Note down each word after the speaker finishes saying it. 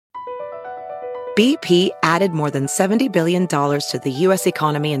BP added more than $70 billion to the U.S.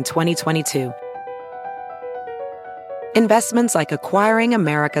 economy in 2022. Investments like acquiring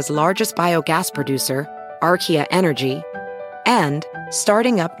America's largest biogas producer, Archaea Energy, and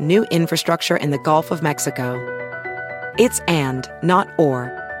starting up new infrastructure in the Gulf of Mexico. It's and, not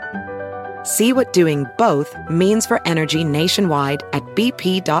or. See what doing both means for energy nationwide at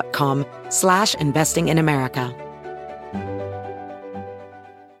bp.com/investing in America.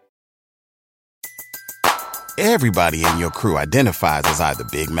 Everybody in your crew identifies as either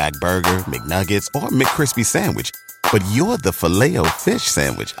Big Mac Burger, McNuggets, or McCrispy Sandwich. But you're the Filet-O-Fish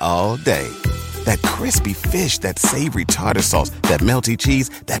Sandwich all day. That crispy fish, that savory tartar sauce, that melty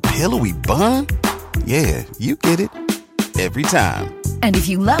cheese, that pillowy bun. Yeah, you get it. Every time. And if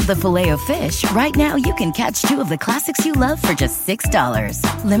you love the Filet-O-Fish, right now you can catch two of the classics you love for just $6.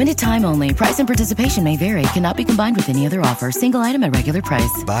 Limited time only. Price and participation may vary. Cannot be combined with any other offer. Single item at regular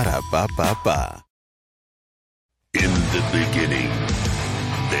price. Ba-da-ba-ba-ba. In the beginning,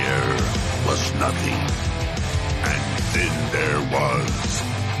 there was nothing. And then there was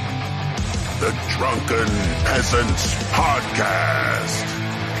the Drunken Peasants Podcast.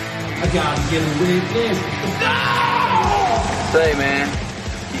 I gotta get with this. No! Say, man,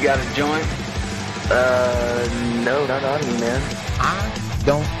 you got a joint? No, not on me, man. I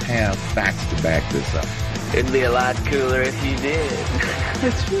don't have facts to back this up. It'd be a lot cooler if you did.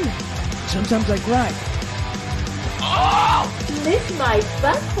 That's true. Sometimes I cry. Oh! Lick my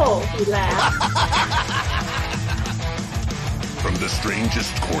butthole, he laughed. From the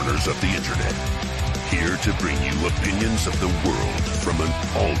strangest corners of the internet, here to bring you opinions of the world from an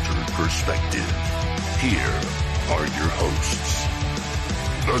altered perspective. Here are your hosts,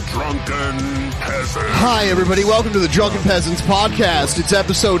 the Drunken Peasants. Hi, everybody. Welcome to the Drunken Peasants Podcast. It's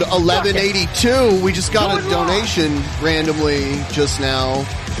episode 1182. We just got a donation randomly just now.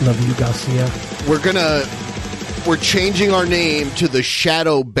 Love you, Garcia. We're changing our name to the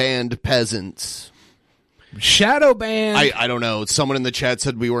Shadow Band Peasants. Shadow Band? I don't know. Someone in the chat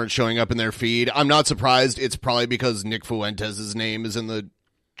said we weren't showing up in their feed. I'm not surprised. It's probably because Nick Fuentes' name is in the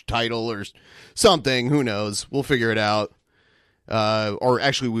title or something. Who knows? We'll figure it out. Or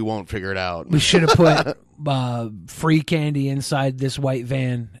actually, we won't figure it out. We should have put free candy inside this white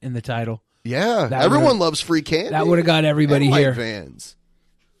van in the title. Yeah. Everyone loves free candy. That would have got everybody and here. White vans.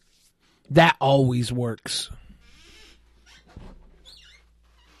 That always works.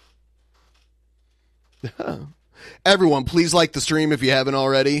 Everyone, please like the stream if you haven't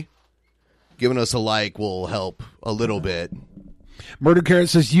already. Giving us a like will help a little bit. Murder Carrot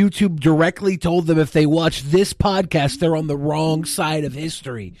says YouTube directly told them if they watch this podcast, they're on the wrong side of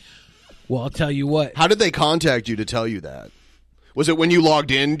history. Well, I'll tell you what. How did they contact you to tell you that? Was it when you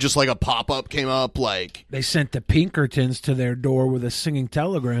logged in, just like a pop-up came up? Like they sent the Pinkertons to their door with a singing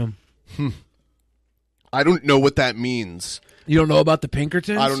telegram. I don't know what that means. You don't know about the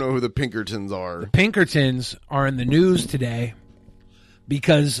Pinkertons? I don't know who the Pinkertons are. The Pinkertons are in the news today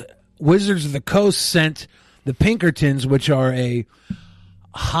because Wizards of the Coast sent the Pinkertons, which are a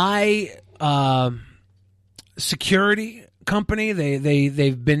high security company.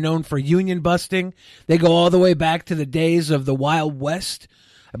 They've been known for union busting. They go all the way back to the days of the Wild West.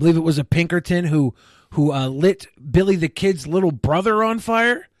 I believe it was a Pinkerton who lit Billy the Kid's little brother on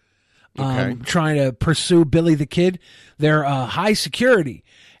fire. Trying to pursue Billy the Kid. They're high security.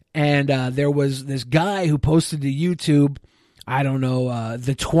 And there was this guy who posted to YouTube, I don't know,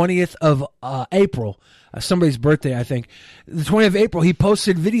 the 20th of April, somebody's birthday, I think. The 20th of April, he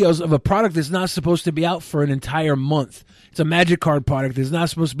posted videos of a product that's not supposed to be out for an entire month. It's a Magic Card product that's not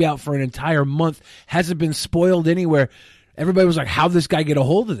supposed to be out for an entire month. Hasn't been spoiled anywhere. Everybody was like, how'd this guy get a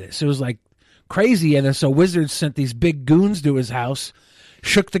hold of this? It was like crazy. And then so Wizards sent these big goons to his house,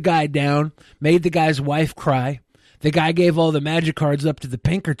 shook the guy down, made the guy's wife cry. The guy gave all the Magic Cards up to the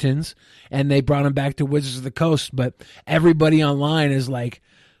Pinkertons, and they brought him back to Wizards of the Coast. But everybody online is like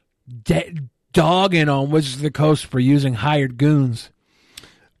dogging on Wizards of the Coast for using hired goons.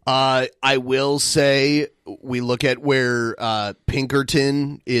 I will say we look at where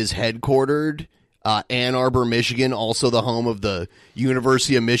Pinkerton is headquartered. Ann Arbor, Michigan, also the home of the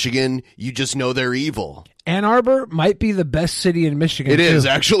University of Michigan. You just know they're evil. Ann Arbor might be the best city in Michigan. It is,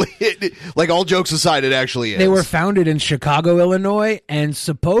 actually. Like, all jokes aside, it actually is. They were founded in Chicago, Illinois, and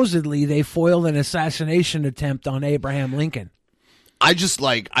supposedly they foiled an assassination attempt on Abraham Lincoln. I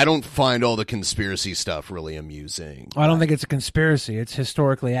don't find all the conspiracy stuff really amusing. I don't think it's a conspiracy. It's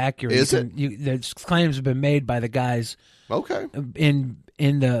historically accurate. Is it? The claims have been made by the guys. Okay. In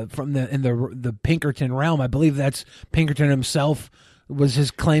the Pinkerton realm. I believe that's Pinkerton himself was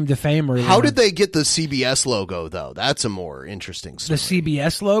his claim to fame. How did they get the CBS logo, though? That's a more interesting story. The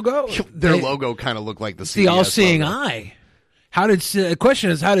CBS logo? Their logo kind of looked like the CBS the all-seeing logo. eye. The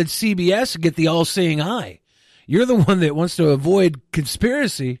question is, how did CBS get the all-seeing eye? You're the one that wants to avoid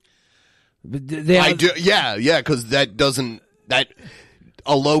conspiracy. I do, yeah, because that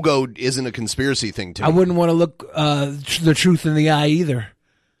a logo isn't a conspiracy thing to me. I wouldn't want to look the truth in the eye either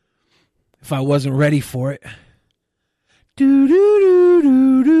if I wasn't ready for it. Do do do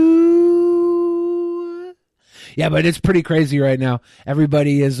do do. Yeah, but it's pretty crazy right now.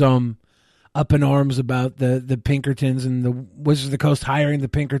 Everybody is up in arms about the Pinkertons and the Wizards of the Coast hiring the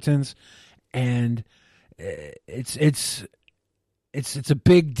Pinkertons, and it's a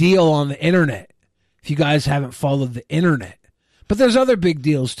big deal on the internet. If you guys haven't followed the internet. But there's other big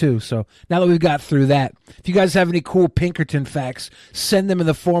deals, too. So now that we've got through that, if you guys have any cool Pinkerton facts, send them in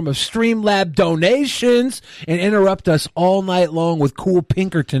the form of Streamlab donations and interrupt us all night long with cool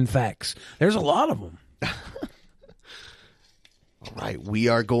Pinkerton facts. There's a lot of them. All right, we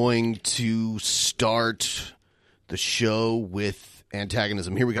are going to start the show with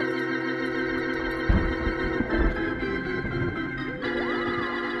antagonism. Here we go.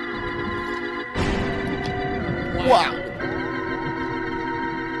 Wow.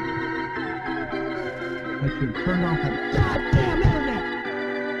 I should turn off that goddamn internet.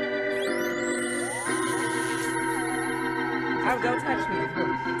 Oh, don't touch me.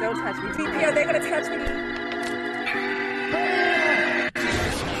 Don't touch me. TPO, they're going to touch me.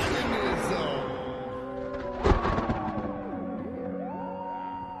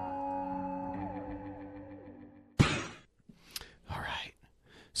 All right.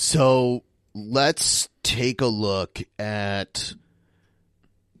 So let's take a look at...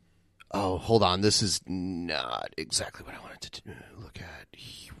 Oh, hold on. This is not exactly what I wanted to look at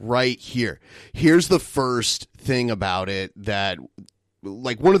right here. Here's the first thing about it that,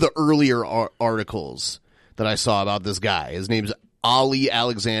 like, one of the earlier articles that I saw about this guy. His name's Ali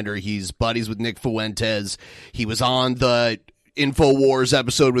Alexander. He's buddies with Nick Fuentes. He was on the InfoWars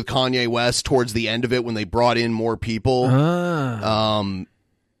episode with Kanye West towards the end of it when they brought in more people.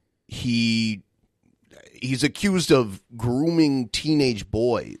 He's accused of grooming teenage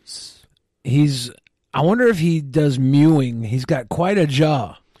boys. I wonder if he does mewing. He's got quite a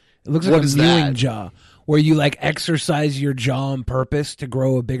jaw. It looks like a mewing jaw, where you like exercise your jaw on purpose to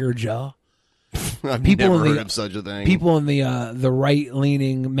grow a bigger jaw. I've never heard of such a thing. People in the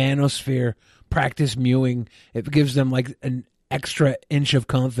right-leaning manosphere practice mewing. It gives them like an extra inch of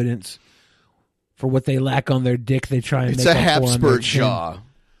confidence for what they lack on their dick. They try and it's make a up for on their Habsburg chin. jaw.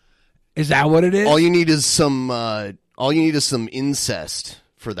 Is that what it is? All you need is some incest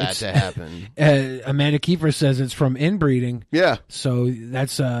for that to happen. Amanda Kiefer says it's from inbreeding. Yeah. So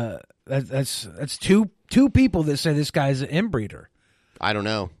that's two people that say this guy's an inbreeder. I don't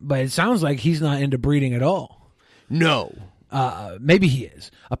know. But it sounds like he's not into breeding at all. No. Maybe he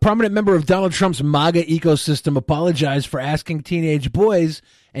is. A prominent member of Donald Trump's MAGA ecosystem apologized for asking teenage boys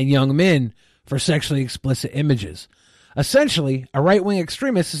and young men for sexually explicit images. Essentially, a right-wing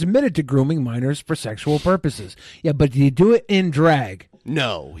extremist is admitted to grooming minors for sexual purposes. Yeah, but do you do it in drag?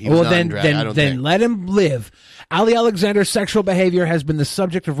 No, he was not in drag. I don't think. Let him live. Ali Alexander's sexual behavior has been the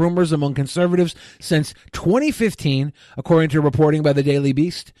subject of rumors among conservatives since 2015, according to reporting by the Daily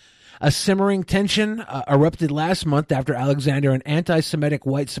Beast. A simmering tension erupted last month after Alexander and anti-Semitic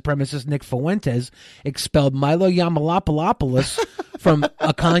white supremacist Nick Fuentes expelled Milo Yiannopoulos from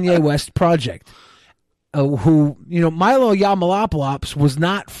a Kanye West project. Milo Yiannopoulos was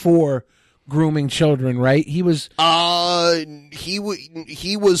not for grooming children, right? He was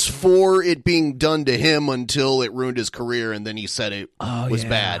he was for it being done to him until it ruined his career, and then he said it was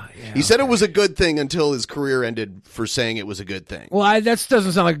bad. Yeah, he said it was a good thing until his career ended for saying it was a good thing. Well, that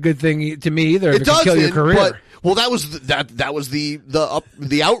doesn't sound like a good thing to me either. It doesn't kill your career. But, well, that was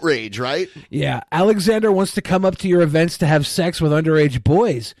the outrage, right? Yeah, Alexander wants to come up to your events to have sex with underage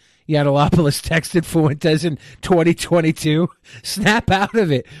boys. Yiannopoulos texted Fuentes in 2022. Snap out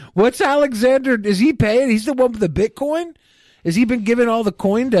of it. What's Alexander? Is he paying? He's the one with the Bitcoin? Has he been giving all the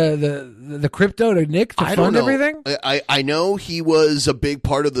coin to the crypto to Nick to fund everything? I know he was a big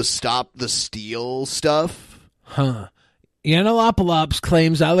part of the Stop the Steal stuff. Huh. Yiannopoulos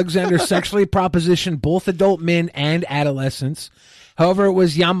claims Alexander sexually propositioned both adult men and adolescents. However, it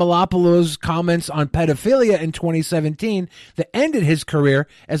was Yiannopoulos' comments on pedophilia in 2017 that ended his career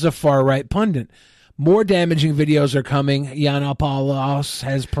as a far-right pundit. More damaging videos are coming. Yiannopoulos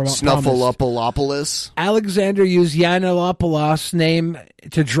has promised. Snuffleupaulopoulos. Alexander used Yiannopoulos' name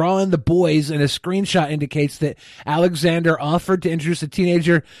to draw in the boys, and a screenshot indicates that Alexander offered to introduce a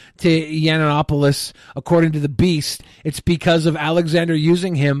teenager to Yiannopoulos. According to the Beast, it's because of Alexander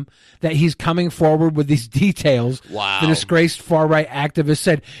using him that he's coming forward with these details. Wow. The disgraced far-right activist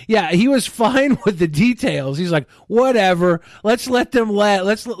said, yeah, he was fine with the details. He's like, whatever, let's let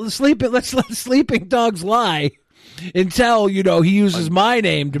sleeping dogs lie. Until, he uses my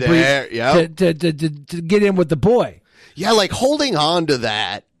name to get in with the boy. Yeah, like holding on to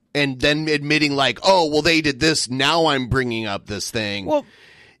that and then admitting like, oh, well, they did this. Now I'm bringing up this thing. Well,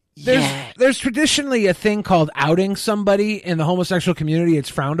 there's traditionally a thing called outing somebody in the homosexual community. It's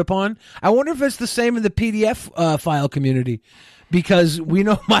frowned upon. I wonder if it's the same in the PDF file community, because we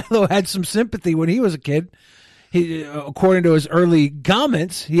know Milo had some sympathy when he was a kid. He, according to his early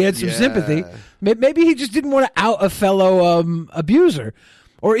comments, he had some sympathy. Maybe he just didn't want to out a fellow abuser,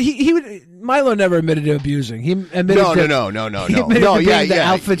 or Milo never admitted to abusing. He admitted no.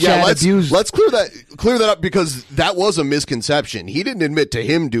 Alpha chat abuser. Let's clear that up, because that was a misconception. He didn't admit to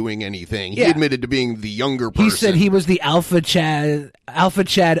him doing anything. He admitted to being the younger person. He said he was the Alpha Chad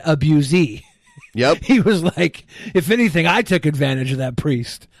abusee. Yep. He was like, if anything, I took advantage of that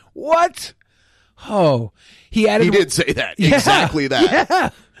priest. What? Oh. He did say that. Yeah, exactly that. Yeah.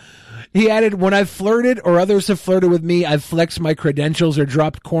 He added, when I've flirted or others have flirted with me, I've flexed my credentials or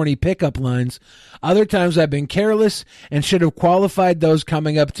dropped corny pickup lines. Other times I've been careless and should have qualified those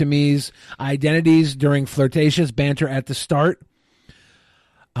coming up to me's identities during flirtatious banter at the start.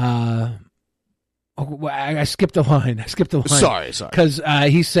 I skipped a line. Sorry. Because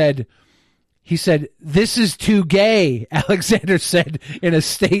he said, this is too gay, Alexander said in a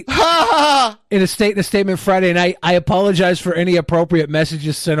statement Friday night. I apologize for any appropriate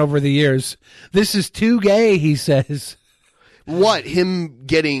messages sent over the years. This is too gay, he says. What, him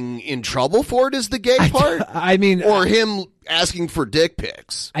getting in trouble for it is the gay part? Or him asking for dick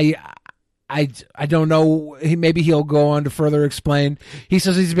pics? I don't know. Maybe he'll go on to further explain. He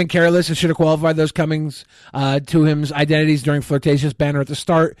says he's been careless and should have qualified those comings to him's identities during flirtatious banter at the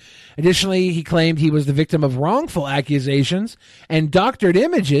start. Additionally, he claimed he was the victim of wrongful accusations and doctored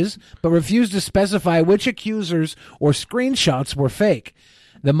images, but refused to specify which accusers or screenshots were fake.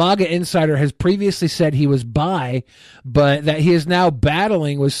 The MAGA insider has previously said he was bi, but that he is now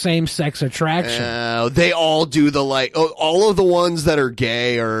battling with same-sex attraction. They all do all of the ones that are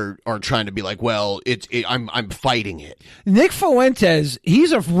gay are trying to be like, well, I'm fighting it. Nick Fuentes,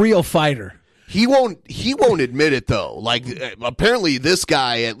 he's a real fighter. He won't admit it though. Like, apparently this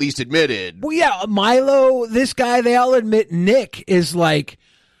guy at least admitted. Well, yeah, Milo, this guy, they all admit Nick is like,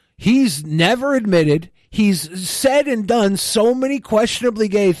 he's never admitted. He's said and done so many questionably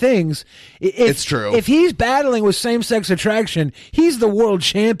gay things. It's true. If he's battling with same-sex attraction, he's the world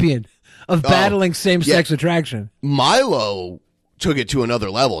champion of battling same-sex attraction. Milo took it to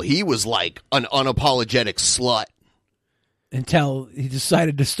another level. He was like an unapologetic slut. Until he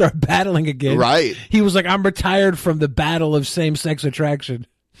decided to start battling again. Right. He was like, I'm retired from the battle of same-sex attraction.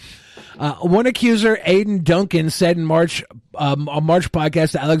 One accuser, Aiden Duncan, said in March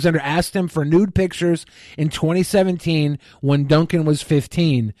podcast that Alexander asked him for nude pictures in 2017 when Duncan was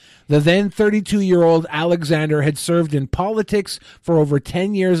 15. The then 32-year-old Alexander had served in politics for over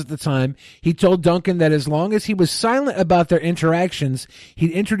 10 years at the time. He told Duncan that as long as he was silent about their interactions,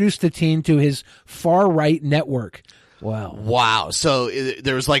 he'd introduce the teen to his far-right network. Wow. So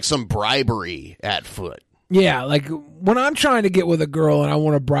there was like some bribery at foot. Yeah, like when I'm trying to get with a girl and I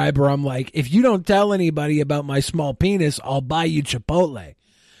want to bribe her, I'm like, if you don't tell anybody about my small penis, I'll buy you Chipotle.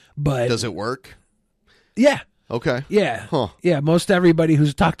 But does it work? Yeah. Okay. Yeah. Huh. Yeah, most everybody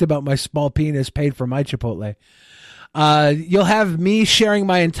who's talked about my small penis paid for my Chipotle. You'll have me sharing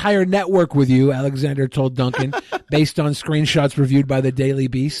my entire network with you, Alexander told Duncan, based on screenshots reviewed by the Daily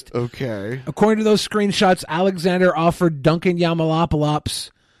Beast. Okay. According to those screenshots, Alexander offered Duncan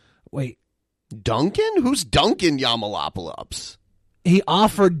Yamalopoulos. Wait. Duncan? Who's Duncan Yamalopoulos? He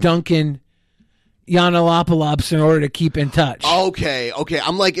offered Duncan Yamalopoulos in order to keep in touch. Okay.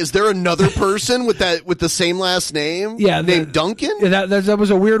 I'm like, is there another person with the same last name? Yeah, named Duncan? Yeah, that was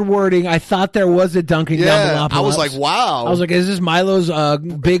a weird wording. I thought there was a Duncan Yamalopoulos. I was like, wow. I was like, is this Milo's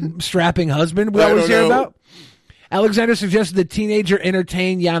big strapping husband we always hear about? Alexander suggested the teenager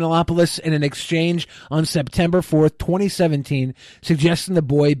entertain Yiannopoulos in an exchange on September 4th, 2017, suggesting the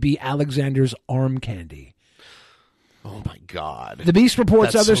boy be Alexander's arm candy. Oh, my God. The Beast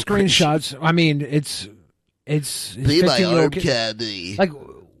reports That's other so screenshots. Crazy. I mean, it's be my arm candy. Like,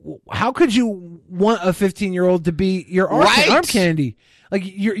 how could you want a 15-year-old to be your arm candy? Like,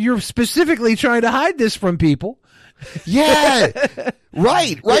 you're specifically trying to hide this from people. Yeah,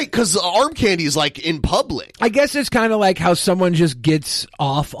 right, because arm candy is like in public. I guess it's kind of like how someone just gets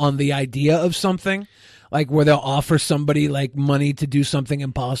off on the idea of something, like where they'll offer somebody like money to do something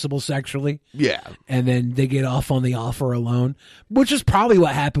impossible sexually. Yeah. And then they get off on the offer alone, which is probably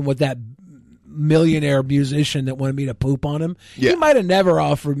what happened with that millionaire musician that wanted me to poop on him. Yeah. He might have never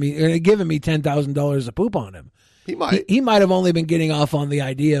offered me, given me $10,000 to poop on him. He might. He might have only been getting off on the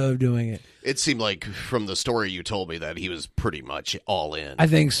idea of doing it. It seemed like from the story you told me that he was pretty much all in. I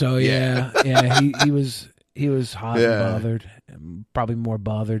think so. Yeah. He was hot and bothered, probably more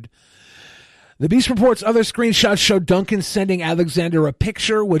bothered. The Beast reports other screenshots show Duncan sending Alexander a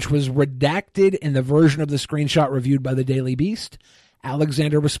picture, which was redacted in the version of the screenshot reviewed by the Daily Beast.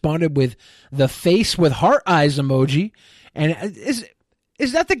 Alexander responded with the face with heart eyes emoji. And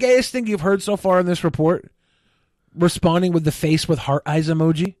is that the gayest thing you've heard so far in this report? Responding with the face with heart eyes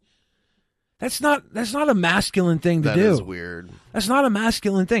emoji? That's not a masculine thing to do. That is weird. That's not a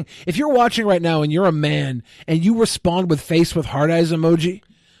masculine thing. If you're watching right now and you're a man and you respond with face with heart eyes emoji,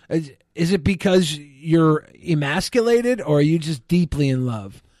 is it because you're emasculated or are you just deeply in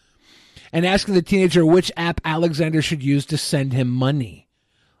love? And asking the teenager which app Alexander should use to send him money.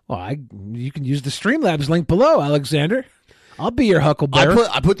 Well, you can use the Streamlabs link below, Alexander. I'll be your Huckleberry.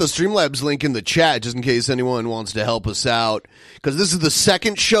 I put the Streamlabs link in the chat just in case anyone wants to help us out. Because this is the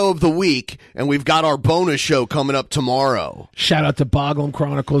second show of the week, and we've got our bonus show coming up tomorrow. Shout out to Boglum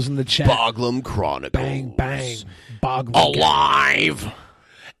Chronicles in the chat. Boglum Chronicles. Bang, bang. Boglum. Alive. Gang.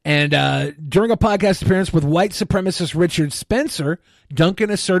 And during a podcast appearance with white supremacist Richard Spencer,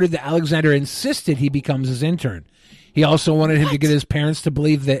 Duncan asserted that Alexander insisted he becomes his intern. He also wanted him to get his parents to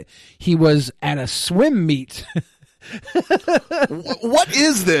believe that he was at a swim meet. What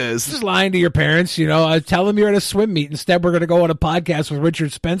is this? Just lying to your parents, tell them you're at a swim meet. Instead, we're going to go on a podcast with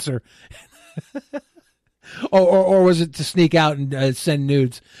Richard Spencer. or was it to sneak out and send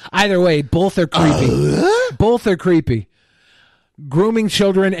nudes? Either way, both are creepy. Both are creepy. Grooming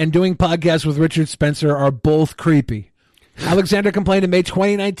children and doing podcasts with Richard Spencer are both creepy. Alexander complained in May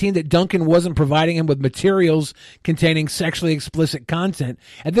 2019 that Duncan wasn't providing him with materials containing sexually explicit content.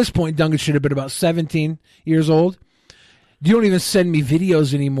 At this point, Duncan should have been about 17 years old. You don't even send me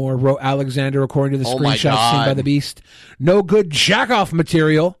videos anymore, wrote Alexander, according to the screenshot seen by the Beast. No good jack-off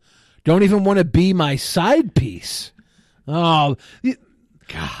material. Don't even want to be my side piece. Oh,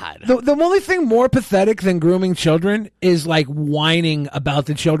 God. The only thing more pathetic than grooming children is like whining about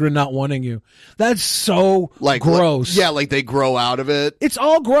the children not wanting you. That's so gross. Like they grow out of it. It's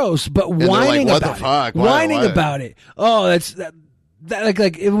all gross, but whining like, what about the fuck? it. Whining about it. Oh, that's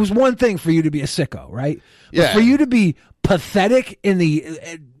like it was one thing for you to be a sicko, right? Yeah. But for you to be pathetic in the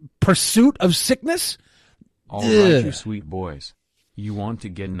pursuit of sickness. All right, you sweet boys. You want to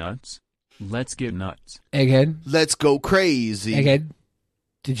get nuts? Let's get nuts. Egghead. Let's go crazy. Egghead.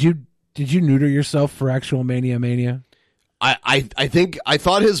 Did you neuter yourself for actual mania? I think I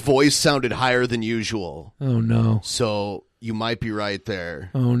thought his voice sounded higher than usual. Oh no. So you might be right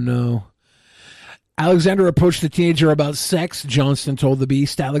there. Oh no. Alexander approached the teenager about sex, Johnston told the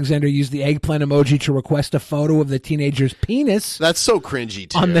Beast. Alexander used the eggplant emoji to request a photo of the teenager's penis. That's so cringy,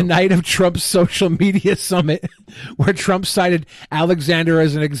 too. On the night of Trump's social media summit, where Trump cited Alexander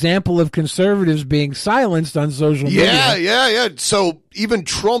as an example of conservatives being silenced on social media. Yeah. So even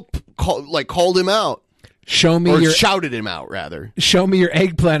Trump called him out. Shouted him out, rather. Show me your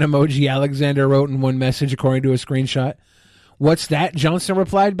eggplant emoji, Alexander wrote in one message, according to a screenshot. What's that? Johnston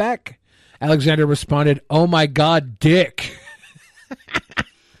replied back. Alexander responded, "Oh my God, dick."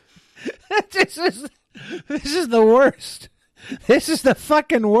 This is the worst. This is the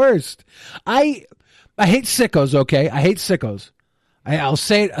fucking worst. I hate sickos, okay? I hate sickos. I'll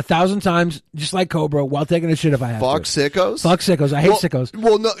say it 1,000 times, just like Cobra, while taking a shit if I have Fuck to. sickos? Fuck sickos. I hate sickos.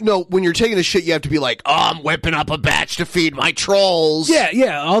 Well, no. When you're taking a shit, you have to be like, I'm whipping up a batch to feed my trolls.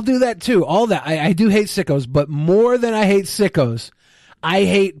 Yeah, I'll do that too. All that. I do hate sickos, but more than I hate sickos, I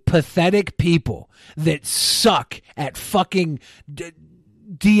hate pathetic people that suck at fucking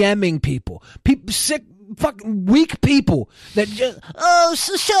DMing people. Sick, fucking weak people that just,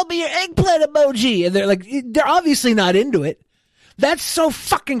 so show me your eggplant emoji. And they're obviously not into it. That's so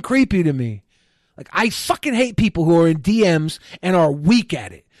fucking creepy to me. Like, I fucking hate people who are in DMs and are weak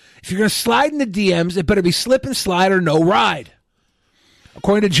at it. If you're going to slide in the DMs, it better be slip and slide or no ride.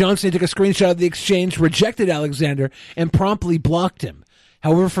 According to Johnson, he took a screenshot of the exchange, rejected Alexander, and promptly blocked him.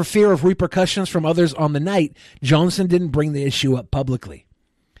 However, for fear of repercussions from others on the night, Johnson didn't bring the issue up publicly.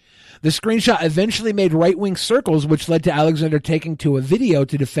 The screenshot eventually made right-wing circles, which led to Alexander taking to a video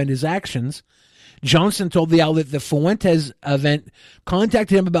to defend his actions. Johnson told the outlet the Fuentes event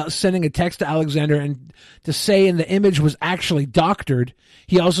contacted him about sending a text to Alexander and to say in the image was actually doctored.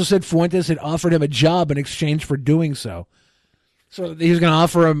 He also said Fuentes had offered him a job in exchange for doing so. So he was going to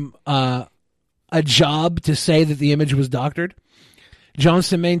offer him a job to say that the image was doctored.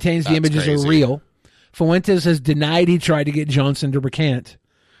 Johnson maintains the images are real. Fuentes has denied he tried to get Johnson to recant.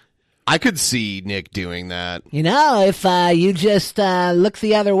 I could see Nick doing that. You know, if you just look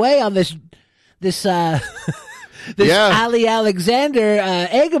the other way on this Ali Alexander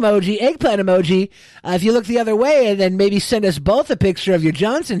eggplant emoji, if you look the other way and then maybe send us both a picture of your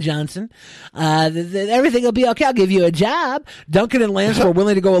Johnson, everything will be okay. I'll give you a job. Duncan and Lance were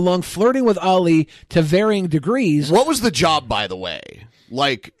willing to go along flirting with Ali to varying degrees. What was the job, by the way?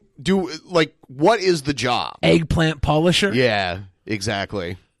 What is the job? Eggplant polisher? Yeah,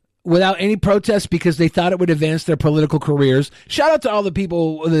 exactly. Without any protest because they thought it would advance their political careers. Shout out to all the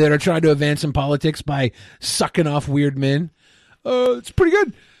people that are trying to advance in politics by sucking off weird men. It's pretty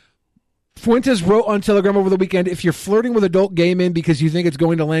good. Fuentes wrote on Telegram over the weekend, if you're flirting with adult gay men because you think it's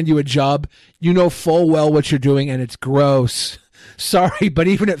going to land you a job, you know full well what you're doing and it's gross. Sorry, but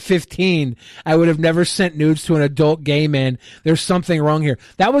even at 15, I would have never sent nudes to an adult gay man. There's something wrong here.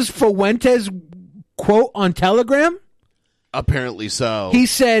 That was Fuentes' quote on Telegram? Apparently so. He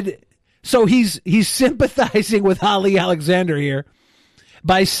said, so he's sympathizing with Ali Alexander here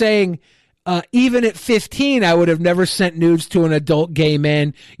by saying, even at 15, I would have never sent nudes to an adult gay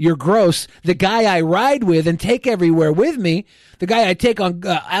man. You're gross. The guy I ride with and take everywhere with me, the guy I take on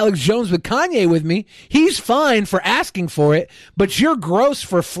Alex Jones with Kanye with me, he's fine for asking for it, but you're gross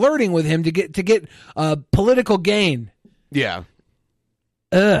for flirting with him to get political gain. Yeah.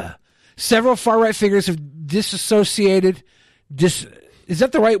 Several far-right figures have disassociated. Is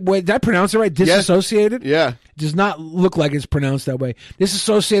that the right way? Did I pronounce it right? Disassociated? Yeah. Does not look like it's pronounced that way.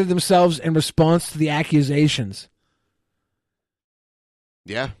 Disassociated themselves in response to the accusations.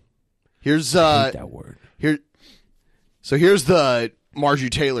 Yeah. Here's I hate that word. Here's the Marjorie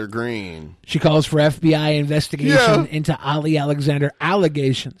Taylor Greene. She calls for FBI investigation into Ali Alexander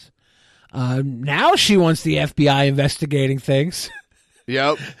allegations. Now she wants the FBI investigating things.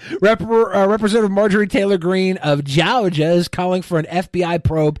 Yep. Representative Marjorie Taylor Greene of Georgia is calling for an FBI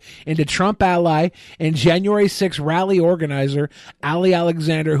probe into Trump ally and January 6 rally organizer Ali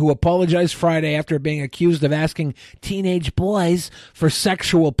Alexander, who apologized Friday after being accused of asking teenage boys for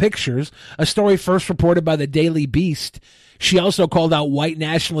sexual pictures, a story first reported by the Daily Beast. She also called out white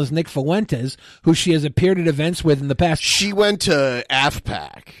nationalist Nick Fuentes, who she has appeared at events with in the past. She went to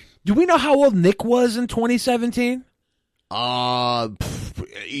AFPAC. Do we know how old Nick was in 2017?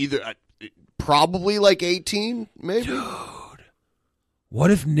 Probably like 18, maybe. Dude,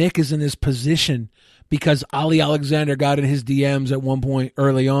 what if Nick is in this position because Ali Alexander got in his DMs at one point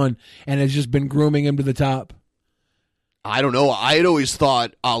early on and has just been grooming him to the top? I don't know. I had always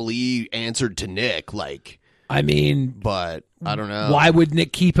thought Ali answered to Nick, but I don't know. Why would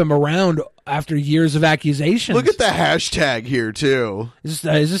Nick keep him around after years of accusations? Look at the hashtag here, too. Is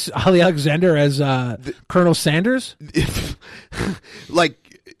this Ali Alexander as Colonel Sanders?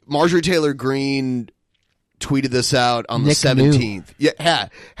 Marjorie Taylor Greene tweeted this out on Nick the 17th. Yeah,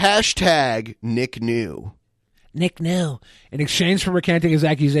 hashtag Nick knew. Nick knew. In exchange for recanting his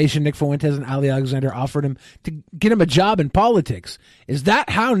accusation, Nick Fuentes and Ali Alexander offered him to get him a job in politics. Is that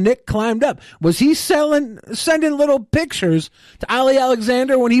how Nick climbed up? Was he sending little pictures to Ali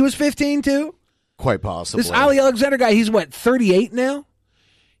Alexander when he was 15 too? Quite possibly. This Ali Alexander guy, he's 38 now?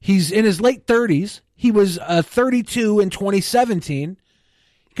 He's in his late 30s. He was 32 in 2017.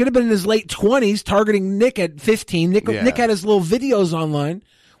 He could have been in his late 20s targeting Nick at 15. Nick had his little videos online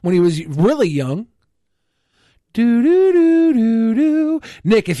when he was really young. Nick,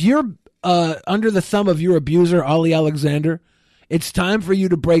 if you're under the thumb of your abuser, Ali Alexander, it's time for you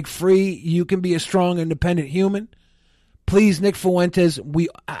to break free. You can be a strong, independent human. Please, Nick Fuentes, we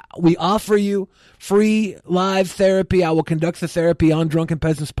offer you free live therapy. I will conduct the therapy on Drunken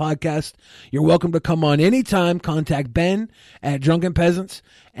Peasants podcast. You're welcome to come on anytime. Contact Ben at Drunken Peasants,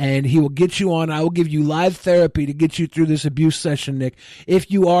 and he will get you on. I will give you live therapy to get you through this abuse session, Nick.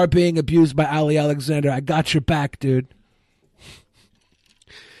 If you are being abused by Ali Alexander, I got your back, dude.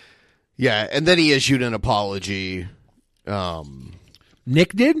 Yeah, and then he issued an apology.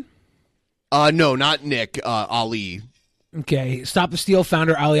 Nick did? No, not Nick. Ali. Okay, Stop the Steal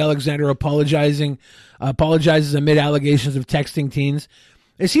founder Ali Alexander apologizes amid allegations of texting teens.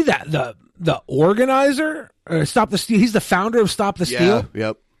 Is he the organizer? Or Stop the Steal? He's the founder of Stop the Steal? Yeah,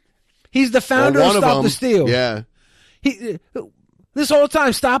 yep. He's the founder of Stop the Steal. Yeah. This whole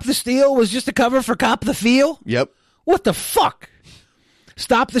time, Stop the Steal was just a cover for Cop the Feel? Yep. What the fuck?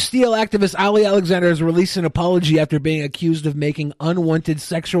 Stop the Steal activist Ali Alexander has released an apology after being accused of making unwanted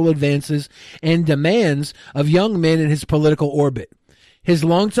sexual advances and demands of young men in his political orbit. His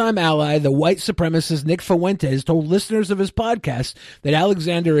longtime ally, the white supremacist Nick Fuentes, told listeners of his podcast that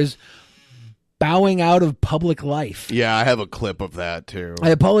Alexander is bowing out of public life. Yeah, I have a clip of that, too. I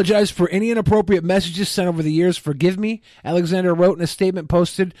apologize for any inappropriate messages sent over the years. Forgive me, Alexander wrote in a statement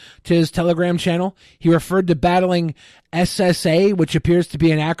posted to his Telegram channel. He referred to battling SSA, which appears to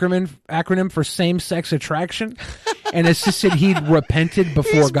be an acronym for same-sex attraction, and insisted he'd repented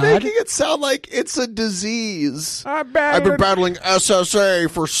before He's God. Making it sound like it's a disease. I've been battling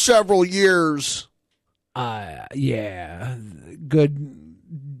SSA for several years. Yeah, good.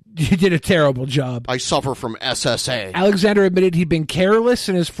 You did a terrible job. I suffer from SSA. Alexander admitted he'd been careless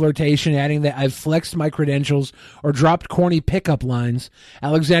in his flirtation, adding that I've flexed my credentials or dropped corny pickup lines.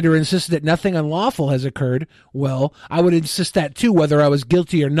 Alexander insisted that nothing unlawful has occurred. Well, I would insist that too, whether I was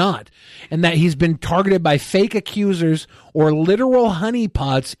guilty or not, and that he's been targeted by fake accusers or literal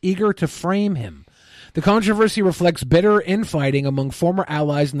honeypots eager to frame him. The controversy reflects bitter infighting among former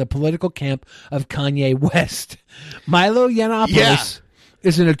allies in the political camp of Kanye West. Milo Yiannopoulos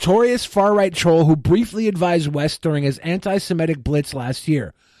is a notorious far-right troll who briefly advised West during his anti-Semitic blitz last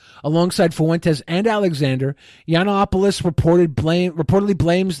year. Alongside Fuentes and Alexander, Yiannopoulos reportedly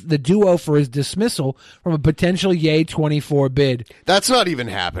blames the duo for his dismissal from a potential Ye 24 bid. That's not even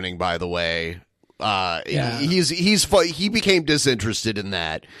happening, by the way. He became disinterested in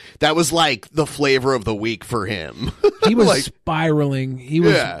that. That was like the flavor of the week for him. He was spiraling. He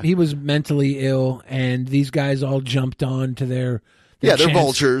was mentally ill, and these guys all jumped on to they're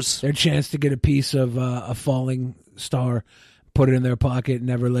vultures. Their chance to get a piece of a falling star, put it in their pocket,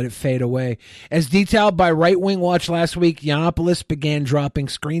 never let it fade away. As detailed by Right Wing Watch last week, Yiannopoulos began dropping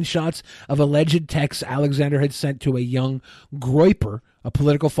screenshots of alleged texts Alexander had sent to a young Groyper, a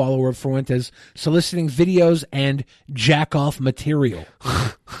political follower of Fuentes, soliciting videos and jack-off material.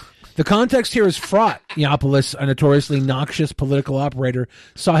 The context here is fraught. Yiannopoulos, a notoriously noxious political operator,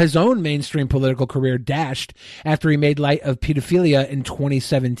 saw his own mainstream political career dashed after he made light of pedophilia in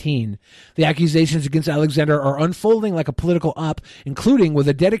 2017. The accusations against Alexander are unfolding like a political op, including with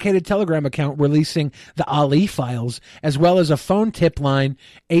a dedicated Telegram account releasing the Ali files, as well as a phone tip line,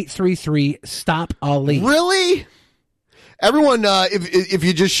 833-STOP-Ali. Really? Everyone, if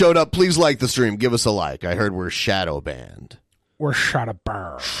you just showed up, please like the stream. Give us a like. I heard we're shadow banned. We're shot a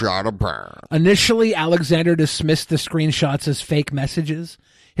burn. Shot a burn. Initially, Alexander dismissed the screenshots as fake messages.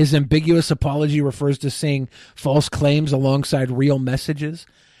 His ambiguous apology refers to seeing false claims alongside real messages.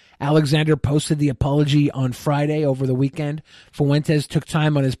 Alexander posted the apology on Friday over the weekend. Fuentes took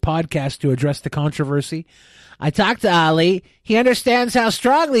time on his podcast to address the controversy. I talked to Ali. He understands how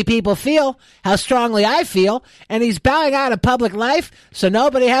strongly people feel, how strongly I feel, and he's bowing out of public life, so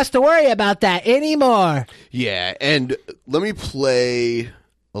nobody has to worry about that anymore. Yeah, and let me play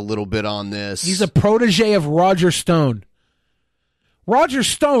a little bit on this. He's a protege of Roger Stone. Roger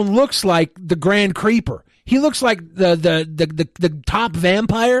Stone looks like the Grand Creeper. He looks like the top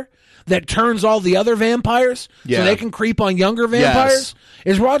vampire that turns all the other vampires so they can creep on younger vampires. Yes.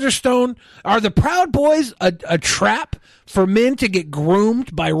 Is Roger Stone, are the Proud Boys a trap for men to get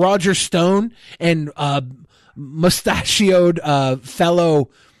groomed by Roger Stone and mustachioed fellow,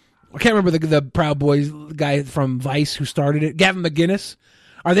 I can't remember the Proud Boys guy from Vice who started it, Gavin McGinnis?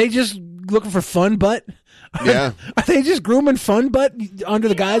 Are they just looking for fun butt? Yeah. Are they just grooming fun butt under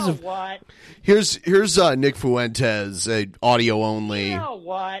the guise of what? Here's Nick Fuentes, audio only. You know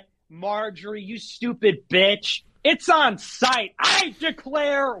what, Marjorie, you stupid bitch. It's on site. I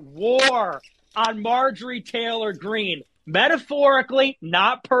declare war on Marjorie Taylor Greene. Metaphorically,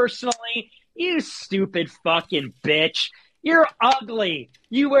 not personally. You stupid fucking bitch. You're ugly.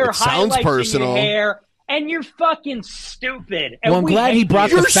 You wear highlights in your hair. And you're fucking stupid. And well, I'm glad he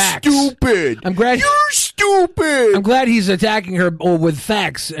brought the facts. You're stupid. You're stupid. I'm glad he's attacking her with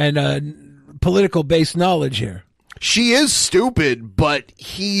facts and political-based knowledge here. She is stupid, but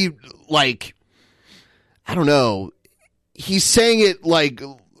he, I don't know. He's saying it like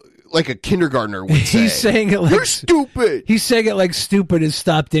a kindergartner would say. He's saying it like you're stupid. He's saying it like stupid has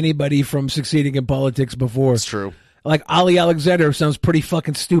stopped anybody from succeeding in politics before. It's true. Like Ali Alexander sounds pretty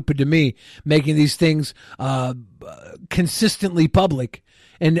fucking stupid to me, making these things consistently public.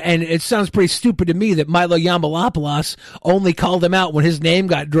 And it sounds pretty stupid to me that Milo Yiannopoulos only called him out when his name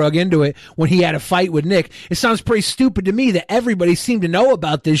got drug into it, when he had a fight with Nick. It sounds pretty stupid to me that everybody seemed to know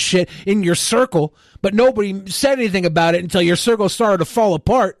about this shit in your circle, but nobody said anything about it until your circle started to fall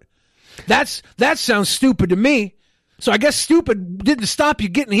apart. That sounds stupid to me. So I guess stupid didn't stop you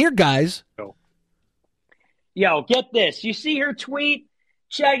getting here, guys. Yo, get this. You see her tweet?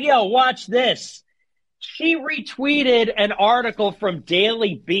 Watch this. She retweeted an article from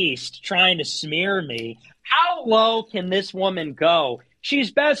Daily Beast trying to smear me. How low can this woman go?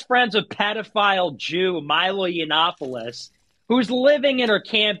 She's best friends with pedophile Jew Milo Yiannopoulos, who's living in her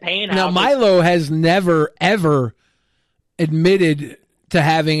campaign house. Now, Milo has never, ever admitted to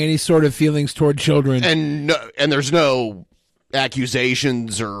having any sort of feelings toward children. And there's no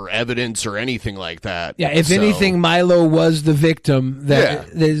accusations or evidence or anything like that. Yeah, if anything, Milo was the victim,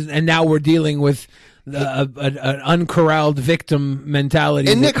 and now we're dealing with an uncorralled victim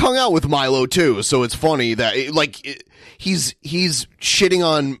mentality. And Nick hung out with Milo too, so it's funny that he's shitting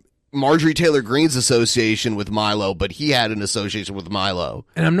on Marjorie Taylor Greene's association with Milo, but he had an association with Milo.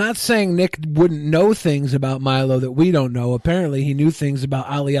 And I'm not saying Nick wouldn't know things about Milo that we don't know. Apparently, he knew things about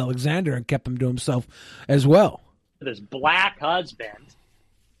Ali Alexander and kept them to himself as well. This black husband.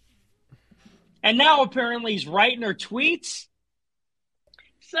 And now apparently he's writing her tweets.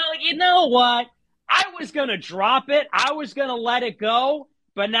 So, you know what? I was going to drop it. I was going to let it go,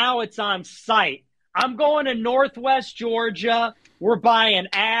 but now it's on site. I'm going to Northwest Georgia. We're buying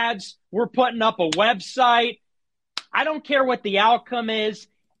ads. We're putting up a website. I don't care what the outcome is.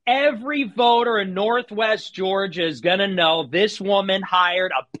 Every voter in Northwest Georgia is going to know this woman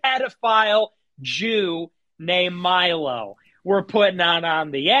hired a pedophile Jew named Milo. We're putting it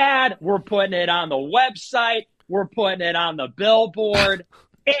on the ad. We're putting it on the website. We're putting it on the billboard.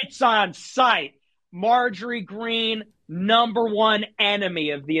 It's on site. Marjorie Greene, number one enemy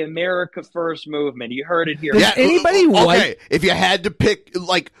of the America First movement. You heard it here. Does anybody white? If you had to pick,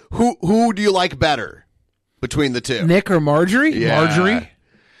 who do you like better between the two? Nick or Marjorie? Yeah. Marjorie?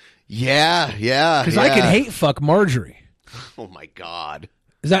 Yeah. Because I could hate fuck Marjorie. Oh, my God.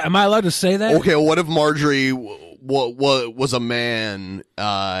 Am I allowed to say that? Okay, well, what if Marjorie was a man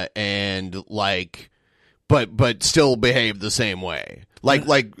and but still behaved the same way?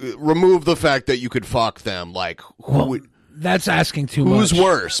 Like remove the fact that you could fuck them. That's asking too much. Who's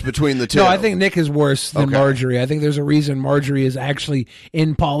worse between the two? No, I think Nick is worse than Marjorie. I think there's a reason Marjorie is actually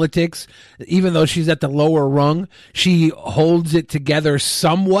in politics. Even though she's at the lower rung, she holds it together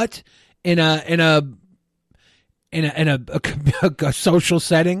somewhat in a social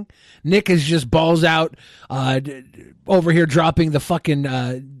setting. Nick is just balls out over here dropping the fucking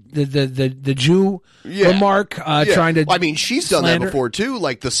the Jew remark, trying to. I mean, she's done that before too,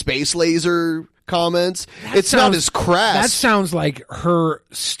 like the space laser comments. It's not as crass. That sounds like her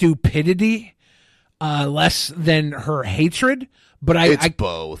stupidity, less than her hatred. But it's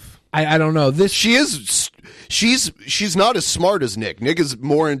both. I don't know. She's not as smart as Nick. Nick is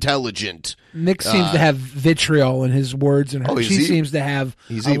more intelligent. Nick seems to have vitriol in his words, and she seems to have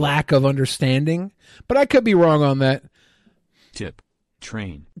a lack of understanding. But I could be wrong on that.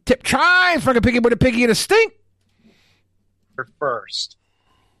 Train. Try fucking piggy with a piggy and a stink. First,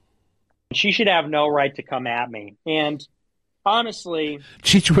 she should have no right to come at me. And honestly,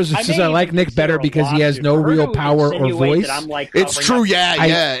 Cheech says I like Nick better because he has no real power or voice. It's true,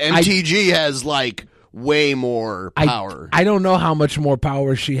 MTG has way more power. I don't know how much more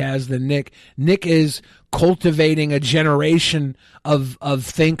power she has than Nick. Nick is cultivating a generation of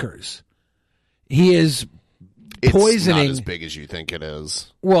thinkers. He is poisoning. It's not as big as you think it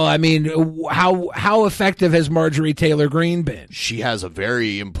is. Well, I mean, how effective has Marjorie Taylor Greene been? She has a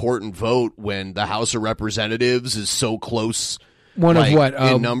very important vote when the House of Representatives is so close. One of what?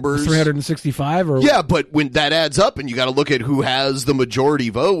 In numbers? 365? Or yeah, but when that adds up and you got to look at who has the majority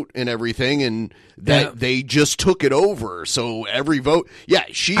vote and everything, and they just took it over. So every vote,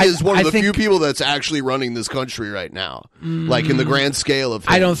 she is one of the few people that's actually running this country right now, like in the grand scale of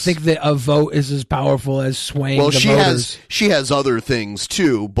things. I don't think that a vote is as powerful as swaying the voters. She has other things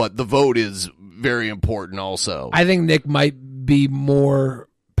too, but the vote is very important also. I think Nick might be more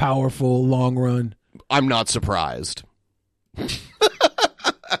powerful long run. I'm not surprised.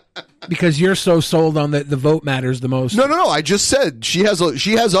 Because you're so sold on the vote matters the most. No. I just said she has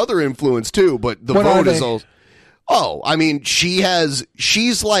other influence too, but the vote is all. Oh, I mean,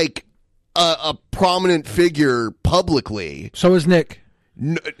 she's like a prominent figure publicly. So is Nick.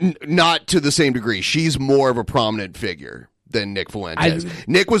 Not to the same degree. She's more of a prominent figure than Nick Fuentes.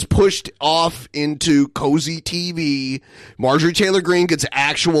 Nick was pushed off into cozy TV. Marjorie Taylor Greene gets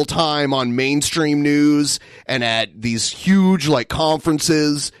actual time on mainstream news and at these huge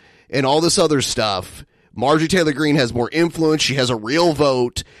conferences and all this other stuff. Marjorie Taylor Greene has more influence. She has a real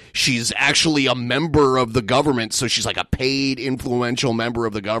vote. She's actually a member of the government, so she's like a paid, influential member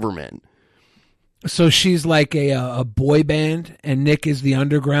of the government. So she's like a boy band, and Nick is the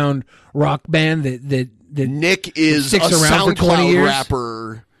underground rock band that Nick is a SoundCloud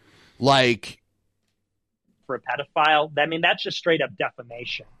rapper, for a pedophile, I mean, that's just straight up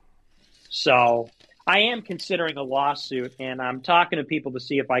defamation. So I am considering a lawsuit, and I'm talking to people to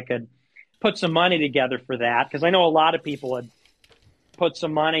see if I could put some money together for that, because I know a lot of people had put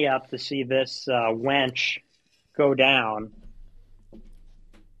some money up to see this wench go down.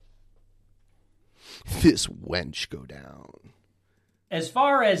 This wench go down. As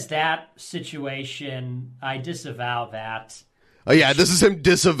far as that situation, I disavow that. Oh yeah, this is him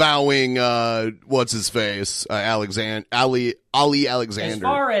disavowing what's his face, Ali Alexander. As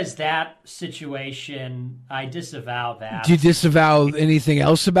far as that situation, I disavow that. Do you disavow anything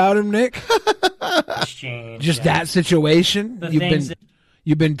else about him, Nick? Exchange. Just that situation.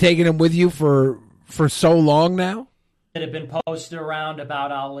 You've been taking him with you for so long now. That have been posted around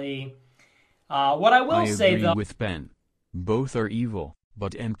about Ali. What I will say though, with Ben, both are evil,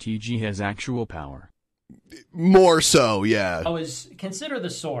 but MTG has actual power. More so, yeah. is consider the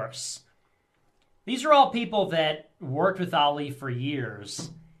source. These are all people that worked with Ali for years,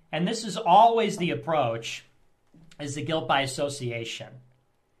 and this is always the approach, is the guilt by association.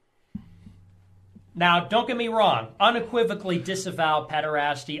 Now, don't get me wrong, unequivocally disavow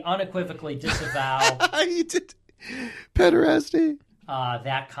pederasty, unequivocally disavow You did pederasty.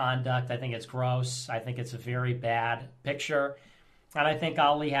 That conduct. I think it's gross. I think it's a very bad picture, and I think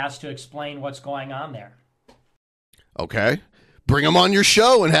Ali has to explain what's going on there. Okay. Bring him on your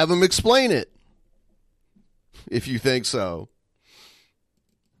show and have him explain it. If you think so.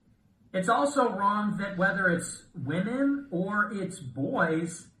 It's also wrong that whether it's women or it's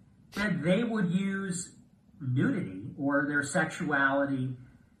boys, that they would use nudity or their sexuality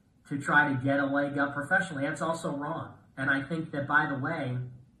to try to get a leg up professionally. That's also wrong. And I think that, by the way,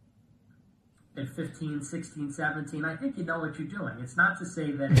 at 15, 16, 17, I think you know what you're doing. It's not to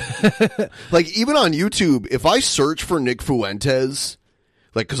say that... Like, even on YouTube, if I search for Nick Fuentes,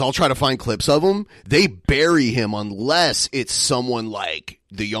 like, because I'll try to find clips of him, they bury him unless it's someone like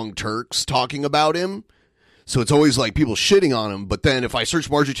the Young Turks talking about him. So it's always like people shitting on him. But then if I search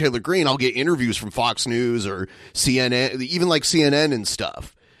Marjorie Taylor Greene, I'll get interviews from Fox News or CNN, even like CNN and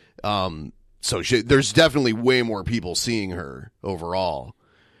stuff. So there's definitely way more people seeing her overall.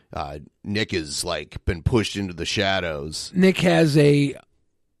 Nick has like been pushed into the shadows. Nick has a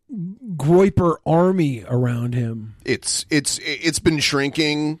Groiper army around him. It's been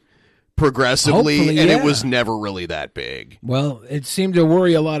shrinking progressively. Hopefully, and yeah. It was never really that big. Well, it seemed to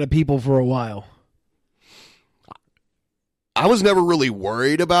worry a lot of people for a while. I was never really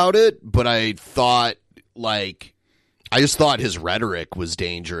worried about it, but I just thought his rhetoric was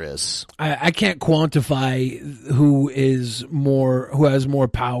dangerous. I can't quantify who has more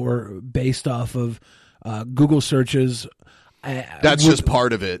power based off of Google searches. That's just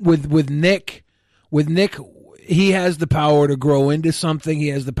part of it. With Nick, he has the power to grow into something. He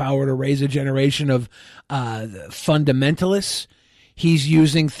has the power to raise a generation of fundamentalists. He's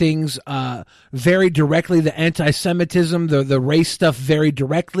using things very directly, the anti-Semitism, the race stuff very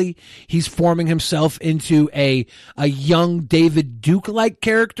directly. He's forming himself into a young David Duke-like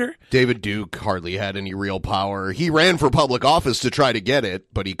character. David Duke hardly had any real power. He ran for public office to try to get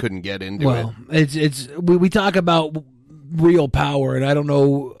it, but he couldn't get into it. We talk about real power, and I don't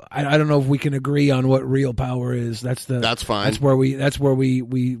know if we can agree on what real power is. That's fine. That's where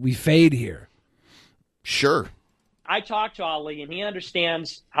we fade here. Sure. I talked to Ali, and he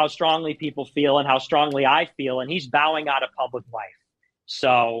understands how strongly people feel and how strongly I feel, and he's bowing out of public life.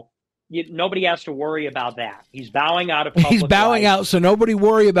 So nobody has to worry about that. He's bowing out of public life. He's bowing out, so nobody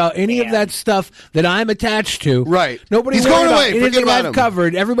worry about any of that stuff that I'm attached to. Right. Nobody He's worry going about away. anything Forget about I've him.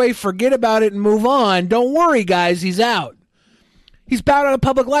 covered. Everybody forget about it and move on. Don't worry, guys. He's out. He's bowed out of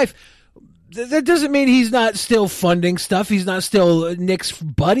public life. That doesn't mean he's not still funding stuff. He's not still Nick's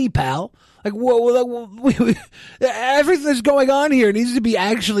buddy pal. Like, everything that's going on here needs to be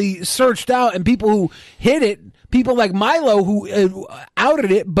actually searched out, and people who hit it, people like Milo who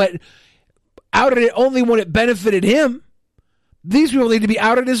outed it, but outed it only when it benefited him, these people need to be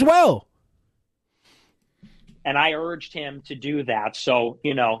outed as well. And I urged him to do that, so,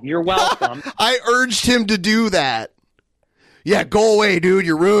 you're welcome. I urged him to do that. Yeah, go away, dude.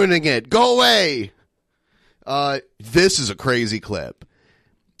 You're ruining it. Go away. This is a crazy clip.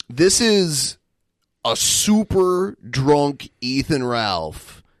 This is a super drunk Ethan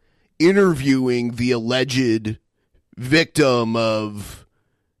Ralph interviewing the alleged victim of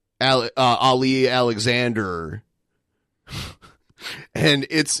Ali Alexander. And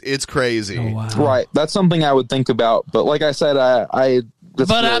it's crazy. Oh, wow. Right. That's something I would think about. But like I said, I'll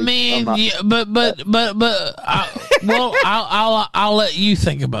let you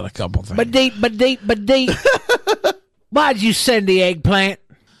think about a couple things. But why'd you send the eggplant?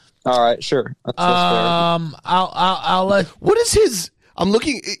 All right, sure. That's fair. I'll let. What is his? I'm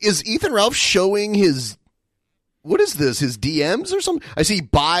looking. Is Ethan Ralph showing his? What is this? His DMs or something? I see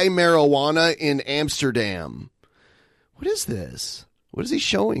buy marijuana in Amsterdam. What is this? What is he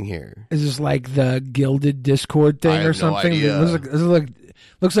showing here? Is this like the gilded Discord thing or something? No idea.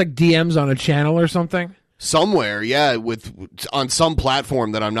 Looks like DMs on a channel or something. Somewhere, yeah, on some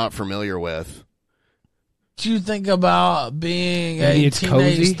platform that I'm not familiar with. Do you think about being Maybe a it's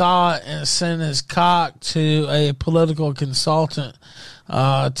teenage cozy? thought and send his cock to a political consultant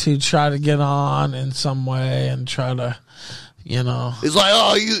to try to get on in some way and try to, It's like,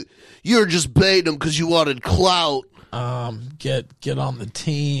 oh, you're just baiting him because you wanted clout. Get on the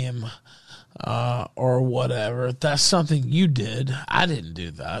team or whatever. That's something you did. I didn't do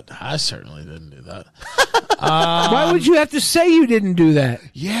that. I certainly didn't do that. Why would you have to say you didn't do that?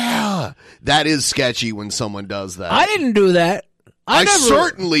 Yeah, that is sketchy when someone does that. I didn't do that. I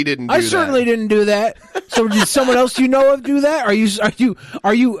certainly didn't do I that. certainly didn't do that. So did someone else you know of do that?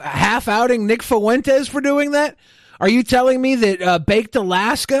 Are you half outing Nick Fuentes for doing that? Are you telling me that Baked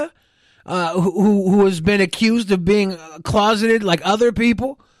Alaska, who has been accused of being closeted like other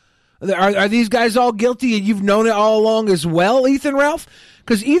people, are these guys all guilty and you've known it all along as well, Ethan Ralph?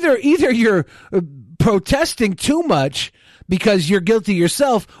 Because either you're protesting too much because you're guilty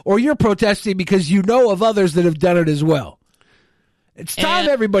yourself, or you're protesting because you know of others that have done it as well. It's time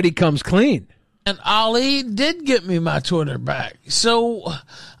everybody comes clean. And Ali did get me my Twitter back. So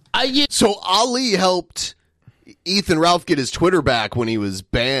Ali helped Ethan Ralph get his Twitter back when he was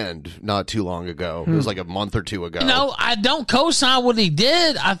banned not too long ago. It was like a month or two ago. No, I don't co-sign what he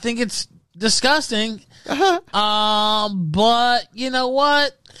did. I think it's disgusting. But you know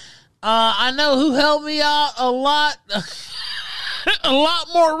what? I know who helped me out a lot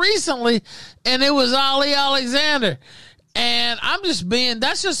more recently, and it was Ali Alexander. And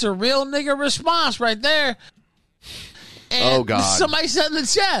that's just a real nigga response right there. And oh, God. Somebody said in the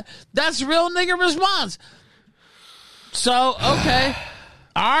chat, that's real nigga response. So, okay.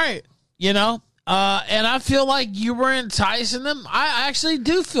 All right. And I feel like you were enticing them. I actually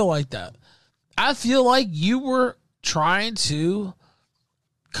do feel like that. I feel like you were trying to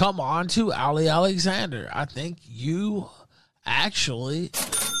come on to Ali Alexander. I think you actually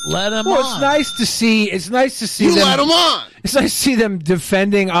let him on. It's nice to see. It's nice to see you them. Let him on. It's nice to see them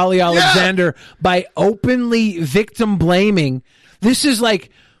defending Ali Alexander by openly victim blaming. This is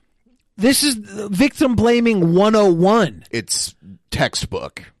victim blaming 101. It's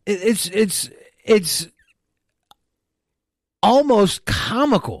textbook. It's almost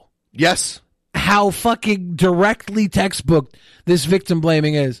comical. Yes. How fucking directly textbook this victim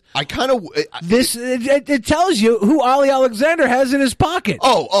blaming is. I kind of it tells you who Ali Alexander has in his pocket.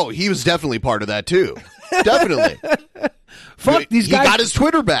 Oh, he was definitely part of that too. Definitely. Fuck these guys. He got his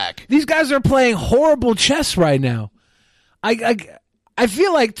Twitter back. These guys are playing horrible chess right now. I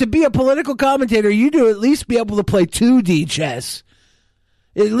feel like to be a political commentator, you do at least be able to play 2D chess.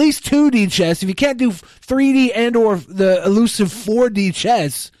 At least 2D chess. If you can't do 3D and or the elusive 4D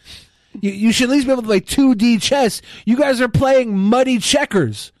chess, you should at least be able to play 2D chess. You guys are playing muddy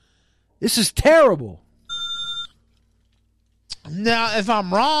checkers. This is terrible. Now, if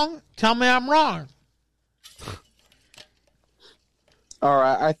I'm wrong, tell me I'm wrong. All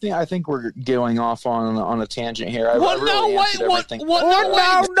right, I think we're going off on a tangent here. No,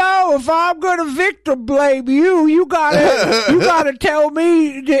 if I'm gonna victim blame you gotta tell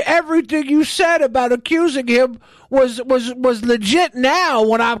me that everything you said about accusing him was legit now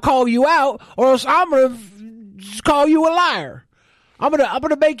when I call you out, or else I'm gonna call you a liar. I'm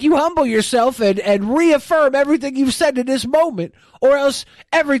gonna make you humble yourself and reaffirm everything you've said to this moment, or else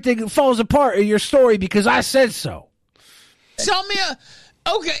everything falls apart in your story because I said so. Tell me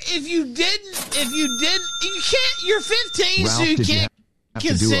okay, if you didn't, you can't, you're 15, Ralph, so you can't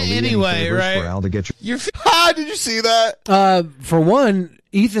consent anyway, right? Did you see that? For one,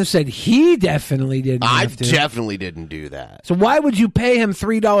 Ethan said he definitely didn't have to. Definitely didn't do that. So why would you pay him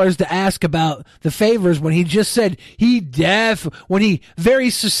 $3 to ask about the favors when he just said when he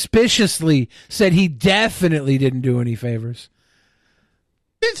very suspiciously said he definitely didn't do any favors?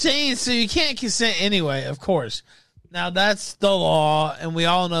 15, so you can't consent anyway, of course. Now that's the law, and we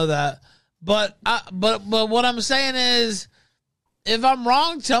all know that. But what I'm saying is, if I'm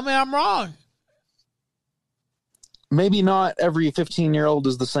wrong, tell me I'm wrong. Maybe not every 15-year-old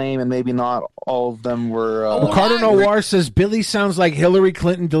is the same, and maybe not all of them were. Ricardo Noir says Billy sounds like Hillary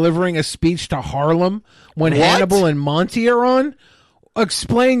Clinton delivering a speech to Harlem when What? Hannibal and Monty are on.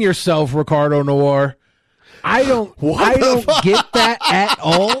 Explain yourself, Ricardo Noir. I don't get that at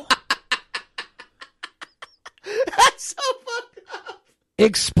all. That's so fucked up.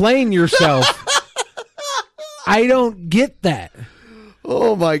 Explain yourself. I don't get that.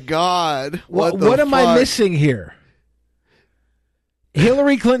 Oh my God! What am I missing here?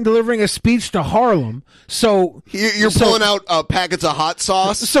 Hillary Clinton delivering a speech to Harlem. So you're pulling out packets of hot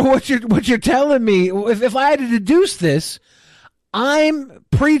sauce. So what you're telling me? If I had to deduce this, I'm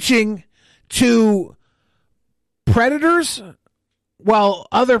preaching to predators while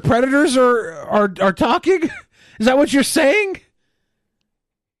other predators are talking. Is that what you're saying?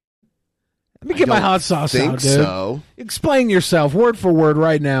 Let me get my hot sauce out, dude. So. Explain yourself, word for word,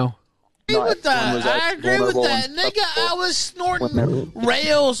 right now. I agree with that. Nigga, I was snorting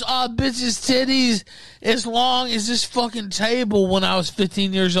rails off bitches' titties as long as this fucking table when I was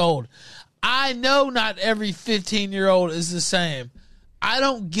 15 years old. I know not every 15-year-old is the same. I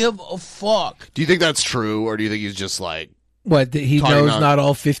don't give a fuck. Do you think that's true, or do you think he's just like... What, that he knows not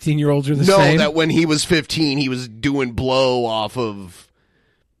all 15-year-olds are the same? No, that when he was 15, he was doing blow off of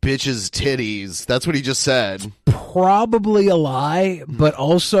bitches' titties. That's what he just said. Probably a lie, but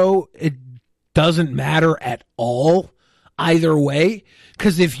also it doesn't matter at all either way.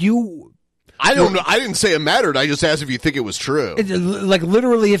 Because if you... I don't know. I didn't say it mattered. I just asked if you think it was true. Like,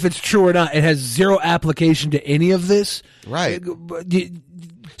 literally, if it's true or not, it has zero application to any of this. Right.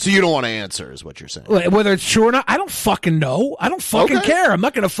 So you don't want to answer, is what you're saying. Whether it's true or not, I don't fucking know. I don't fucking care. I'm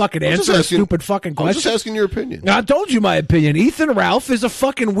not going to fucking answer a stupid fucking question. I'm just asking your opinion. I told you my opinion. Ethan Ralph is a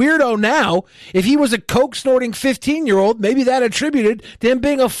fucking weirdo now. If he was a coke-snorting 15-year-old, maybe that attributed to him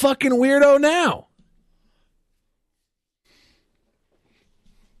being a fucking weirdo now.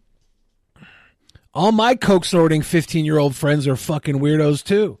 All my coke-snorting 15-year-old friends are fucking weirdos,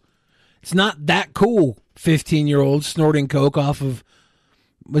 too. It's not that cool, 15-year-olds snorting coke off of...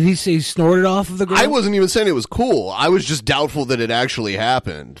 But he snorted off of the girl? I wasn't even saying it was cool. I was just doubtful that it actually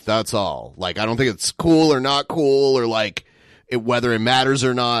happened. That's all. Like, I don't think it's cool or not cool or, like, whether it matters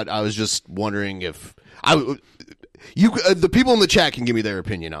or not. I was just wondering if... the people in the chat can give me their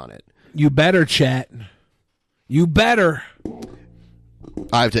opinion on it. You better, chat. You better.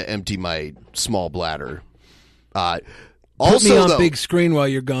 I have to empty my small bladder. Put Also, me on though, big screen while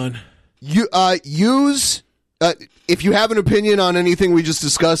you're gone. Use... if you have an opinion on anything we just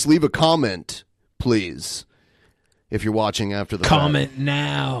discussed, leave a comment, please. If you're watching after the comment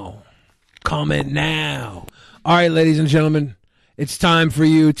now. Comment now. All right, ladies and gentlemen, it's time for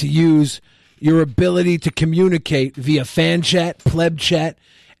you to use your ability to communicate via fan chat, pleb chat,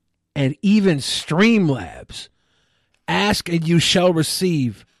 and even Streamlabs. Ask and you shall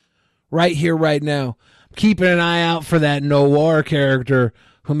receive. Right here, right now. I'm keeping an eye out for that Noir character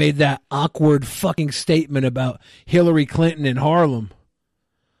who made that awkward fucking statement about Hillary Clinton in Harlem.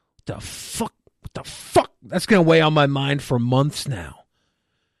 What the fuck? What the fuck? That's going to weigh on my mind for months now.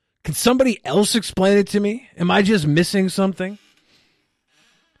 Can somebody else explain it to me? Am I just missing something?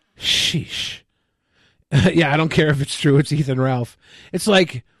 Sheesh. Yeah, I don't care if it's true. It's Ethan Ralph. It's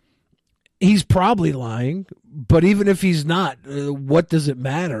like, he's probably lying, but even if he's not, what does it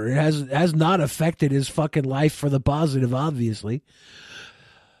matter? It has not affected his fucking life for the positive, obviously.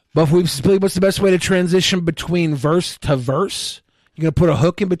 But what's the best way to transition between verse to verse? You're going to put a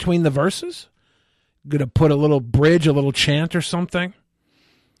hook in between the verses? You're going to put a little bridge, a little chant or something?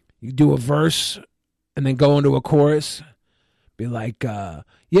 You do a verse and then go into a chorus. Be like,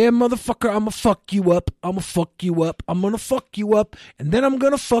 yeah, motherfucker, I'm going to fuck you up. I'm going to fuck you up. I'm going to fuck you up. And then I'm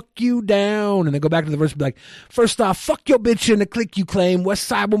going to fuck you down. And then go back to the verse and be like, first off, fuck your bitch in the clique you claim. West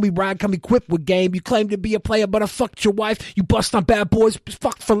side when we ride, come equipped with game. You claim to be a player, but I fucked your wife. You bust on bad boys,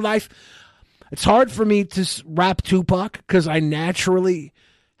 fucked for life. It's hard for me to rap Tupac because I naturally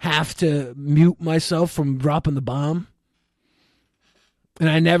have to mute myself from dropping the bomb. And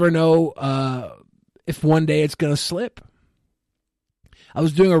I never know if one day it's going to slip. I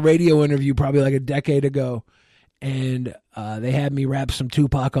was doing a radio interview probably like a decade ago, and they had me rap some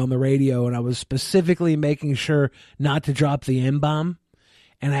Tupac on the radio, and I was specifically making sure not to drop the M-bomb,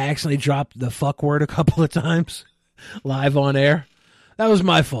 and I accidentally dropped the fuck word a couple of times live on air. That was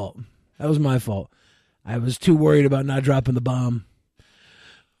my fault. I was too worried about not dropping the bomb.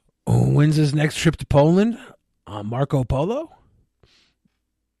 When's his next trip to Poland? Marco Polo?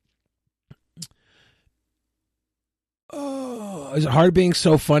 Oh, is it hard being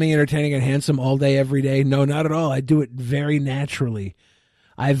so funny, entertaining, and handsome all day, every day? No, not at all. I do it very naturally.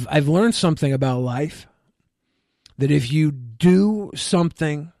 I've learned something about life, that if you do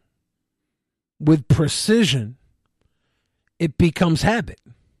something with precision, it becomes habit.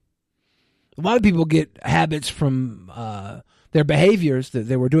 A lot of people get habits from their behaviors that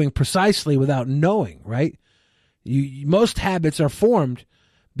they were doing precisely without knowing, right? Most habits are formed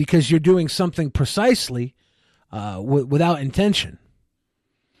because you're doing something precisely without intention.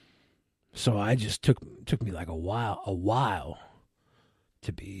 So I just took me like a while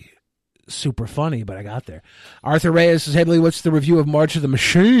to be super funny, but I got there. Arthur Reyes says, "Hey Billy, what's the review of March of the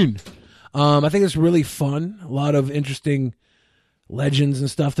Machine?" I think it's really fun. A lot of interesting legends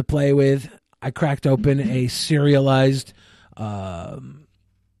and stuff to play with. I cracked open a serialized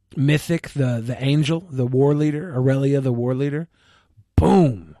mythic, the angel, the war leader, Aurelia, the war leader.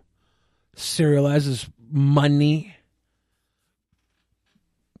 Boom. Serializes money.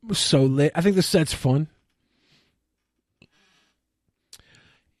 So lit. I think the set's fun.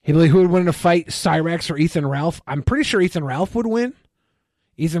 Hey, Billy, who would win in a fight, Cyrax or Ethan Ralph? I'm pretty sure Ethan Ralph would win.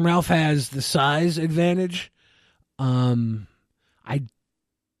 Ethan Ralph has the size advantage.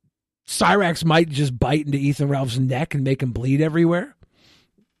 Cyrax might just bite into Ethan Ralph's neck and make him bleed everywhere.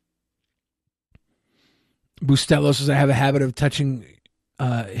 Bustelo says, I have a habit of touching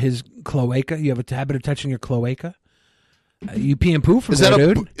his cloaca. You have a habit of touching your cloaca? You pee and poo from there,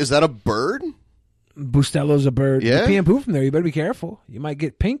 dude. Is that a bird? Bustelo's a bird. Yeah? You pee and poo from there. You better be careful. You might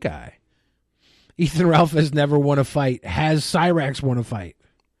get pink eye. Ethan Ralph has never won a fight. Has Cyrax won a fight?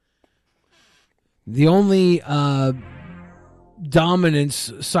 The only dominance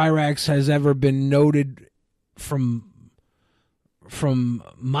Cyrax has ever been noted from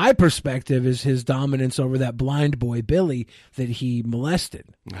my perspective is his dominance over that blind boy Billy that he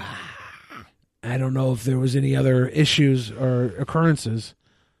molested. I don't know if there was any other issues or occurrences.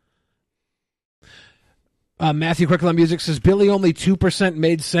 Matthew Curriculum Music says, Billy, only 2%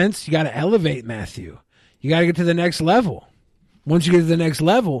 made sense. You got to elevate, Matthew. You got to get to the next level. Once you get to the next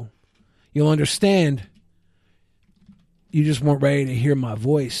level, you'll understand. You just weren't ready to hear my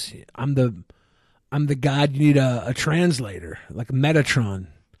voice. I'm the God. You need a translator, like Metatron.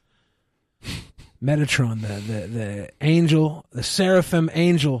 Metatron, the angel, the seraphim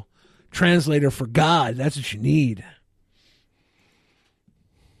angel translator for God. That's what you need.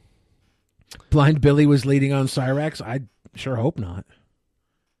 Blind Billy was leading on Cyrax. I sure hope not.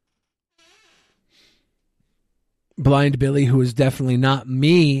 Blind Billy, who is definitely not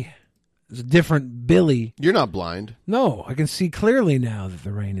me, is a different Billy. You're not blind. No, I can see clearly now that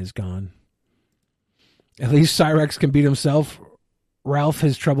the rain is gone. At least Cyrax can beat himself. Ralph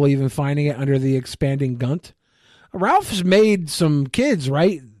has trouble even finding it under the expanding gunt. Ralph's made some kids,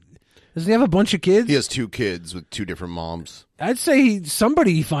 right? Doesn't he have a bunch of kids? He has 2 kids with 2 different moms. I'd say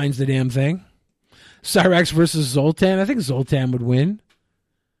somebody finds the damn thing. Cyrax versus Zoltan. I think Zoltan would win.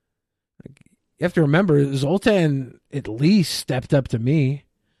 You have to remember, Zoltan at least stepped up to me.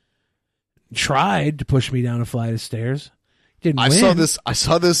 Tried to push me down a flight of stairs. Didn't win. I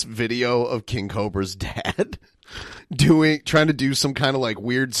saw this video of King Cobra's dad trying to do some kind of like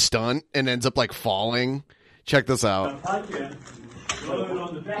weird stunt and ends up like falling. Check this out.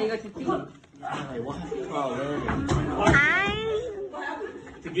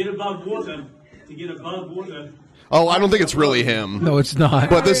 To get above water. Oh, I don't think it's really him. No, it's not.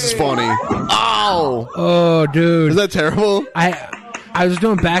 But this is funny. Ow! Oh, dude. Is that terrible? I was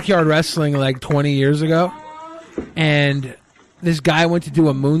doing backyard wrestling like 20 years ago, and this guy went to do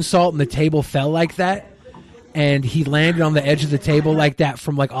a moonsault, and the table fell like that, and he landed on the edge of the table like that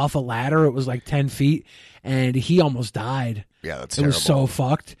from like off a ladder. It was like 10 feet, and he almost died. Yeah, that's terrible. It was so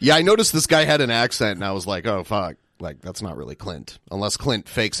fucked. Yeah, I noticed this guy had an accent, and I was like, oh, fuck. Like, that's not really Clint. Unless Clint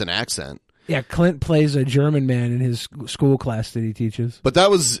fakes an accent. Yeah, Clint plays a German man in his school class that he teaches. But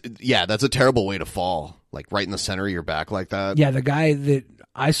that's a terrible way to fall. Like, right in the center of your back like that. Yeah, the guy that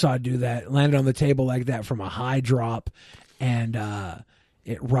I saw do that landed on the table like that from a high drop, and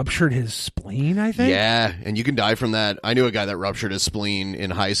it ruptured his spleen, I think. Yeah, and you can die from that. I knew a guy that ruptured his spleen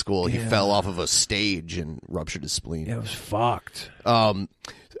in high school. He fell off of a stage and ruptured his spleen. Yeah, it was fucked.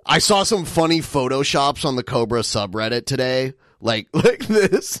 I saw some funny photoshops on the Cobra subreddit today. Like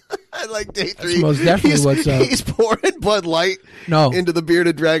this. Like day 3. That's most definitely what's up. He's pouring Bud Light into the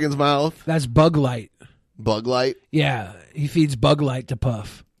bearded dragon's mouth. That's Bug Light. Bug Light? Yeah, he feeds Bug Light to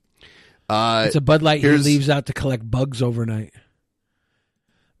Puff. It's a Bud Light he leaves out to collect bugs overnight.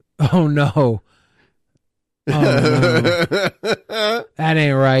 Oh, no. Oh, no. That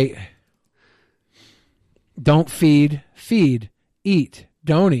ain't right. Don't feed. Feed. Eat.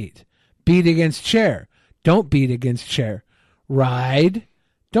 Don't eat. Beat against chair. Don't beat against chair. Ride.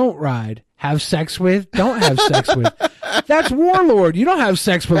 Don't ride. Have sex with. Don't have sex with. That's Warlord. You don't have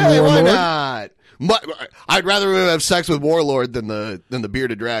sex with Warlord. Why not? I'd rather have sex with Warlord than the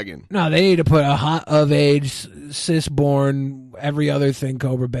bearded dragon. No, they need to put a hot of age, cis-born, every other thing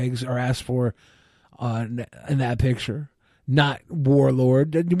Cobra begs or asks for in that picture. Not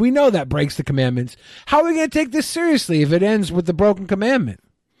Warlord. We know that breaks the commandments. How are we going to take this seriously if it ends with the broken commandment?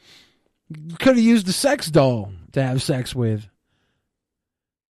 You could have used the sex doll to have sex with.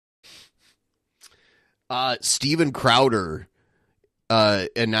 Steven Crowder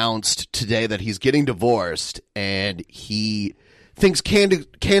announced today that he's getting divorced, and he thinks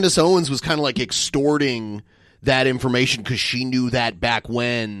Candace Owens was kind of like extorting that information because she knew that back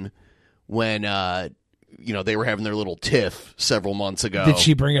when they were having their little tiff several months ago. Did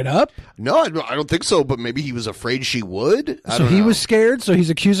she bring it up? No, I don't think so, but maybe he was afraid she would. So he was scared, so he's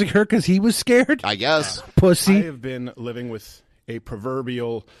accusing her because he was scared? I guess. Pussy. I have been living with a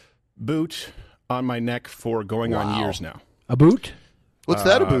proverbial boot on my neck for going on years now. A boot? What's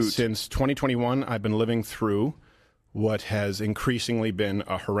that, a boot? Since 2021, I've been living through what has increasingly been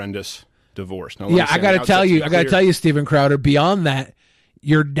a horrendous divorce. Now, I got to tell you, Steven Crowder, beyond that,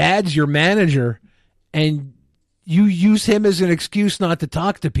 your dad's your manager, and you use him as an excuse not to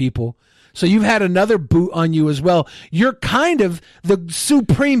talk to people. So you've had another boot on you as well. You're kind of the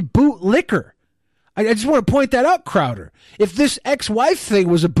supreme bootlicker. I just want to point that out, Crowder. If this ex-wife thing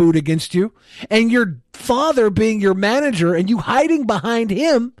was a boot against you, and your father being your manager, and you hiding behind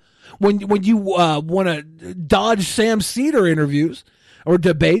him when you want to dodge Sam Cedar interviews or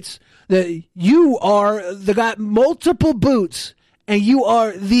debates, that you are got multiple boots, and you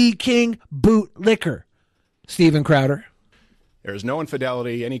are the king bootlicker, Steven Crowder. There is no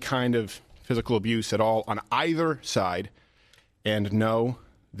infidelity, any kind of physical abuse at all on either side, and no,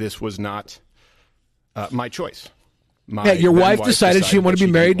 this was not my choice. Your wife decided she didn't want to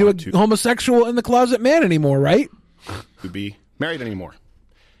be married to a homosexual in the closet man anymore, right? To be married anymore.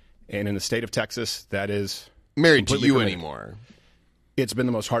 And in the state of Texas, that is married to you permitted. anymore. It's been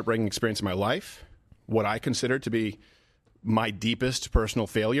the most heartbreaking experience of my life. What I consider to be my deepest personal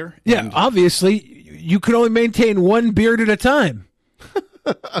failure. Yeah, and obviously, you could only maintain one beard at a time.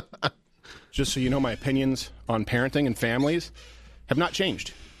 Just so you know, my opinions on parenting and families have not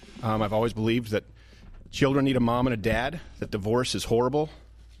changed. I've always believed that children need a mom and a dad, that divorce is horrible.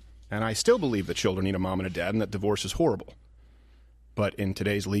 And I still believe that children need a mom and a dad and that divorce is horrible. But in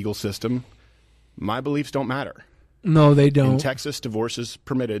today's legal system, my beliefs don't matter. No, they don't. In Texas, divorce is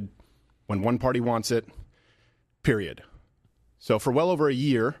permitted when one party wants it, period. So for well over a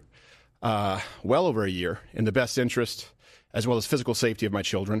year, in the best interest as well as physical safety of my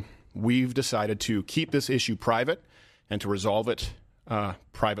children, we've decided to keep this issue private and to resolve it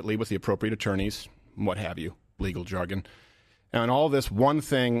privately with the appropriate attorneys, what have you, legal jargon. And all this, one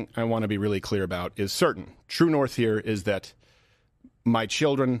thing I want to be really clear about is certain. True north here is that my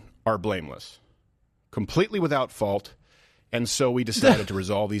children are blameless, completely without fault, and so we decided to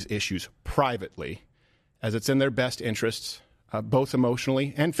resolve these issues privately, as it's in their best interests, both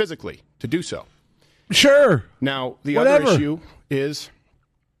emotionally and physically, to do so. Sure. Now, the Whatever. other issue is,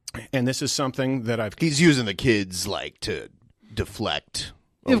 and this is something that He's using the kids, to deflect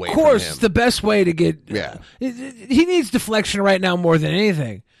Of away course, from him. it's the best way to get... Yeah. He needs deflection right now more than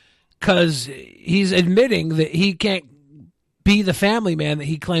anything, because he's admitting that he can't be the family man that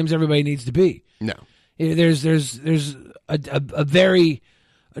he claims everybody needs to be. No. There's a very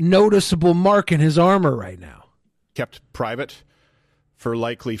noticeable mark in his armor right now. kept private for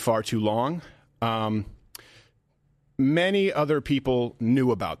likely far too long. Many other people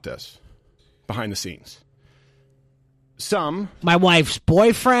knew about this behind the scenes. Some. My wife's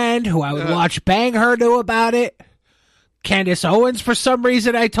boyfriend, who I would watch bang her, knew about it. Candace Owens, for some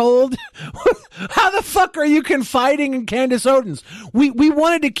reason, I told. How the fuck are you confiding in Candace Owens? We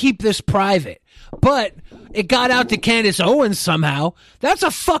wanted to keep this private, but it got out to Candace Owens somehow. That's a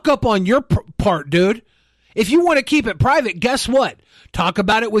fuck up on your part, dude. If you want to keep it private, guess what? Talk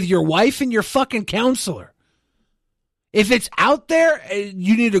about it with your wife and your fucking counselor. If it's out there,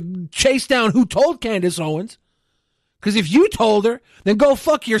 you need to chase down who told Candace Owens. Because if you told her, then go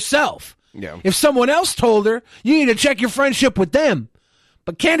fuck yourself. Yeah. If someone else told her, you need to check your friendship with them.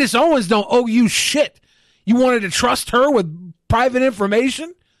 But Candace Owens don't owe you shit. You wanted to trust her with private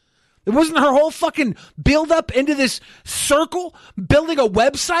information? It wasn't her whole fucking build up into this circle, building a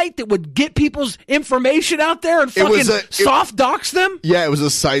website that would get people's information out there and fucking soft dox them? Yeah, it was a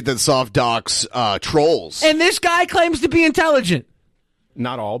site that soft docs trolls. And this guy claims to be intelligent.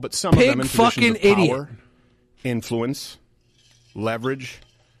 Not all, but some of them in fucking positions of idiot. power, influence, leverage,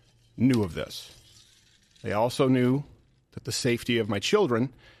 knew of this. They also knew that the safety of my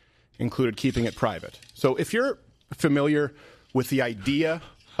children included keeping it private. So if you're familiar with the idea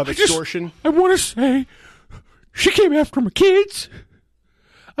of extortion... I want to say, she came after my kids.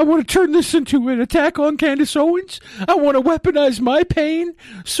 I want to turn this into an attack on Candace Owens. I want to weaponize my pain.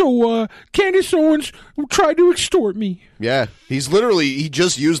 So Candace Owens tried to extort me. Yeah, he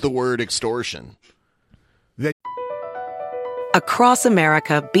just used the word extortion. Across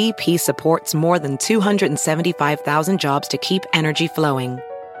America, BP supports more than 275,000 jobs to keep energy flowing.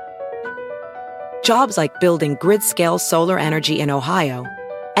 Jobs like building grid-scale solar energy in Ohio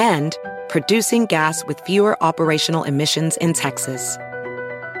and producing gas with fewer operational emissions in Texas.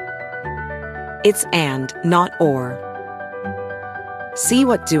 It's and, not or. See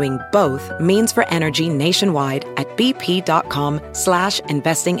what doing both means for energy nationwide at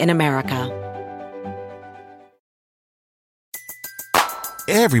bp.com/investing in America.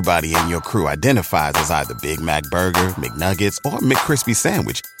 Everybody in your crew identifies as either Big Mac Burger, McNuggets, or McCrispy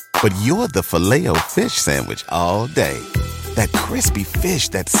Sandwich. But you're the Filet-O-Fish Sandwich all day. That crispy fish,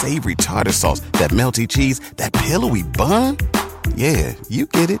 that savory tartar sauce, that melty cheese, that pillowy bun. Yeah, you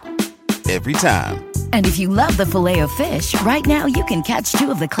get it. Every time. And if you love the Filet-O-Fish, right now you can catch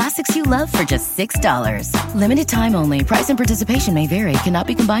two of the classics you love for just $6. Limited time only. Price and participation may vary. Cannot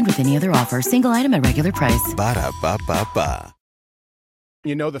be combined with any other offer. Single item at regular price. Ba-da-ba-ba-ba.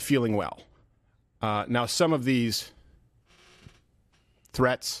 You know the feeling well. Now, some of these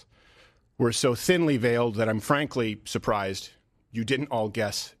threats were so thinly veiled that I'm frankly surprised you didn't all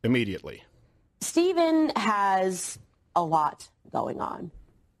guess immediately. Stephen has a lot going on,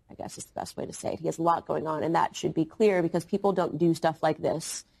 I guess is the best way to say it. He has a lot going on, and that should be clear because people don't do stuff like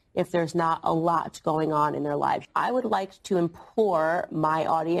this if there's not a lot going on in their lives. I would like to implore my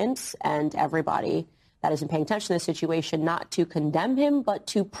audience and everybody that isn't paying attention to this situation not to condemn him, but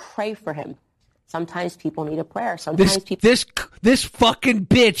to pray for him. Sometimes people need a prayer. Sometimes This fucking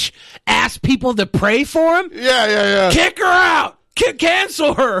bitch asked people to pray for him? Yeah. Kick her out!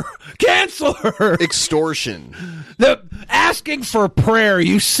 Cancel her! Cancel her! Extortion. The asking for prayer,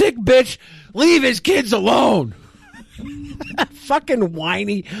 you sick bitch. Leave his kids alone. Fucking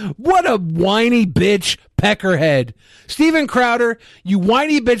whiny. What a whiny bitch peckerhead. Steven Crowder, you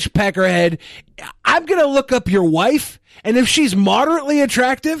whiny bitch peckerhead. I'm going to look up your wife, and if she's moderately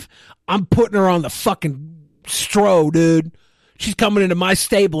attractive, I'm putting her on the fucking stro, dude. She's coming into my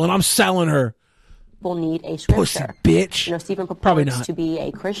stable, and I'm selling her. People need a scripture. Pussy bitch. You know, Stephen Probably purports not. to be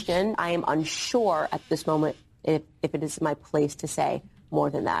a Christian. I am unsure at this moment if it is my place to say more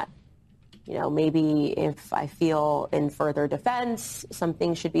than that. You know, maybe if I feel in further defense, some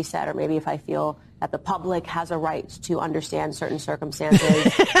things should be said, or maybe if I feel that the public has a right to understand certain circumstances.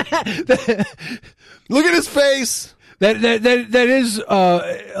 Look at his face. That is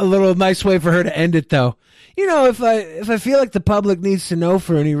a little nice way for her to end it, though. You know, if I feel like the public needs to know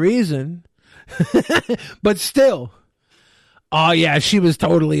for any reason, but still, oh yeah, she was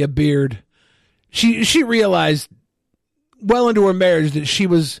totally a beard. She realized well into her marriage that she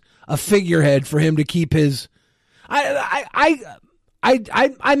was a figurehead for him to keep his. I'm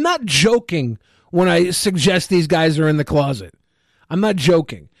not joking when I suggest these guys are in the closet. I'm not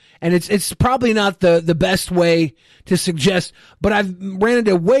joking. And it's probably not the best way to suggest, but I've ran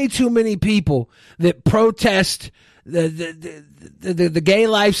into way too many people that protest the gay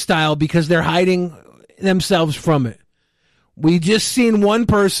lifestyle because they're hiding themselves from it. We just seen one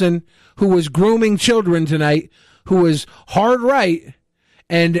person who was grooming children tonight who was hard right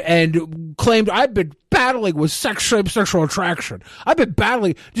and claimed, I've been battling with sexual attraction. I've been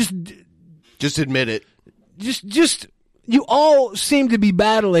battling. Just admit it. Just you all seem to be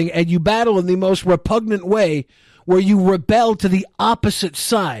battling, and you battle in the most repugnant way where you rebel to the opposite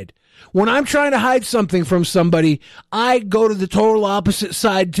side. When I'm trying to hide something from somebody, I go to the total opposite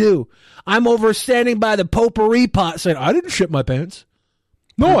side too. I'm over standing by the potpourri pot saying, I didn't shit my pants.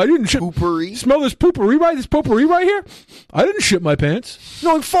 No, I didn't shit. Potpourri? Smell this potpourri right? This potpourri right here? I didn't shit my pants.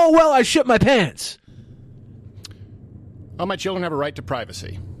 Knowing full well I shit my pants. Well, my children have a right to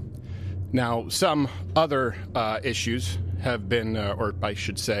privacy. Now, some other issues have been, or I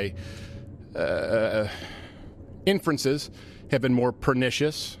should say, inferences have been more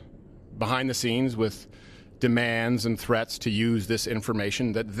pernicious behind the scenes with demands and threats to use this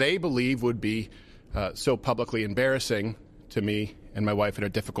information that they believe would be so publicly embarrassing to me and my wife at a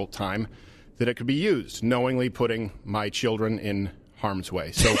difficult time that it could be used, knowingly putting my children in harm's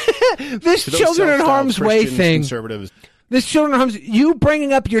way. So this children in harm's way thing. Conservatives. This children in harm's you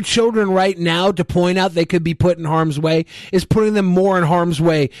bringing up your children right now to point out they could be put in harm's way is putting them more in harm's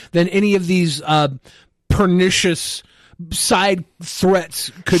way than any of these pernicious side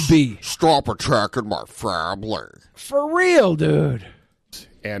threats could be. Stop attacking my family. For real, dude.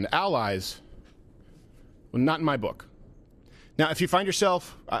 And allies, well, not in my book. Now, if you find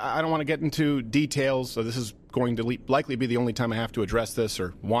yourself, I don't want to get into details, so this is going to likely be the only time I have to address this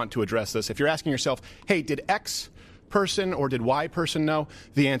or want to address this. If you're asking yourself, hey, did X person or did Y person know?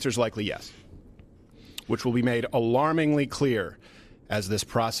 The answer is likely yes, which will be made alarmingly clear as this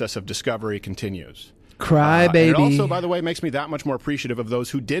process of discovery continues. Cry, baby. And it also, by the way, makes me that much more appreciative of those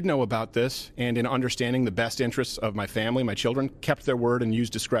who did know about this and in understanding the best interests of my family, my children, kept their word and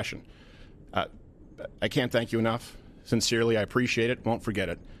used discretion. I can't thank you enough. Sincerely, I appreciate it. Won't forget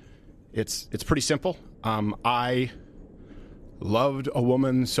it. It's pretty simple. I loved a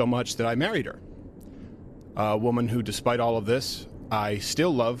woman so much that I married her. A woman who, despite all of this, I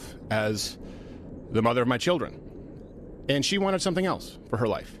still love as the mother of my children. And she wanted something else for her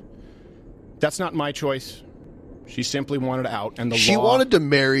life. That's not my choice. She simply wanted out, and She wanted to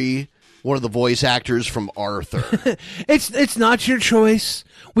marry one of the voice actors from Arthur. It's not your choice.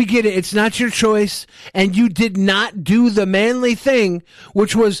 We get it. It's not your choice. And you did not do the manly thing,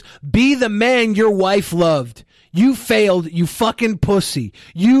 which was be the man your wife loved. You failed, you fucking pussy.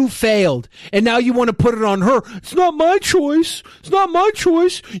 You failed. And now you want to put it on her. It's not my choice. It's not my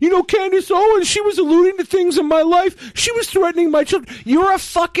choice. You know, Candace Owens, she was alluding to things in my life. She was threatening my children. You're a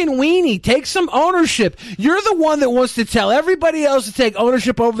fucking weenie. Take some ownership. You're the one that wants to tell everybody else to take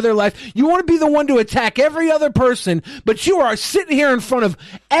ownership over their life. You want to be the one to attack every other person, but you are sitting here in front of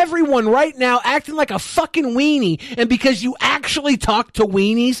everyone right now acting like a fucking weenie. And because you actually talk to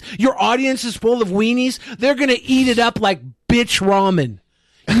weenies, your audience is full of weenies, they're going to eat it up like bitch ramen.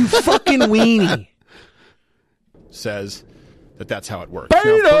 You fucking weenie. Says that that's how it works. Now, of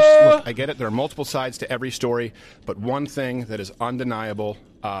course, look, I get it. There are multiple sides to every story, but one thing that is undeniable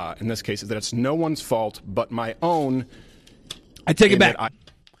in this case is that it's no one's fault but my own. I take it back.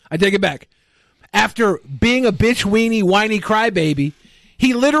 I take it back. After being a bitch, weenie, whiny crybaby,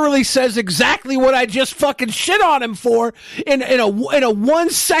 he literally says exactly what I just fucking shit on him for in a 1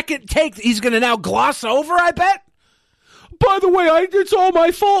 second take that he's going to now gloss over, I bet. By the way, it's all my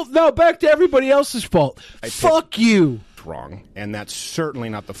fault. Now back to everybody else's fault. Fuck you. Wrong, and that's certainly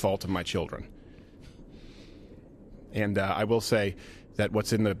not the fault of my children. And I will say that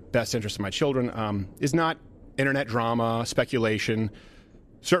what's in the best interest of my children is not internet drama, speculation,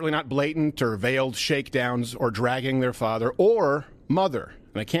 certainly not blatant or veiled shakedowns or dragging their father or mother,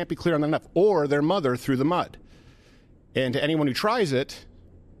 and I can't be clear on that enough, or their mother through the mud. And to anyone who tries it,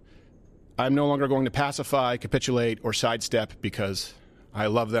 I'm no longer going to pacify, capitulate, or sidestep because I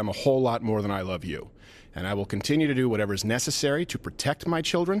love them a whole lot more than I love you. And I will continue to do whatever is necessary to protect my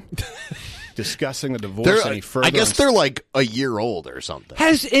children. Discussing the divorce any further. I guess they're like a year old or something.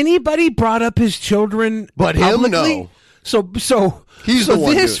 Has anybody brought up his children but publicly? Him, no. So He's the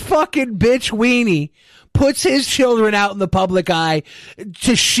one this fucking bitch weenie puts his children out in the public eye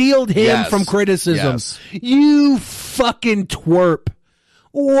to shield him from criticism. Yes. You fucking twerp.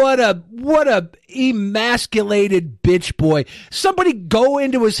 What a emasculated bitch boy. Somebody go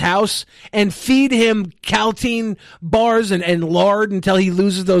into his house and feed him Caltine bars and lard until he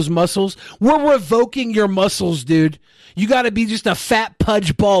loses those muscles. We're revoking your muscles, dude. You got to be just a fat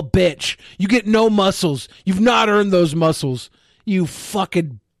pudge ball bitch. You get no muscles. You've not earned those muscles. You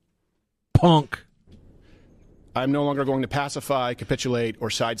fucking punk. I'm no longer going to pacify, capitulate, or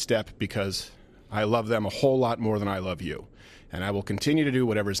sidestep because I love them a whole lot more than I love you. And I will continue to do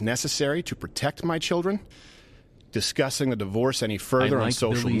whatever is necessary to protect my children. Discussing the divorce any further on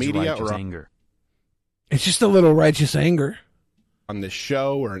social media or anger. It's just a little righteous anger. On this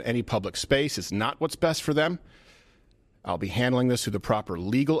show or in any public space is not what's best for them. I'll be handling this through the proper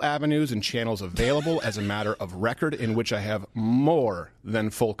legal avenues and channels available as a matter of record in which I have more than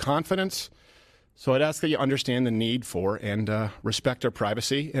full confidence. So I'd ask that you understand the need for and respect our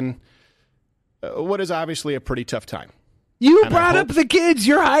privacy in what is obviously a pretty tough time. You brought up the kids.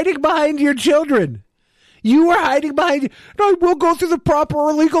 You're hiding behind your children. You were hiding behind. No, we'll go through the proper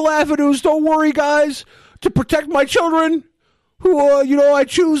legal avenues. Don't worry, guys. To protect my children, who I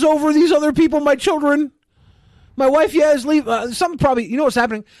choose over these other people. My children. My wife, is leave. Something probably. You know what's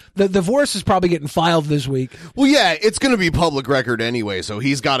happening? The divorce is probably getting filed this week. Well, yeah, it's going to be public record anyway, so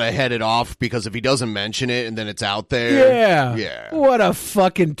he's got to head it off because if he doesn't mention it and then it's out there, yeah. What a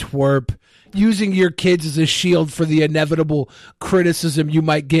fucking twerp. Using your kids as a shield for the inevitable criticism you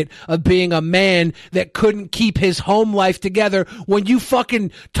might get of being a man that couldn't keep his home life together when you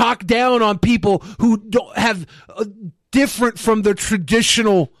fucking talk down on people who don't have different from the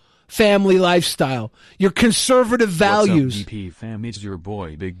traditional family lifestyle. Your conservative values. What's up, DP fam? It's your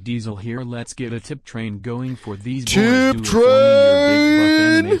boy Big Diesel here. Let's get a tip train going for these tip boys. Tip train!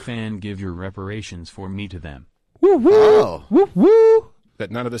 Your big buff anime fan, give your reparations for me to them. Woo woo! Oh. Woo woo! That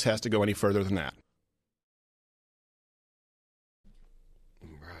none of this has to go any further than that.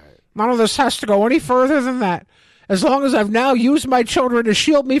 None of this has to go any further than that. As long as I've now used my children to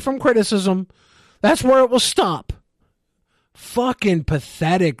shield me from criticism, that's where it will stop. Fucking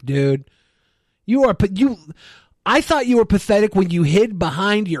pathetic, dude. I thought you were pathetic when you hid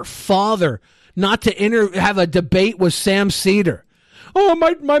behind your father not to have a debate with Sam Cedar. Oh,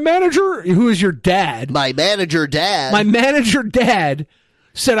 my manager, who is your dad. My manager dad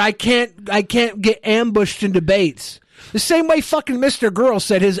said I can't get ambushed in debates. The same way fucking Mr. Girl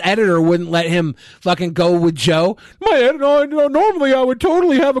said his editor wouldn't let him fucking go with Joe. My editor, normally I would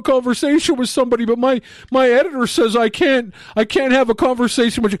totally have a conversation with somebody, but my editor says I can't have a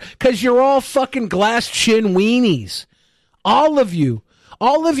conversation with you because you're all fucking glass chin weenies. All of you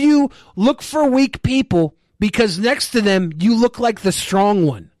look for weak people because next to them you look like the strong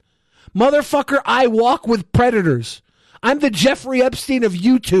one. Motherfucker, I walk with predators. I'm the Jeffrey Epstein of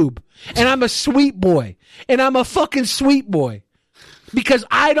YouTube, and I'm a sweet boy, and I'm a fucking sweet boy because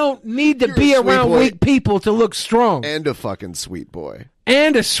I don't need to be around weak people to look strong. And a fucking sweet boy.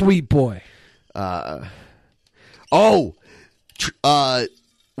 And a sweet boy. Wild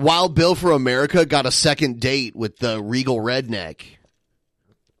Bill for America got a second date with the Regal Redneck.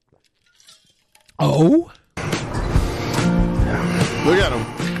 Oh? Look at him.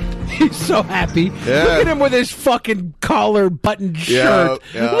 He's so happy. Yeah. Look at him with his fucking collar buttoned shirt.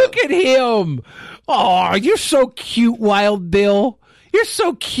 Yeah. Look at him. Oh, you're so cute, Wild Bill. You're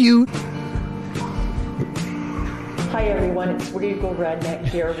so cute. Hi, everyone. It's Regal Redneck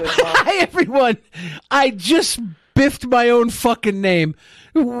here with Hi, everyone. I just biffed my own fucking name.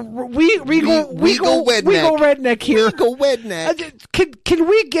 Regal Redneck here. Regal Redneck. Can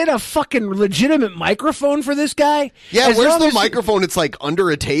we get a fucking legitimate microphone for this guy? Yeah, where's the microphone? It's like under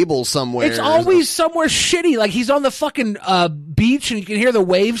a table somewhere. It's always somewhere shitty. Like he's on the fucking beach and you can hear the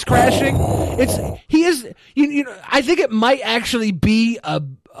waves crashing. I think it might actually be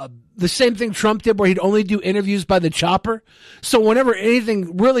the same thing Trump did where he'd only do interviews by the chopper. So whenever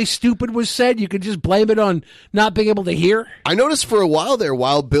anything really stupid was said, you could just blame it on not being able to hear. I noticed for a while there,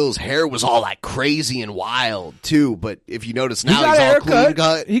 Wild Bill's hair was all like crazy and wild too. But if you notice now, he's all clean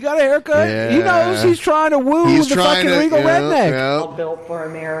cut. He got a haircut. Yeah. He knows he's trying to woo the fucking Regal Redneck. Wild Bill for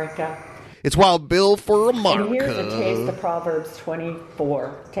America. It's Wild Bill for America. And here's a taste of Proverbs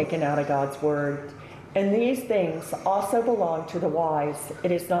 24, taken out of God's Word. And these things also belong to the wise.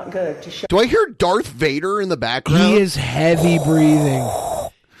 It is not good to show. Do I hear Darth Vader in the background? He is heavy breathing.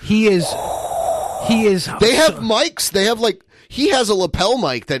 He is. They have mics. They have he has a lapel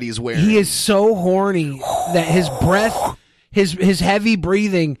mic that he's wearing. He is so horny that his breath, his heavy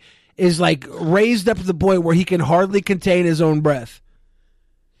breathing is like raised up to the point where he can hardly contain his own breath.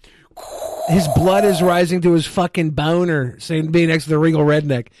 His blood is rising to his fucking boner, being next to the Regal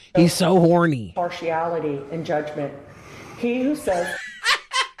Redneck. He's so horny. Partiality and judgment. He who says,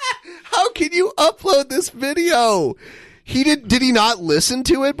 "How can you upload this video?" Did he not listen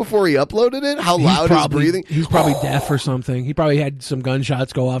to it before he uploaded it? How loud is breathing? He's probably deaf or something. He probably had some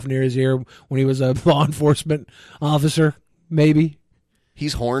gunshots go off near his ear when he was a law enforcement officer. Maybe.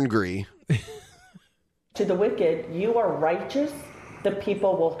 He's horngry. to the wicked, you are righteous, the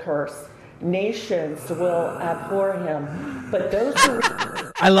people will curse. Nations will abhor him, but those who...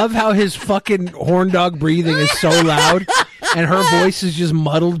 I love how his fucking horn dog breathing is so loud, and her voice is just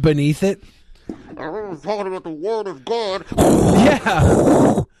muddled beneath it. I'm talking about the word of God.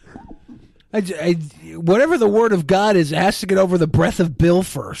 Yeah. Whatever the word of God is, it has to get over the breath of Bill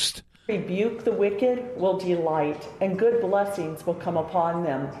first. Rebuke the wicked will delight, and good blessings will come upon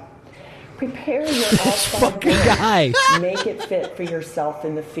them. Prepare your outside guy. Make it fit for yourself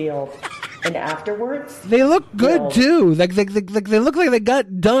in the field. And afterwards, they look good too. Like they look like they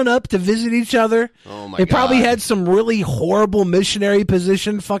got done up to visit each other. Oh my god! They probably had some really horrible missionary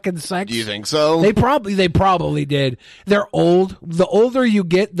position fucking sex. Do you think so? They probably did. They're old. The older you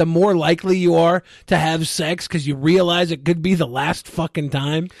get, the more likely you are to have sex because you realize it could be the last fucking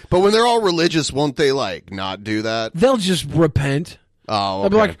time. But when they're all religious, won't they not do that? They'll just repent. Oh, okay. They'll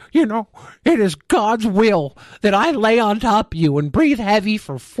be like, it is God's will that I lay on top of you and breathe heavy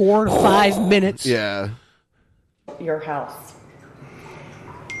for 4 to 5 minutes. Yeah. Your house.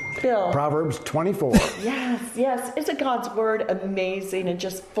 Bill. Proverbs 24. Yes. Isn't God's word amazing and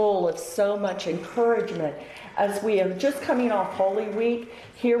just full of so much encouragement? As we are just coming off Holy Week,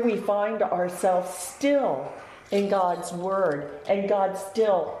 here we find ourselves still in God's word and God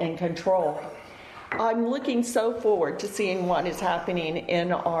still in control. I'm looking so forward to seeing what is happening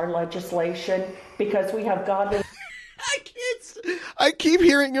in our legislation because we have God. I keep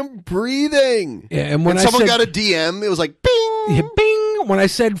hearing him breathing. Yeah, and when someone got a DM, it was like bing, yeah, bing. When I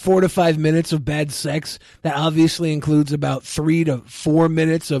said 4 to 5 minutes of bad sex, that obviously includes about 3 to 4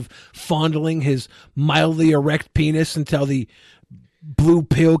 minutes of fondling his mildly erect penis until the blue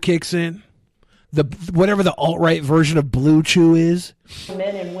pill kicks in. Whatever the alt-right version of Blue Chew is.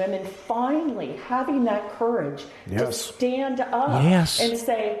 Men and women finally having that courage to stand up and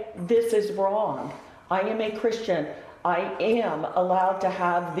say, this is wrong. I am a Christian. I am allowed to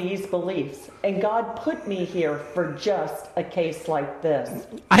have these beliefs, and God put me here for just a case like this.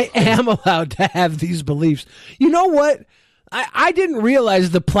 I am allowed to have these beliefs. You know what? I didn't realize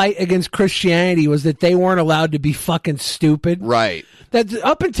the plight against Christianity was that they weren't allowed to be fucking stupid. Right. That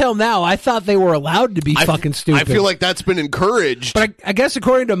up until now, I thought they were allowed to be fucking stupid. I feel like that's been encouraged. But I guess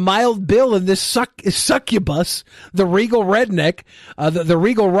according to Mild Bill and this succubus, the Regal Redneck, the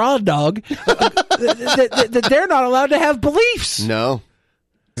Regal Raw Dog, that they're not allowed to have beliefs. No.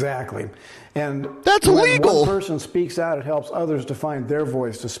 Exactly. And that's when illegal. One person speaks out, it helps others to find their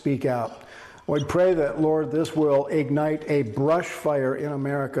voice to speak out. We pray that, Lord, this will ignite a brush fire in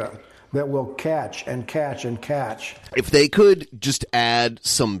America that will catch and catch and catch. If they could just add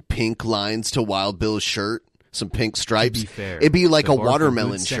some pink lines to Wild Bill's shirt, some pink stripes, it'd be like the a bar for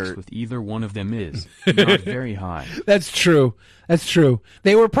watermelon good sex shirt. with either one of them is not very high. That's true. That's true.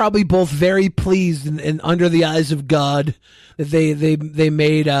 They were probably both very pleased and under the eyes of God that they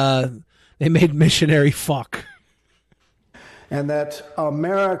made missionary fuck. And that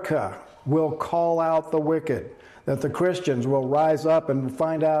America will call out the wicked, that the Christians will rise up and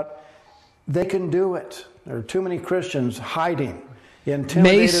find out they can do it. There are too many Christians hiding.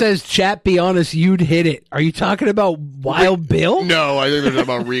 May says, chat, be honest, you'd hit it. Are you talking about Wild Bill? No, I think they're talking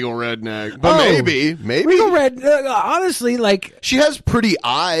about Regal Redneck. But maybe. Regal Redneck, honestly, like... She has pretty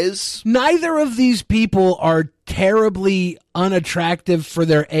eyes. Neither of these people are terribly unattractive for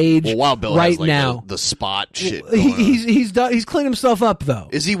their age Wild Bill right has, like, now. The spot shit. He's cleaned himself up, though.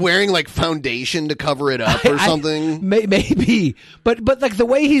 Is he wearing, like, foundation to cover it up or something? Maybe. But like, the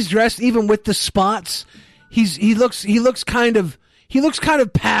way he's dressed, even with the spots, he looks kind of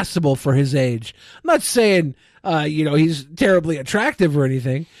passable for his age. I'm not saying, he's terribly attractive or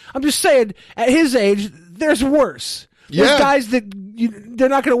anything. I'm just saying, at his age, there's worse. Yeah. There's guys that they're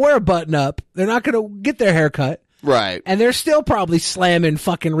not going to wear a button up. They're not going to get their hair cut. Right. And they're still probably slamming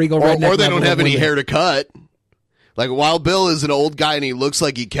fucking Regal Redneck. Or they don't have any women. hair to cut. Like, Wild Bill is an old guy and he looks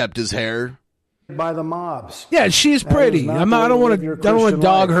like he kept his hair. By the mobs. Yeah, she's pretty. I don't want to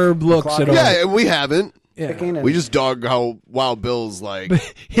dog her looks at all. Yeah, we haven't. Yeah. We just dog how Wild Bill's like.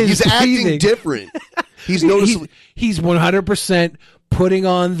 His He's acting breathing. different. He's noticeably. He's 100% putting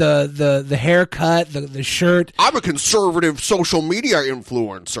on the haircut, the shirt. I'm a conservative social media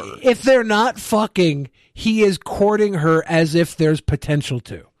influencer. If they're not fucking, he is courting her as if there's potential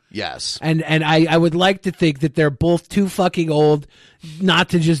to. Yes. And I would like to think that they're both too fucking old not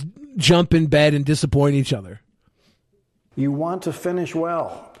to just jump in bed and disappoint each other. You want to finish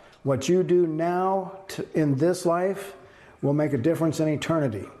well. What you do now in this life will make a difference in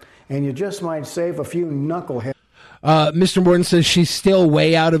eternity. And you just might save a few knuckleheads. Mr. Morton says she's still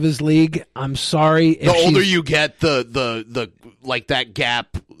way out of his league. I'm sorry. The older you get, the like that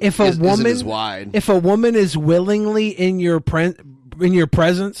gap isn't as wide. If a woman is willingly in your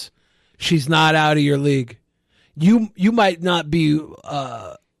presence, she's not out of your league. You might not be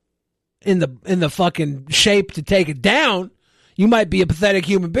in the fucking shape to take it down. You might be a pathetic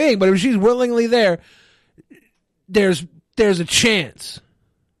human being, but if she's willingly there, there's a chance.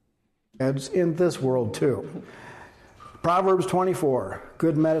 In this world too. Proverbs 24,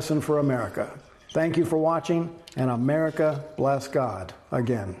 good medicine for America. Thank you for watching, and America bless God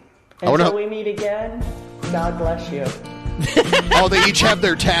again. Until we meet again, God bless you. Oh, they each have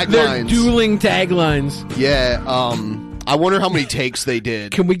their taglines. They're dueling taglines. Yeah. I wonder how many takes they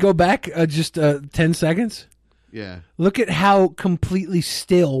did. Can we go back just 10 seconds? Yeah. Look at how completely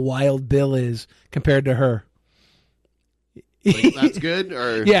still Wild Bill is compared to her. Like, that's good?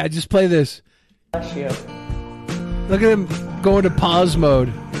 Or yeah, just play this. Bless you. Look at him going to pause mode.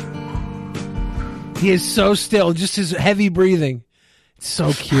 He is so still, just his heavy breathing. It's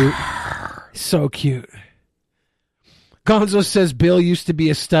so cute. So cute. Gonzo says Bill used to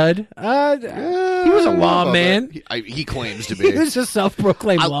be a stud. He was a lawman. He claims to be. He was a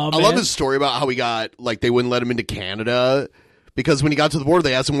self-proclaimed lawman. I love his story about how he got, like, they wouldn't let him into Canada because when he got to the border,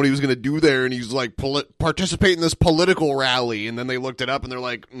 they asked him what he was going to do there, and he's like, participate in this political rally. And then they looked it up, and they're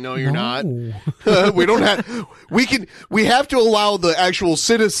like, no, you're not. We don't have. We have to allow the actual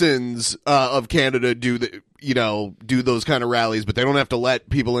citizens of Canada do those kind of rallies, but they don't have to let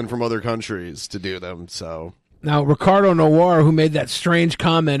people in from other countries to do them. So. Now, Ricardo Noir, who made that strange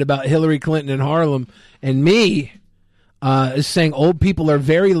comment about Hillary Clinton in Harlem, and me, is saying old people are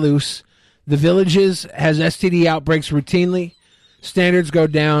very loose. The Villages has STD outbreaks routinely. Standards go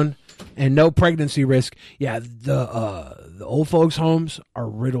down, and no pregnancy risk. Yeah, the old folks' homes are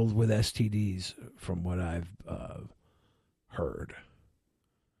riddled with STDs, from what I've heard.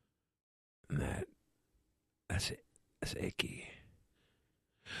 And that's icky.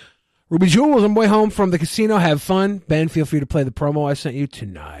 Ruby Jewel, on my way home from the casino. Have fun. Ben, feel free to play the promo I sent you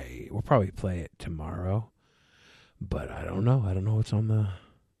tonight. We'll probably play it tomorrow. But I don't know. I don't know what's on the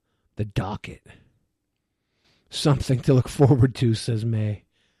docket. Something to look forward to, says May.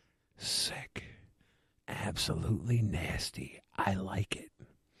 Sick. Absolutely nasty. I like it.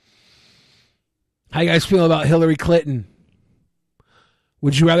 How you guys feel about Hillary Clinton?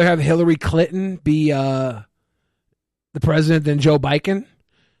 Would you rather have Hillary Clinton be the president than Joe Biden?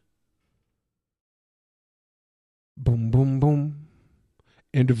 Boom, boom, boom.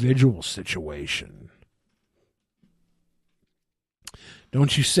 Individual situation.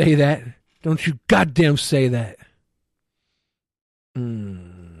 Don't you say that. Don't you goddamn say that.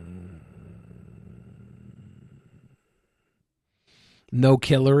 No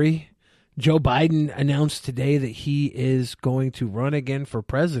Hillary. Joe Biden announced today that he is going to run again for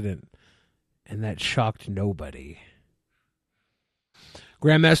president, and that shocked nobody.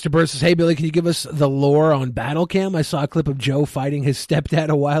 Grandmaster Bird says, hey, Billy, can you give us the lore on Battlecam? I saw a clip of Joe fighting his stepdad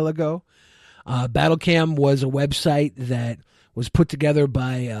a while ago. Battlecam was a website that was put together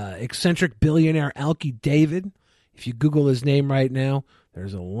by eccentric billionaire Alki David. If you Google his name right now,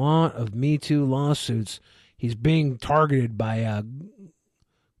 there's a lot of Me Too lawsuits. He's being targeted by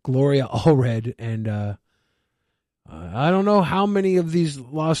Gloria Allred, and I don't know how many of these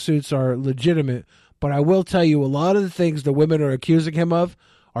lawsuits are legitimate, but I will tell you a lot of the things the women are accusing him of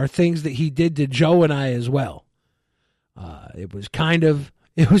are things that he did to Joe and I as well. It was kind of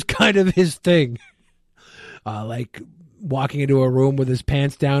his thing, like walking into a room with his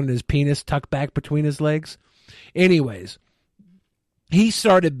pants down and his penis tucked back between his legs. Anyways, he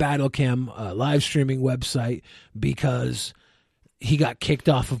started Battlecam, a live streaming website, because he got kicked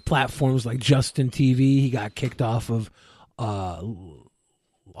off of platforms like Justin TV. He got kicked off of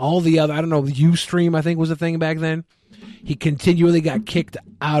all the other, I don't know, Ustream, I think was a thing back then. He continually got kicked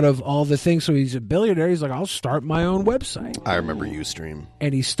out of all the things. So he's a billionaire. He's like, I'll start my own website. I remember Ustream.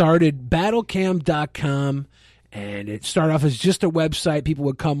 And he started battlecam.com. And it started off as just a website. People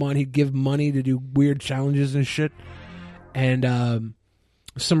would come on. He'd give money to do weird challenges and shit. And a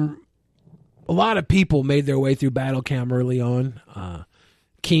lot of people made their way through Battlecam early on.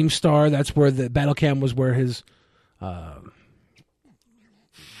 Keemstar, that's where the Battlecam was, where his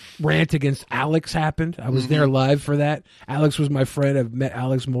rant against Alex happened. I was there live for that. Alex was my friend. I've met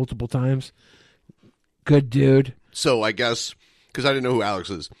Alex multiple times. Good dude. So I guess, because I didn't know who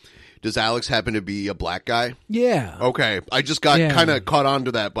Alex is, does Alex happen to be a black guy? Yeah. Okay. I just got kind of caught on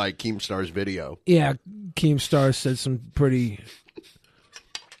to that by Keemstar's video. Yeah, Keemstar said some pretty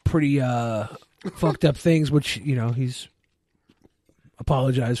fucked up things, which, you know, he's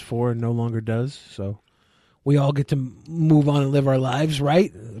apologized for and no longer does. So we all get to move on and live our lives,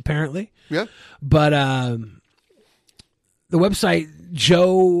 right? Apparently. Yeah. But the website,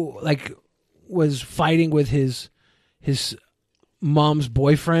 Joe, was fighting with his mom's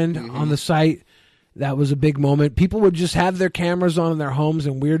boyfriend on the site. That was a big moment. People would just have their cameras on in their homes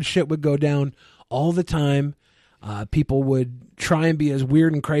and weird shit would go down all the time. People would try and be as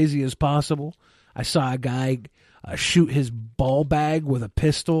weird and crazy as possible. I saw a guy shoot his ball bag with a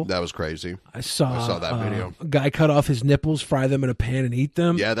pistol. That was crazy. I saw that video. A guy cut off his nipples, fry them in a pan, and eat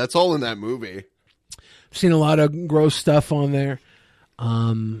them. Yeah, that's all in that movie. I've seen a lot of gross stuff on there.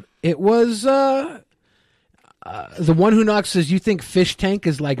 It was... the one who knocks says, you think Fish Tank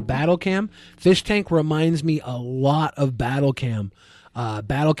is like Battlecam? Fish Tank reminds me a lot of Battlecam.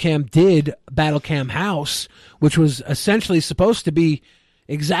 Battlecam did Battlecam House, which was essentially supposed to be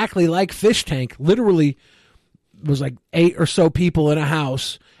exactly like Fish Tank. Literally, it was like 8 or so people in a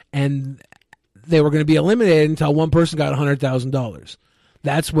house, and they were going to be eliminated until one person got $100,000.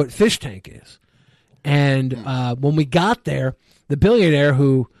 That's what Fish Tank is. And when we got there, the billionaire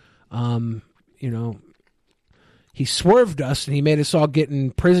who, he swerved us and he made us all get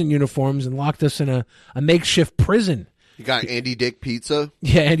in prison uniforms and locked us in a makeshift prison. You got Andy Dick Pizza?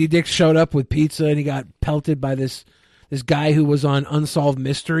 Yeah, Andy Dick showed up with pizza and he got pelted by this guy who was on Unsolved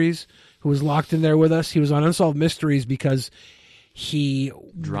Mysteries, who was locked in there with us. He was on Unsolved Mysteries because he...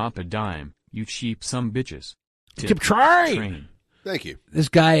 Drop a dime, you cheap some bitches. Keep trying! Train. Thank you. This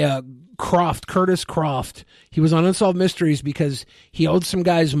guy, Curtis Croft, he was on Unsolved Mysteries because he owed some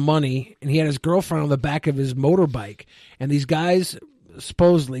guys money, and he had his girlfriend on the back of his motorbike. And these guys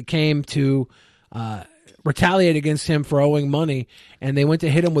supposedly came to retaliate against him for owing money, and they went to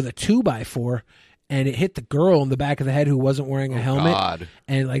hit him with a 2x4, and it hit the girl in the back of the head who wasn't wearing a helmet. God.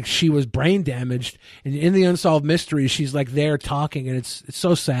 And she was brain damaged. And in the Unsolved Mysteries, she's there talking, and it's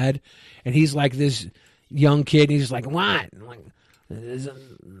so sad. And he's like this young kid, and he's just like, what?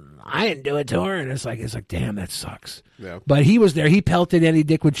 I didn't do it to her. And it's like, damn, that sucks. Yeah. But he was there. He pelted any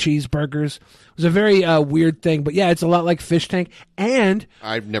dick with cheeseburgers. It was a very weird thing. But yeah, it's a lot like Fish Tank. And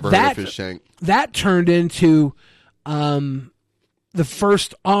I've never heard of Fish Tank. That turned into the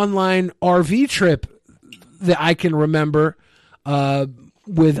first online RV trip that I can remember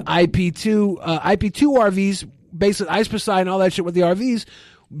with IP2 RVs, basically Ice Poseidon and all that shit with the RVs.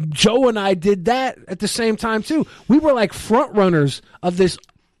 Joe and I did that at the same time too. We were like front runners of this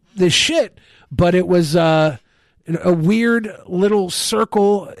shit, but it was a weird little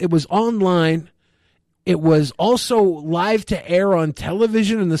circle. It was online. It was also live to air on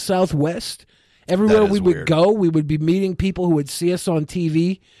television in the Southwest. Everywhere we would go, we would be meeting people who would see us on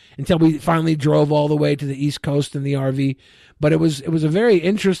TV until we finally drove all the way to the East Coast in the RV. But it was a very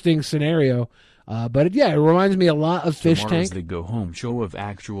interesting scenario. But it reminds me a lot of Fish Tomorrow's Tank. the go home show of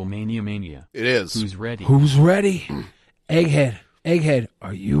actual mania. It is. Who's ready? Who's ready? Egghead,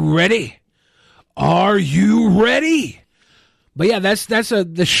 are you ready? Are you ready? But yeah, that's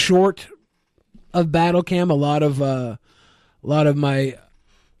the short of Battle Cam. A lot of my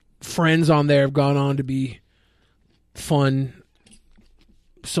friends on there have gone on to be fun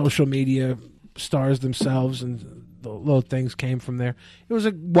social media stars themselves, and the little things came from there. It was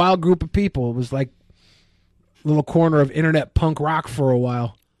a wild group of people. It was like a little corner of internet punk rock for a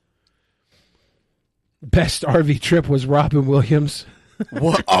while. Best RV trip was Robin Williams.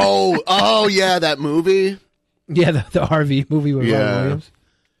 What? Oh yeah, that movie. Yeah, the RV movie with Robin Williams.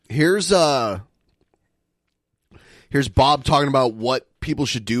 Here's Bob talking about what people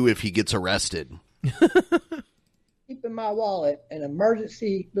should do if he gets arrested. Keep in my wallet an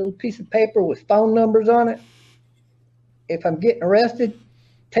emergency little piece of paper with phone numbers on it. If I'm getting arrested,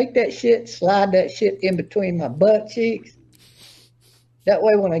 take that shit, slide that shit in between my butt cheeks. That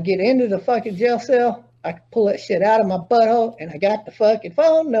way when I get into the fucking jail cell, I can pull that shit out of my butthole, and I got the fucking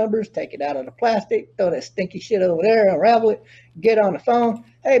phone numbers, take it out of the plastic, throw that stinky shit over there, unravel it, get on the phone.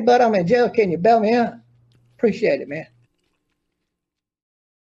 Hey, bud, I'm in jail. Can you bail me out? Appreciate it, man.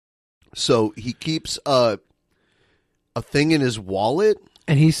 So he keeps a thing in his wallet,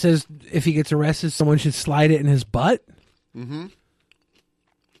 and he says if he gets arrested, someone should slide it in his butt. Mm-hmm.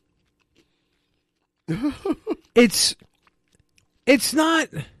 It's not.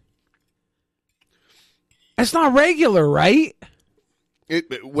 It's not regular, right?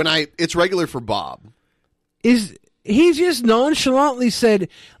 It's regular for Bob. He just nonchalantly said,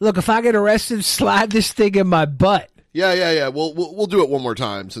 "Look, if I get arrested, slide this thing in my butt." Yeah. We'll do it one more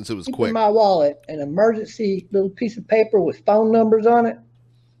time since it was Keep quick. in my wallet an emergency little piece of paper with phone numbers on it.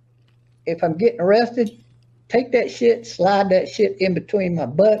 If I'm getting arrested, take that shit, slide that shit in between my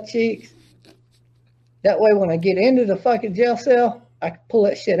butt cheeks. That way when I get into the fucking jail cell, I can pull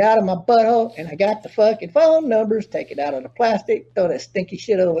that shit out of my butthole, and I got the fucking phone numbers, take it out of the plastic, throw that stinky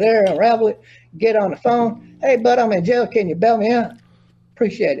shit over there, unravel it, get on the phone. Hey, bud, I'm in jail. Can you bail me out?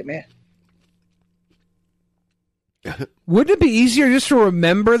 Appreciate it, man. Wouldn't it be easier just to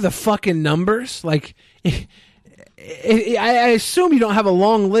remember the fucking numbers? Like, I assume you don't have a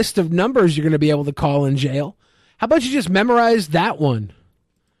long list of numbers you're going to be able to call in jail. How about you just memorize that one?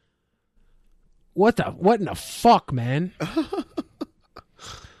 What in the fuck, man?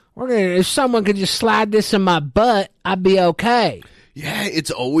 If someone could just slide this in my butt, I'd be okay. Yeah,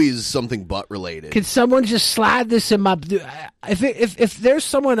 it's always something butt related. Could someone just slide this in my? If there's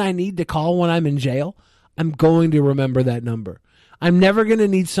someone I need to call when I'm in jail, I'm going to remember that number. I'm never going to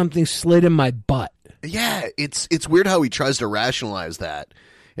need something slid in my butt. Yeah, it's weird how he tries to rationalize that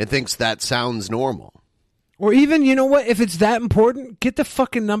and thinks that sounds normal. Or even, you know what? If it's that important, get the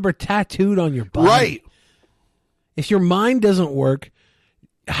fucking number tattooed on your body. Right. If your mind doesn't work,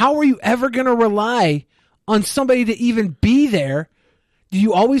 how are you ever going to rely on somebody to even be there? Do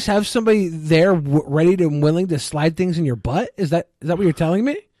you always have somebody there ready to and willing to slide things in your butt? Is that what you're telling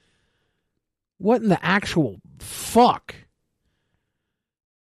me? What in the actual fuck?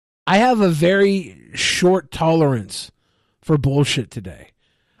 I have a very short tolerance for bullshit today.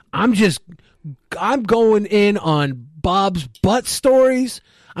 I'm going in on Bob's butt stories.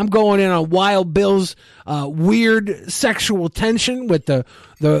 I'm going in on Wild Bill's weird sexual tension with the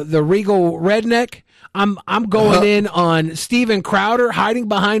regal redneck. I'm going in on Steven Crowder hiding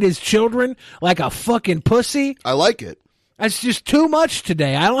behind his children like a fucking pussy. I like it. That's just too much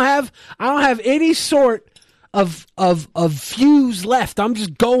today. I don't have any sort of fuse left. I'm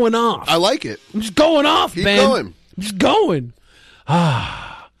just going off. I like it. I'm just going off, Keep man. going. I'm just going.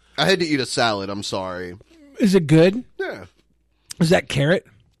 I had to eat a salad. I'm sorry. Is it good? Yeah. Is that carrot?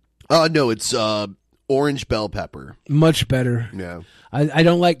 No, it's orange bell pepper. Much better. Yeah. I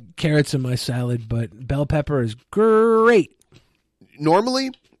don't like carrots in my salad, but bell pepper is great.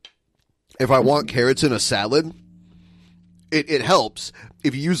 normally, if I want carrots in a salad, it helps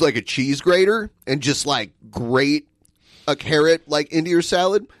if you use like a cheese grater and just like grate a carrot like into your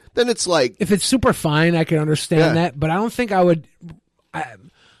salad. Then it's like, if it's super fine, I can understand that, but I don't think I would.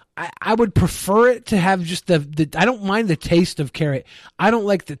 I would prefer it to have just the. I don't mind the taste of carrot. I don't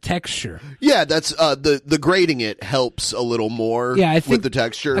like the texture. Yeah, that's the grating it helps a little more. Yeah, I think, with the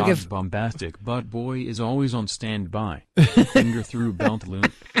texture. Bob's bombastic butt boy is always on standby. Finger through belt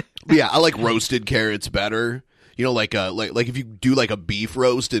loop. Yeah, I like roasted carrots better. You know, like if you do like a beef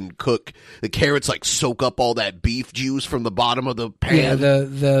roast and cook the carrots, like soak up all that beef juice from the bottom of the pan. Yeah,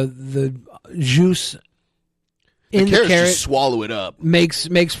 the juice in the carrots carrot just swallow it up. Makes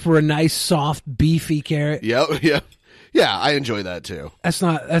for a nice, soft, beefy carrot. Yeah. I enjoy that too. That's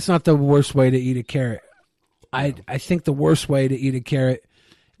not the worst way to eat a carrot. I think the worst way to eat a carrot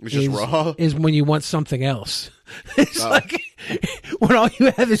is when you want something else. It's like when all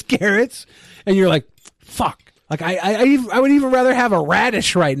you have is carrots, and you're like, fuck. Like I would even rather have a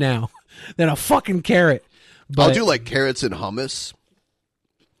radish right now than a fucking carrot. But I'll do like carrots and hummus.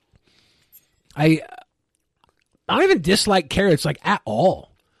 I don't even dislike carrots like at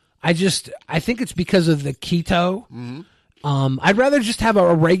all. I think it's because of the keto. Mm-hmm. I'd rather just have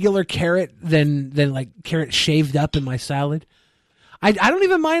a regular carrot than like carrot shaved up in my salad. I don't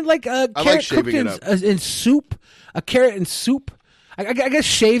even mind like a carrot cooked in soup. A carrot in soup. I guess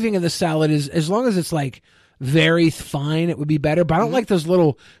shaving of the salad is, as long as it's like very fine, it would be better. But I don't like those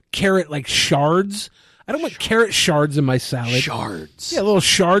little carrot like shards. I don't want carrot shards in my salad. Shards. Yeah, little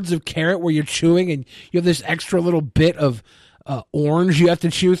shards of carrot where you're chewing and you have this extra little bit of orange you have to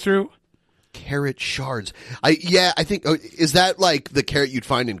chew through. Carrot shards. I think, is that like the carrot you'd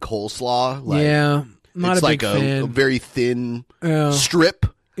find in coleslaw? Like, yeah, not it's a big like fan. a very thin strip.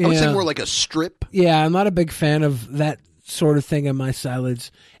 I would say more like a strip. Yeah, I'm not a big fan of that sort of thing in my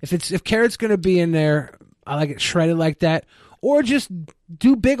salads. If carrot's going to be in there, I like it shredded like that. Or just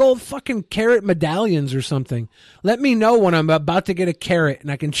do big old fucking carrot medallions or something. Let me know when I'm about to get a carrot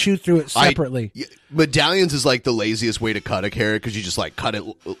and I can chew through it separately. Medallions is like the laziest way to cut a carrot because you just like cut it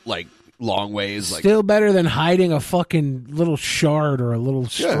like long ways. Still better than hiding a fucking little shard or a little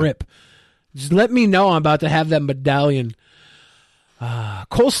strip. Just let me know I'm about to have that medallion.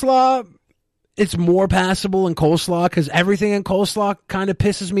 Coleslaw, it's more passable in coleslaw because everything in coleslaw kind of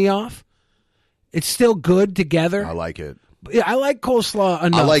pisses me off. It's still good together. I like it. Yeah, I like coleslaw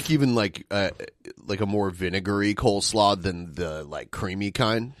enough. I like even like a more vinegary coleslaw than the like creamy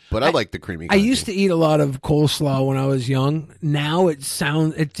kind, but I like the creamy kind. I used to eat a lot of coleslaw when I was young. Now it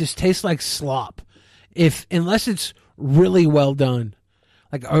just tastes like slop. Unless it's really well done.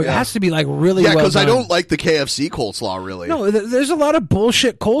 Like it has to be like really well done. Yeah, because I don't like the KFC coleslaw really. No, there's a lot of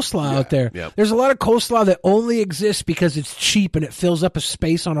bullshit coleslaw out there. Yep. There's a lot of coleslaw that only exists because it's cheap and it fills up a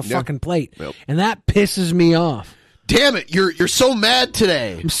space on a fucking plate. Yep. And that pisses me off. Damn it, you're so mad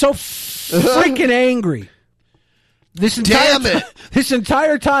today. I'm so freaking angry. This entire time, This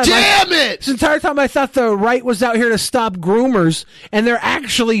entire time I thought the right was out here to stop groomers, and they're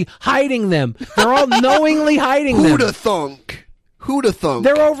actually hiding them. They're all knowingly hiding them. Who'da thunk?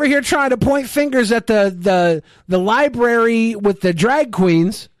 They're over here trying to point fingers at the library with the drag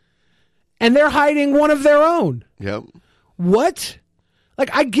queens, and they're hiding one of their own. Yep. What?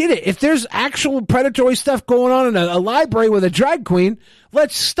 Like, I get it. If there's actual predatory stuff going on in a library with a drag queen,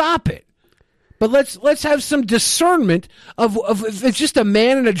 let's stop it. But let's have some discernment of if it's just a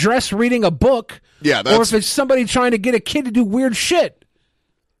man in a dress reading a book, or if it's somebody trying to get a kid to do weird shit.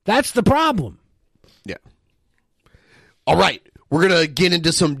 That's the problem. Yeah. All right. We're going to get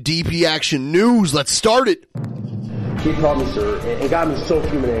into some DP action news. Let's start it. He called me sir. It got me so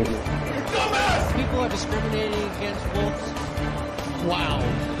fuming. People are discriminating against wolves.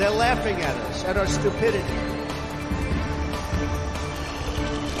 Wow. They're laughing at us, at our stupidity.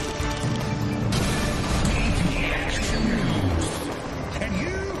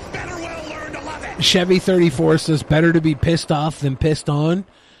 Chevy 34 says better to be pissed off than pissed on.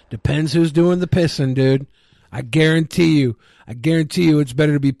 Depends who's doing the pissing, dude. I guarantee you it's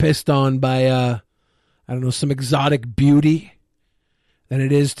better to be pissed on by, I don't know, some exotic beauty than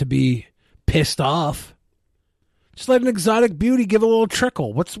it is to be pissed off. Just let an exotic beauty give a little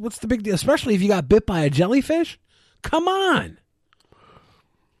trickle. What's the big deal? Especially if you got bit by a jellyfish? Come on.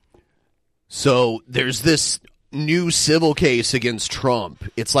 So there's this new civil case against Trump.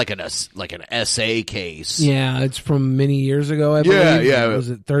 It's like an SA case. Yeah, it's from many years ago, I believe. Yeah. Was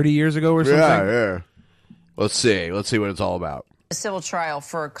it 30 years ago or something? Yeah. Let's see what it's all about. A civil trial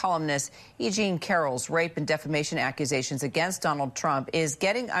for columnist E. Jean Carroll's rape and defamation accusations against Donald Trump is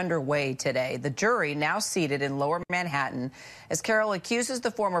getting underway today. The jury now seated in Lower Manhattan as Carroll accuses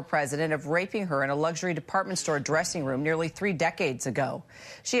the former president of raping her in a luxury department store dressing room nearly 3 decades ago.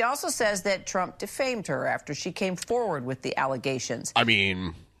 She also says that Trump defamed her after she came forward with the allegations. I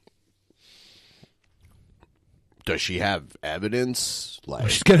mean, does she have evidence? Like,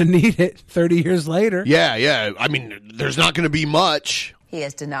 she's going to need it 30 years later. Yeah. I mean, there's not going to be much. He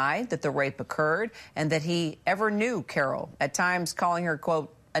has denied that the rape occurred and that he ever knew Carroll, at times calling her,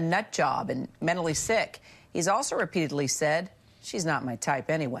 quote, a nut job and mentally sick. He's also repeatedly said, she's not my type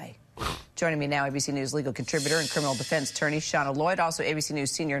anyway. Joining me now, ABC News legal contributor and criminal defense attorney Shauna Lloyd, also ABC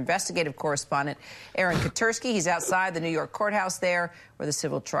News senior investigative correspondent Aaron Katersky. He's outside the New York courthouse there where the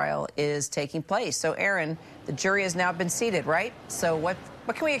civil trial is taking place. So, Aaron, the jury has now been seated, right? So what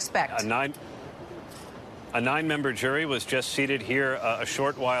can we expect? A nine-member jury was just seated here a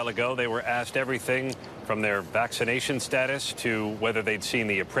short while ago. They were asked everything from their vaccination status to whether they'd seen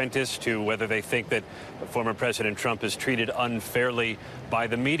The Apprentice to whether they think that former President Trump is treated unfairly by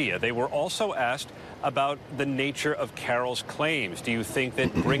the media. They were also asked about the nature of Carroll's claims. Do you think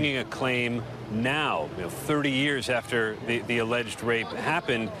that bringing a claim now, 30 years after the alleged rape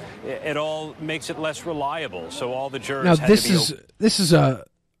happened, it all makes it less reliable? So all the jurors now, had this is a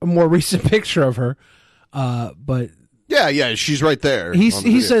more recent picture of her. But yeah, she's right there.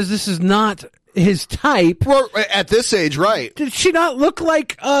 He says this is not his type. Well, at this age, right? Did she not look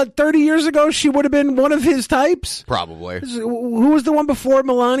like 30 years ago she would have been one of his types? Probably. Who was the one before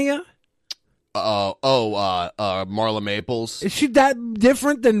Melania? Marla Maples. Is she that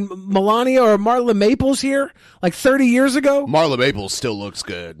different than Melania or Marla Maples here? Like 30 years ago? Marla Maples still looks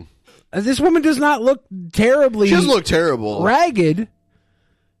good. This woman does not look terribly. She doesn't look terrible. Ragged.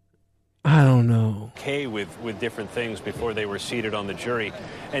 I don't know. Okay with different things before they were seated on the jury.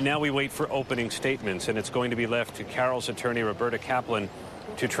 And now we wait for opening statements, and it's going to be left to Carroll's attorney, Roberta Kaplan,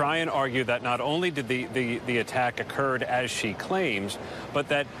 to try and argue that not only did the attack occurred as she claims, but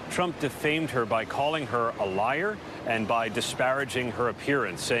that Trump defamed her by calling her a liar and by disparaging her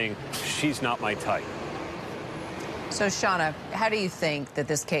appearance, saying she's not my type. So, Shauna, how do you think that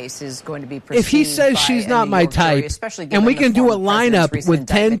this case is going to be perceived? If he says she's not my type, and we can do a lineup with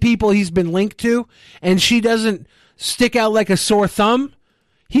 10 people he's been linked to, and she doesn't stick out like a sore thumb,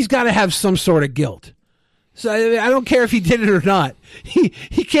 he's got to have some sort of guilt. So I don't care if he did it or not. He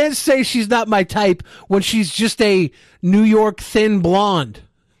can't say she's not my type when she's just a New York thin blonde.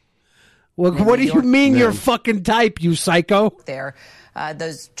 Well, what do you mean you're fucking type, you psycho? There.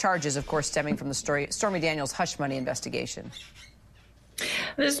 Those charges, of course, stemming from the Stormy Daniels hush money investigation.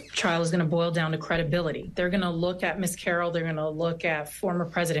 This trial is going to boil down to credibility. They're going to look at Ms. Carroll. They're going to look at former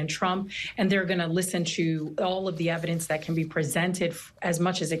President Trump, and they're going to listen to all of the evidence that can be presented as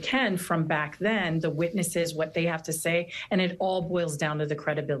much as it can from back then, the witnesses, what they have to say, and it all boils down to the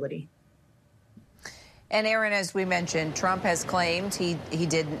credibility. And Aaron, as we mentioned, Trump has claimed he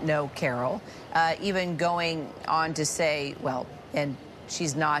didn't know Carroll, even going on to say, well, and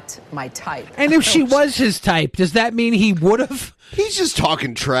she's not my type. And if she was his type, does that mean he would have? He's just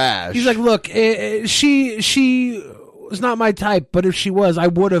talking trash. He's like, look, she was not my type, but if she was, I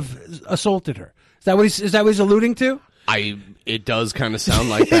would have assaulted her. Is that what he's alluding to? It does kind of sound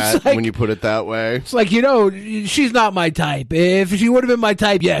like that when you put it that way. It's like, she's not my type. If she would have been my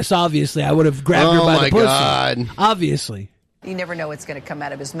type, yes, obviously, I would have grabbed her by the pussy. God. Obviously. You never know what's going to come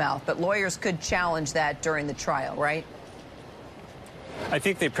out of his mouth, but lawyers could challenge that during the trial, right? I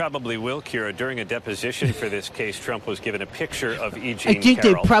think they probably will, Kira. During a deposition for this case, Trump was given a picture of E. Jean Carroll. I think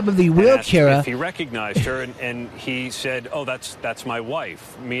they probably will, Kira. If he recognized her, and he said, "Oh, that's my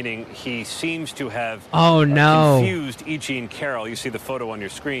wife," meaning he seems to have confused E. Jean Carroll. You see the photo on your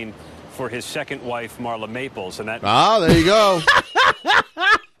screen for his second wife, Marla Maples, and that. There you go.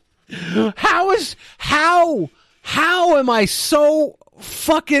 How am I so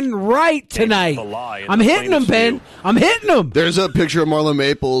fucking right tonight? I'm hitting him, Ben. I'm hitting him. There's a picture of Marla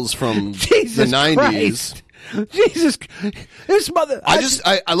Maples from the 90s. Christ. Jesus, this mother.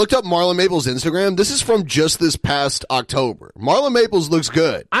 I looked up Marla Maples' Instagram. This is from just this past October. Marla Maples looks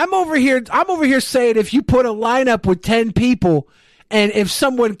good. I'm over here saying if you put a lineup with 10 people, and if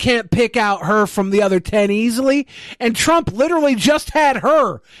someone can't pick out her from the other 10 easily, and Trump literally just had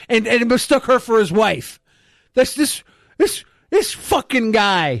her and mistook her for his wife. This fucking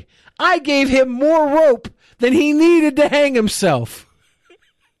guy. I gave him more rope than he needed to hang himself.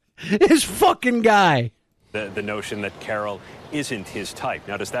 This fucking guy. The notion that Carroll isn't his type.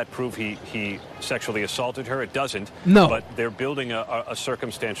 Now, does that prove he sexually assaulted her? It doesn't. No. But they're building a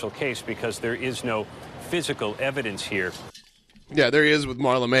circumstantial case because there is no physical evidence here. Yeah, there he is with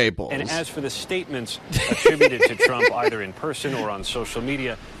Marla Maples. And as for the statements attributed to Trump, either in person or on social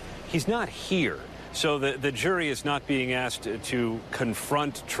media, he's not here. So the jury is not being asked to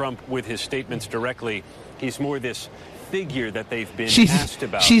confront Trump with his statements directly. He's more this figure that they've been asked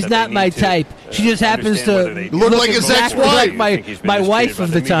about. She's not my type. She just happens to look like his ex-wife. Like my wife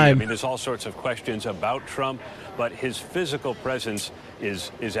of the time. I mean, there's all sorts of questions about Trump, but his physical presence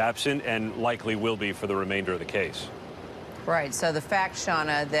is absent and likely will be for the remainder of the case. Right. So the fact,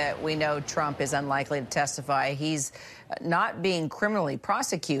 Shauna, that we know Trump is unlikely to testify, he's not being criminally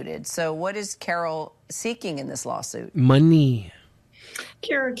prosecuted. So what is Carol seeking in this lawsuit? Money.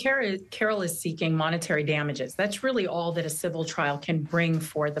 Carol is seeking monetary damages. That's really all that a civil trial can bring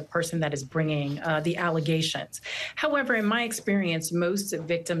for the person that is bringing the allegations. However, in my experience, most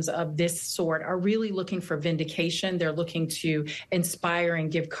victims of this sort are really looking for vindication. They're looking to inspire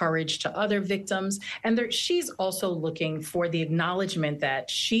and give courage to other victims. And she's also looking for the acknowledgement that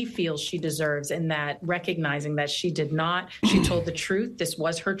she feels she deserves, and that recognizing that she told the truth. This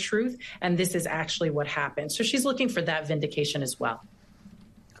was her truth. And this is actually what happened. So she's looking for that vindication as well.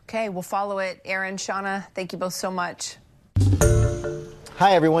 Okay, we'll follow it. Aaron, Shauna, thank you both so much.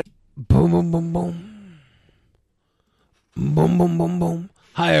 Hi, everyone. Boom, boom, boom, boom. Boom, boom, boom, boom.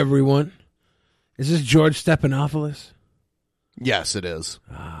 Hi, everyone. Is this George Stephanopoulos? Yes, it is.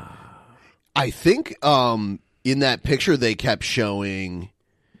 I think in that picture they kept showing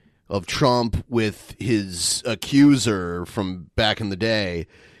of Trump with his accuser from back in the day.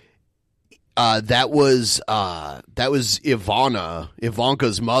 That was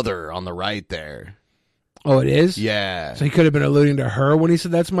Ivanka's mother on the right there. Oh, it is? Yeah. So he could have been alluding to her when he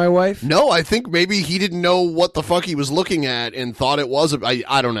said, that's my wife? No, I think maybe he didn't know what the fuck he was looking at and thought it was.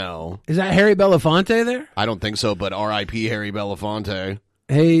 I don't know. Is that Harry Belafonte there? I don't think so, but R.I.P. Harry Belafonte.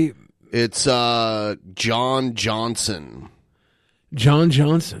 Hey. It's John Johnson. John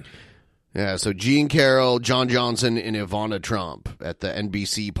Johnson. Yeah, so Jean Carroll, John Johnson, and Ivana Trump at the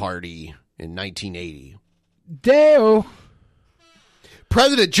NBC party in 1980. Deo.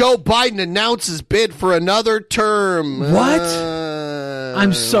 President Joe Biden announces bid for another term. What?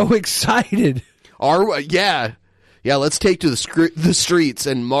 I'm so excited. Yeah, let's take to the streets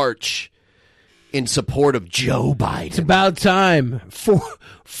and march in support of Joe Biden. It's about time.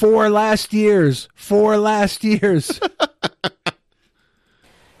 Four last years.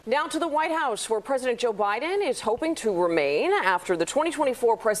 Now to the White House, where President Joe Biden is hoping to remain after the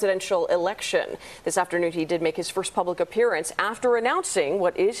 2024 presidential election. This afternoon, he did make his first public appearance after announcing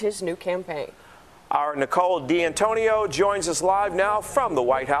what is his new campaign. Our Nicole D'Antonio joins us live now from the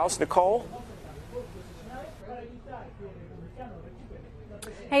White House. Nicole?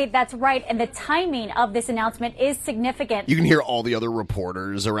 Hey, that's right. And the timing of this announcement is significant. You can hear all the other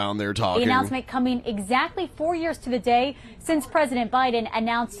reporters around there talking. The announcement coming exactly 4 years to the day since President Biden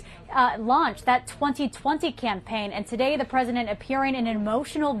launched that 2020 campaign. And today, the president appearing in an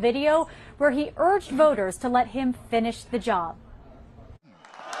emotional video where he urged voters to let him finish the job.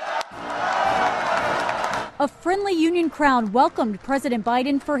 A friendly union crowd welcomed President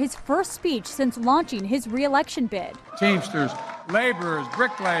Biden for his first speech since launching his re-election bid. Teamsters, laborers,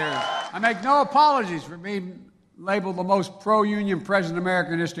 bricklayers, I make no apologies for being labeled the most pro-union president in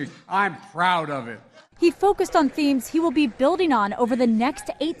American history. I'm proud of it. He focused on themes he will be building on over the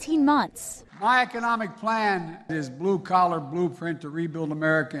next 18 months. My economic plan is blue-collar blueprint to rebuild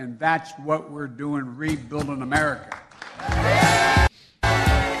America, and that's what we're doing, rebuilding America.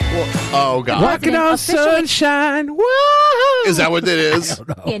 Oh, God. Walking on sunshine. Whoa! Is that what it is?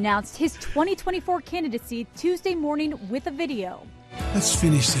 He announced his 2024 candidacy Tuesday morning with a video. Let's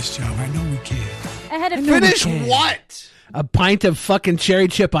finish this job. I know we can. Ahead of Finish what? A pint of fucking cherry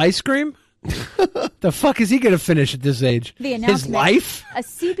chip ice cream? The fuck is he going to finish at this age? The announcement, his life? A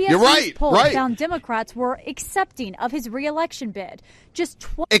CBS You're right, News poll right. found Democrats were accepting of his re-election bid.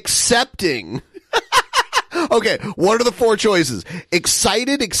 Accepting. Okay, what are the four choices?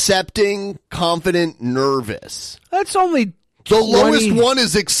 Excited, accepting, confident, nervous. That's only 20. The lowest one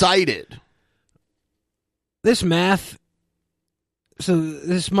is excited. This math, so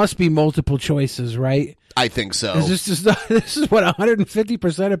this must be multiple choices, right? I think so. This is what,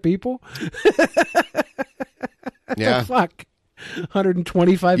 150% of people? Yeah. The fuck?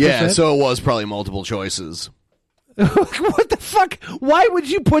 125%? Yeah, so it was probably multiple choices. What the fuck? Why would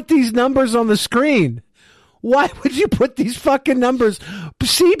you put these numbers on the screen? Why would you put these fucking numbers?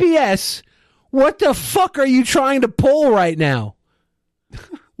 CBS, what the fuck are you trying to pull right now?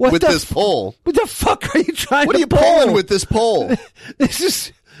 With this poll? What the fuck are you trying to pull? What are you pulling with this poll?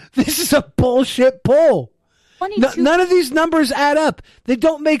 This is a bullshit poll. None of these numbers add up. They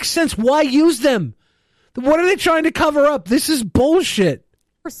don't make sense. Why use them? What are they trying to cover up? This is bullshit.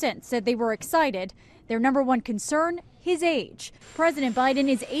 Percent said they were excited. Their number one concern, his age. President Biden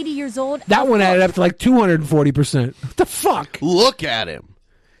is 80 years old. That one added up to like 240%. What the fuck? Look at him.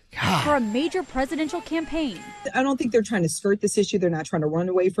 For a major presidential campaign. I don't think they're trying to skirt this issue. They're not trying to run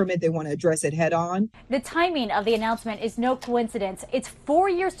away from it. They want to address it head on. The timing of the announcement is no coincidence. It's 4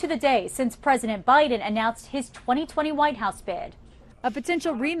 years to the day since President Biden announced his 2020 White House bid. A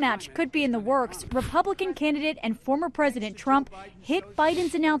potential rematch could be in the works. Republican candidate and former President Trump hit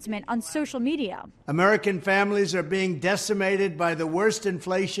Biden's announcement on social media. American families are being decimated by the worst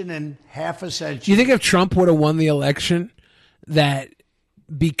inflation in half a century. Do you think if Trump would have won the election, that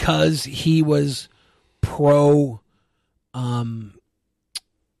because he was pro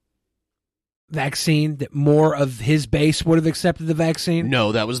vaccine, that more of his base would have accepted the vaccine?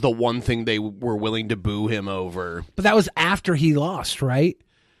 No, that was the one thing they were willing to boo him over. But that was after he lost, right?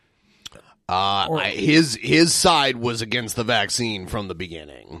 His side was against the vaccine from the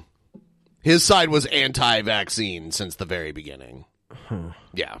beginning. His side was anti-vaccine since the very beginning.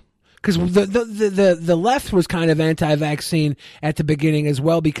 Yeah. Because the left was kind of anti-vaccine at the beginning as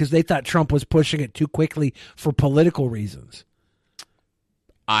well, because they thought Trump was pushing it too quickly for political reasons.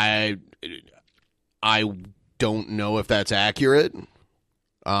 I don't know if that's accurate.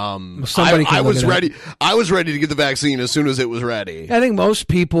 I was ready. I was ready to get the vaccine as soon as it was ready. I think most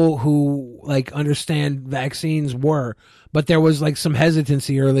people who understand vaccines were, but there was some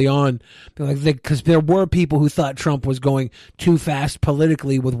hesitancy early on, because there were people who thought Trump was going too fast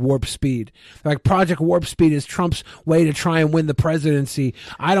politically with warp speed. Project Warp Speed is Trump's way to try and win the presidency.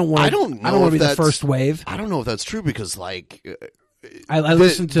 I don't want to be the first wave. I don't know if that's true, because I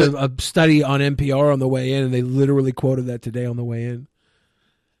listened to a study on NPR on the way in, and they literally quoted that today on the way in.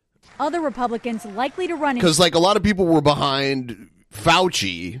 Other Republicans likely to run because a lot of people were behind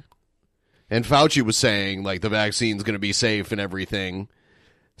Fauci, and Fauci was saying the vaccine's going to be safe and everything.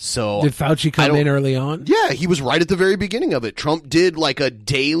 So did Fauci come in early on? Yeah, he was right at the very beginning of it. Trump did a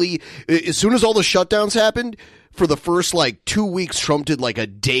daily, as soon as all the shutdowns happened, for the first 2 weeks, Trump did a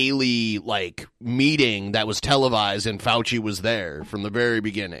daily meeting that was televised, and Fauci was there from the very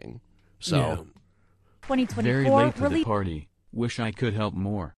beginning. So, yeah. 2024 very late to the party. Wish I could help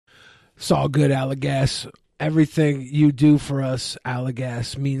more. It's all good, Allegas. Everything you do for us,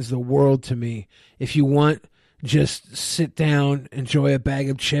 Allegas, means the world to me. If you want, just sit down, enjoy a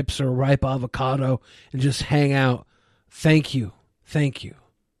bag of chips or a ripe avocado, and just hang out. Thank you. Thank you.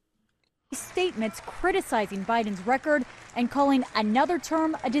 Statements criticizing Biden's record and calling another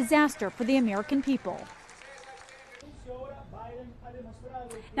term a disaster for the American people.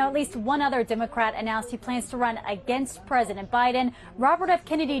 Now, at least one other Democrat announced he plans to run against President Biden. Robert F.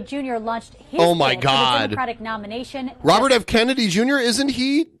 Kennedy Jr. launched his bid for the Democratic nomination. Robert F. Kennedy Jr., isn't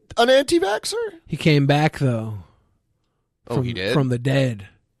he an anti-vaxxer? He came back, though. He did? From the dead.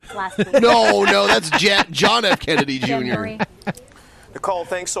 Last week. No, that's John F. Kennedy Jr. Nicole,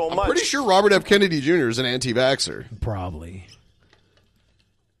 thanks so much. I'm pretty sure Robert F. Kennedy Jr. is an anti-vaxxer. Probably.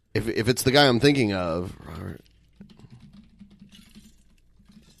 If it's the guy I'm thinking of, Robert.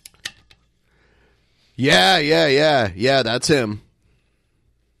 Yeah, that's him.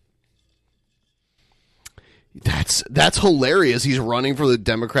 That's hilarious. He's running for the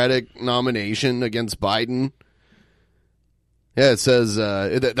Democratic nomination against Biden. Yeah, it says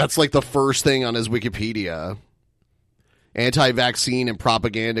that's the first thing on his Wikipedia. Anti-vaccine and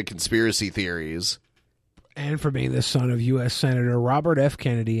propaganda conspiracy theories. And for being the son of U.S. Senator Robert F.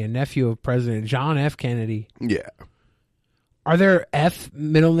 Kennedy and nephew of President John F. Kennedy. Yeah. Are their F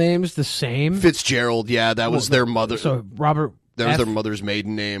middle names the same? Fitzgerald, yeah, that was their mother. So Robert That was their mother's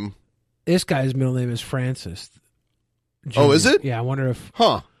maiden name. This guy's middle name is Francis. Jr. Oh, is it? Yeah, I wonder if...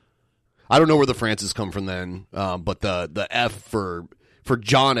 Huh. I don't know where the Francis come from then, but the F for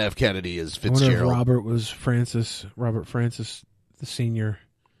John F. Kennedy is Fitzgerald. I wonder if Robert Francis the Senior.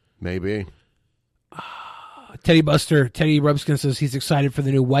 Maybe. Teddy Rubskin says he's excited for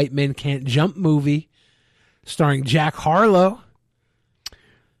the new White Men Can't Jump movie starring Jack Harlow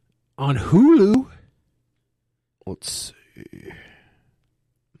on Hulu. Let's see.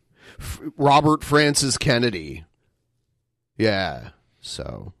 Robert Francis Kennedy. Yeah.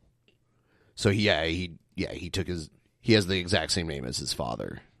 So he took he has the exact same name as his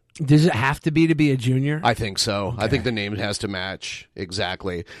father. Does it have to be a junior? I think so. Okay. I think the name has to match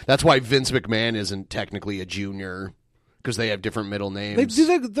exactly. That's why Vince McMahon isn't technically a junior, because they have different middle names.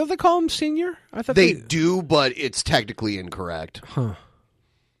 Do they call him senior? I thought they do, but it's technically incorrect. Huh.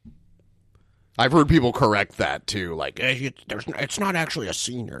 I've heard people correct that too. It's not actually a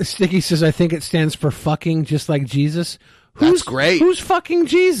senior. Sticky says, I think it stands for fucking, just like Jesus. That's great. Who's fucking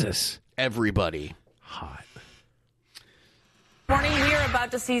Jesus? Everybody. Hot. Morning, we are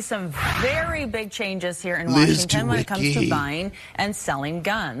about to see some very big changes here in Liz Washington when it comes to Dewicki. buying and selling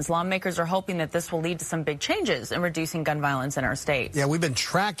guns. Lawmakers are hoping that this will lead to some big changes in reducing gun violence in our states. Yeah, we've been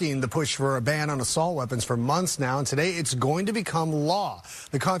tracking the push for a ban on assault weapons for months now, and today it's going to become law.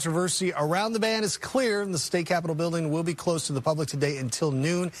 The controversy around the ban is clear, and the state capitol building will be closed to the public today until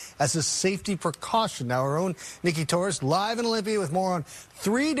noon as a safety precaution. Now, our own Nikki Torres live in Olympia with more on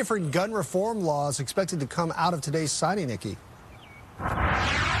 3 different gun reform laws expected to come out of today's signing, Nikki.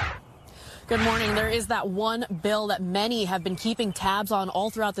 Good morning. There is that one bill that many have been keeping tabs on all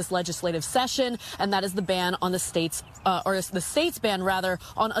throughout this legislative session, and that is the ban on the state's ban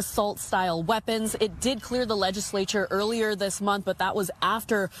on assault-style weapons. It did clear the legislature earlier this month, but that was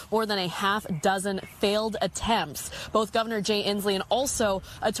after more than a half dozen failed attempts. Both Governor Jay Inslee and also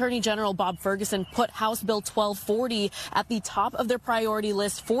Attorney General Bob Ferguson put House Bill 1240 at the top of their priority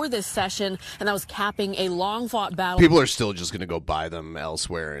list for this session, and that was capping a long-fought battle. People are still just going to go buy them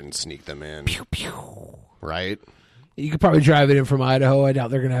elsewhere and sneak them in. Pew, pew. Right? You could probably drive it in from Idaho. I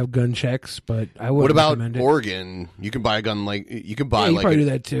doubt they're going to have gun checks, but I would. What about recommend it. Oregon? You can buy a gun you can buy you like probably do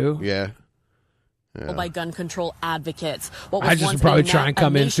that too. Yeah. By gun control advocates. What I was just once would probably a try and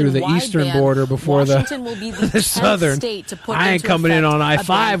come in through the nationwide eastern ban, border before Washington will be the the 10th southern. state to put I ain't into coming in effect on a I-5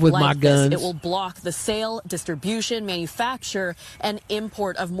 ban with like my this. guns. It will block the sale, distribution, manufacture, and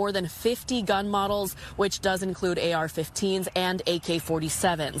import of more than 50 gun models, which does include AR-15s and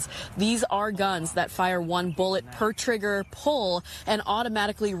AK-47s. These are guns that fire one bullet per trigger pull and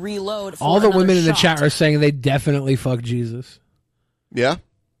automatically reload for All the another women in the shot. chat are saying they definitely fuck Jesus. Yeah.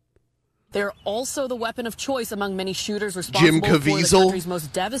 They're also the weapon of choice among many shooters responsible Jim for the Caviezel. country's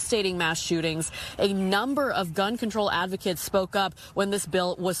most devastating mass shootings. A number of gun control advocates spoke up when this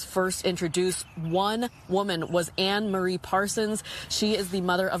bill was first introduced. One woman was Anne Marie Parsons. She is the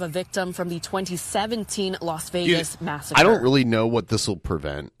mother of a victim from the 2017 Las Vegas massacre. I don't really know what this will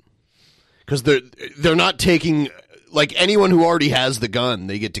prevent because they're not taking like anyone who already has the gun,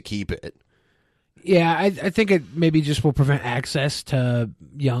 they get to keep it. Yeah, I think it maybe just will prevent access to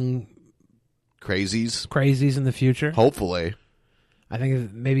young crazies in the future. Hopefully. I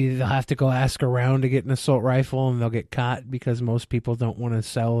think maybe they'll have to go ask around to get an assault rifle, and they'll get caught because most people don't want to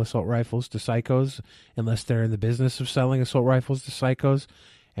sell assault rifles to psychos unless they're in the business of selling assault rifles to psychos.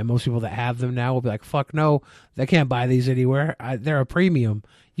 And most people that have them now will be like, fuck no, they can't buy these anywhere. They're a premium.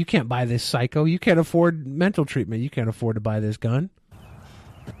 You can't buy this psycho. You can't afford mental treatment. You can't afford to buy this gun.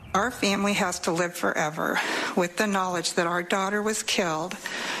 Our family has to live forever with the knowledge that our daughter was killed,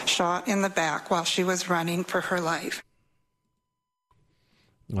 shot in the back while she was running for her life.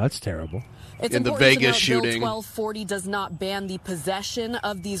 Well, that's terrible. It's in the important Vegas to note, shooting. Bill 1240 does not ban the possession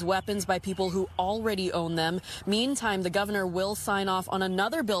of these weapons by people who already own them. Meantime, the governor will sign off on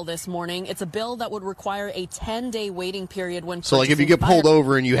another bill this morning. It's a bill that would require a 10-day waiting period when So, like, if you get purchasing pulled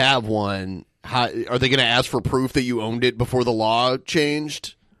over and you have one, how, are they going to ask for proof that you owned it before the law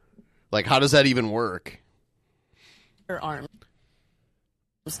changed? Like, how does that even work? firearms.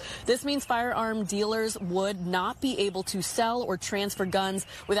 This means firearm dealers would not be able to sell or transfer guns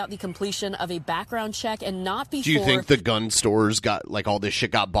without the completion of a background check and not before. Do you think the gun stores got, like, all this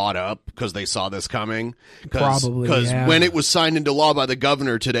shit got bought up because they saw this coming? Probably, Because yeah. when it was signed into law by the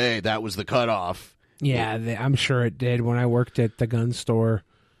governor today, that was the cutoff. Yeah, I'm sure it did. When I worked at the gun store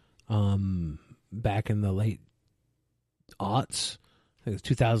back in the late aughts, I think it was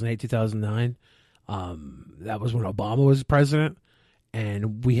 2008, 2009, that was when Obama was president.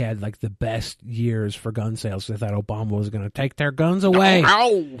 And we had like the best years for gun sales. They thought Obama was going to take their guns away.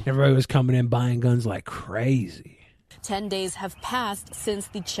 Everybody was coming in buying guns like crazy. 10 days have passed since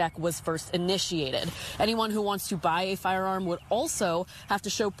the check was first initiated. Anyone who wants to buy a firearm would also have to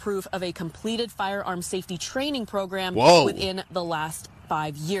show proof of a completed firearm safety training program within the last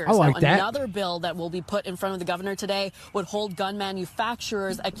 5 years. I like now, that. Another bill that will be put in front of the governor today would hold gun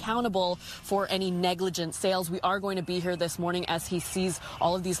manufacturers accountable for any negligent sales. We are going to be here this morning as he sees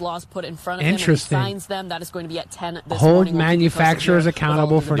all of these laws put in front of him and he Interesting. signs them. That is going to be at 10 this Hold morning. We'll keep you posted manufacturers here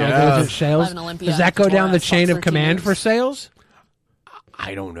accountable with all for of the negligent details. sales. Live in Olympia, Does that go down the Torres, chain Fox of 13 command News. for sales?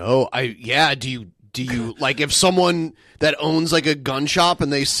 I don't know. Do you like if someone that owns like a gun shop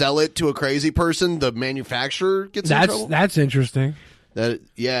and they sell it to a crazy person, the manufacturer gets in trouble? That's interesting. I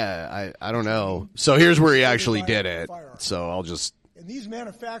don't know. So here's where he actually did it. So I'll just. And these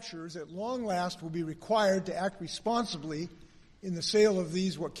manufacturers at long last will be required to act responsibly in the sale of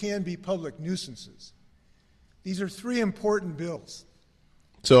these what can be public nuisances. These are three important bills.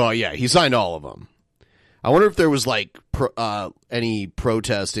 So yeah, he signed all of them. I wonder if there was like any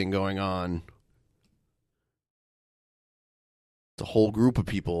protesting going on. The whole group of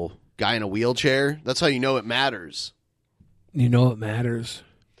people Guy in a wheelchair. That's how you know it matters. You know it matters.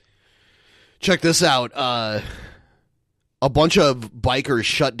 Check this out. A bunch of bikers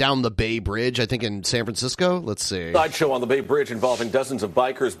shut down the Bay Bridge, I think in San Francisco. Let's see. Sideshow on the Bay Bridge involving dozens of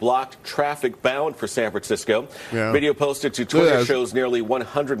bikers blocked traffic bound for San Francisco. Yeah. Video posted to Twitter shows nearly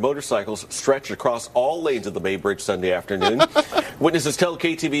 100 motorcycles stretched across all lanes of the Bay Bridge Sunday afternoon. Witnesses tell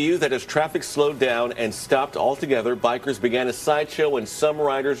KTVU that as traffic slowed down and stopped altogether, bikers began a sideshow and some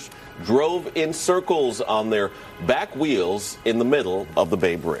riders drove in circles on their back wheels in the middle of the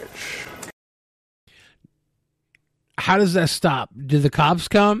Bay Bridge. How does that stop? Do the cops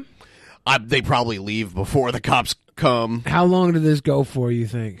come? They probably leave before the cops come. How long did this go for, you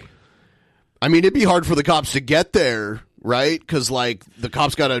think? I mean, it'd be hard for the cops to get there, right? Because, like, the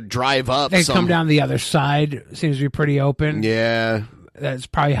cops got to drive up. They come down the other side. Seems to be pretty open. Yeah. That's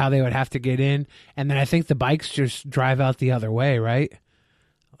probably how they would have to get in. And then I think the bikes just drive out the other way, right?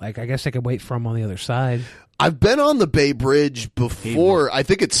 Like, I guess they could wait for them on the other side. I've been on the Bay Bridge before. I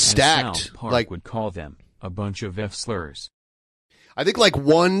think it's stacked. South Park would call them a bunch of F-slurs. I think like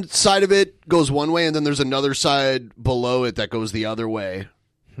one side of it goes one way and then there's another side below it that goes the other way.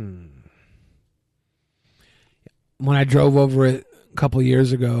 When I drove over it a couple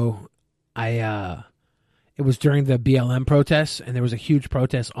years ago, it was during the BLM protests, and there was a huge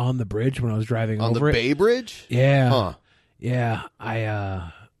protest on the bridge when I was driving on over it. On the Bay Bridge? Yeah. Huh. Yeah.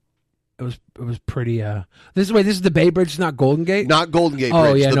 It was pretty. This is the Bay Bridge, not Golden Gate. Not Golden Gate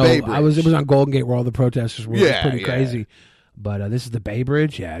Oh Bridge. yeah, the no, Bay Bridge. it was on Golden Gate where all the protesters were. Yeah, It was pretty yeah. crazy. But this is the Bay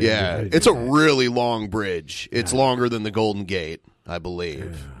Bridge. Yeah, It's a really long bridge. It's longer than the Golden Gate, I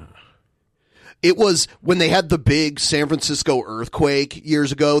believe. It was when they had the big San Francisco earthquake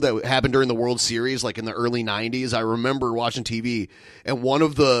years ago that happened during the World Series, like in the early 90s. I remember watching TV, and one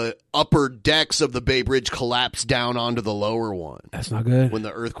of the upper decks of the Bay Bridge collapsed down onto the lower one. That's not good. When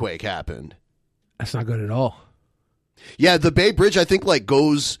the earthquake happened. That's not good at all. Yeah, the Bay Bridge, I think, like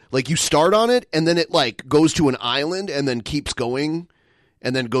goes, like you start on it, and then it like goes to an island, and then keeps going,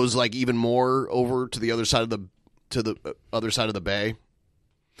 and then goes like even more over to the other side of the other side of the bay.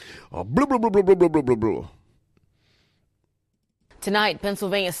 Oh, blah, blah, blah, blah, blah, blah, blah, blah. Tonight,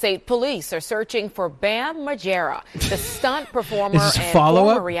 Pennsylvania State Police are searching for Bam Margera. The stunt performer Is this a and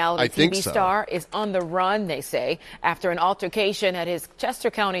follow-up? former reality I think TV so. star is on the run, they say, after an altercation at his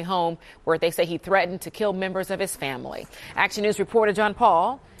Chester County home where they say he threatened to kill members of his family. Action News reporter John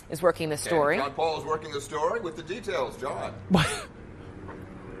Paul is working the story. John Paul is working the story with the details. John.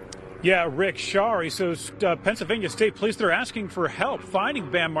 Yeah, Rick Shari says Pennsylvania State Police, they're asking for help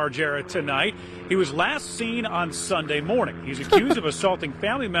finding Bam Margera tonight. He was last seen on Sunday morning. He's accused of assaulting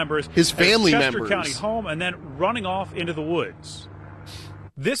family members His family at his Chester members. County home and then running off into the woods.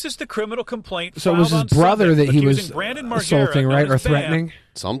 This is the criminal complaint So it was filed his on brother Sunday that he was accusing Brandon Margera, assaulting, known right, or as Bam, threatening?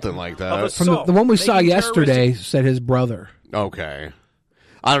 Something like of that. From the one we saw yesterday said his brother. Okay.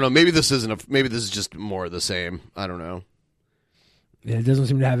 I don't know. Maybe this isn't maybe this is just more of the same. I don't know. Yeah, it doesn't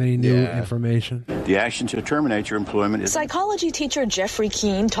seem to have any new information. The action to terminate your employment is... Psychology teacher Jeffrey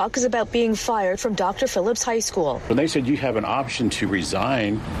Greene talks about being fired from Dr. Phillips High School. When they said you have an option to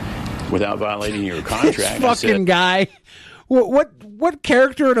resign without violating your contract... This I fucking said, guy. What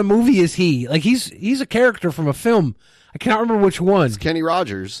character in a movie is he? Like he's a character from a film. I cannot remember which one. It's Kenny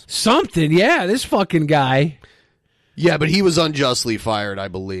Rogers. Something, yeah. This fucking guy. Yeah, but he was unjustly fired, I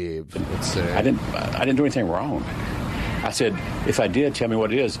believe. Let's say. I didn't do anything wrong. I said, if I did, tell me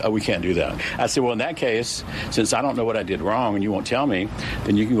what it is. Oh, we can't do that. I said, well, in that case, since I don't know what I did wrong and you won't tell me,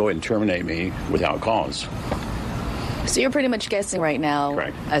 then you can go ahead and terminate me without cause. So you're pretty much guessing right now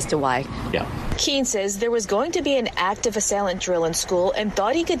as to why. Yeah. Keene says there was going to be an active assailant drill in school and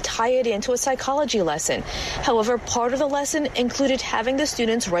thought he could tie it into a psychology lesson. However, part of the lesson included having the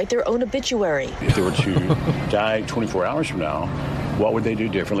students write their own obituary. If they were to die 24 hours from now, what would they do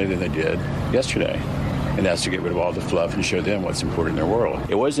differently than they did yesterday? And that's to get rid of all the fluff and show them what's important in their world.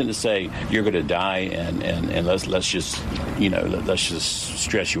 It wasn't to say you're going to die and let's just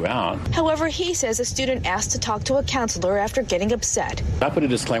stress you out. However, he says a student asked to talk to a counselor after getting upset. I put a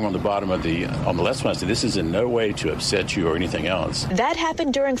disclaimer on the bottom of on the left one. I said this is in no way to upset you or anything else. That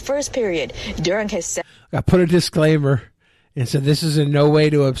happened during first period. During his I put a disclaimer and said this is in no way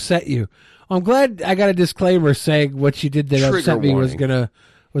to upset you. I'm glad I got a disclaimer saying what you did that Trigger upset me warning.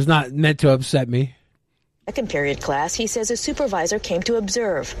 was not meant to upset me. second period class, he says a supervisor came to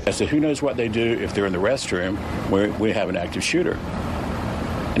observe. I said, who knows what they do if they're in the restroom where we have an active shooter?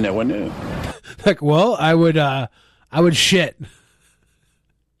 And no one knew. Like, well, I would shit.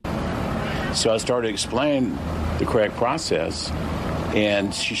 So I started to explain the correct process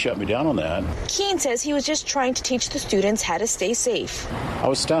And she shut me down on that. Keene says he was just trying to teach the students how to stay safe. I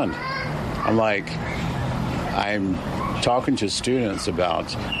was stunned. I'm talking to students about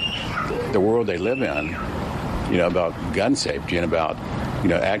the world they live in, about gun safety and about,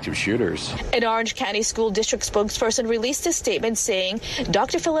 active shooters. An Orange County School District spokesperson released a statement saying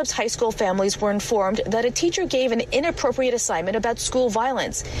Dr. Phillips' high school families were informed that a teacher gave an inappropriate assignment about school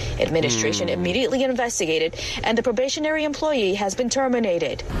violence. Administration immediately investigated, and the probationary employee has been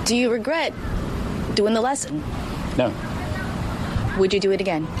terminated. Do you regret doing the lesson? No. Would you do it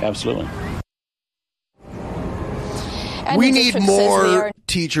again? Absolutely. And We the need district says they more are-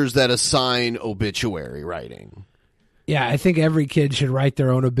 teachers that assign obituary writing. Yeah, I think every kid should write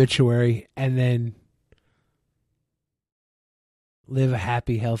their own obituary and then live a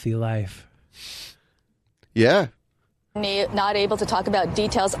happy, healthy life. Yeah. Not able to talk about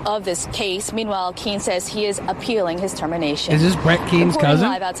details of this case. Meanwhile, Keene says he is appealing his termination. Is this Brett Keene's Reporting cousin?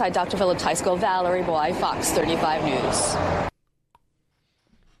 live outside Dr. Phillips High School, Valerie Boy, Fox 35 News.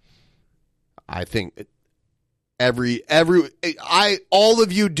 I think all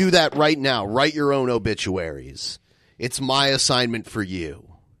of you do that right now. Write your own obituaries. It's my assignment for you.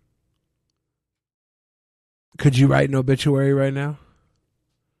 Could you write an obituary right now?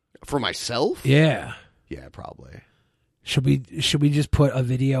 For myself? Yeah. Yeah, probably. Should we just put a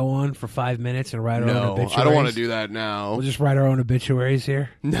video on for 5 minutes and write our own obituaries? I don't want to do that now. We'll just write our own obituaries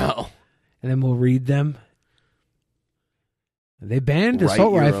here? No. And then we'll read them. They banned Write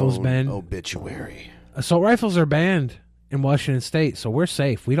assault your rifles, own Ben. obituary. Assault rifles are banned in Washington State, so we're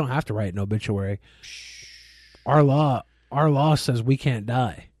safe. We don't have to write an obituary. Our law says we can't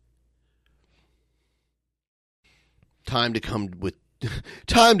die. Time to come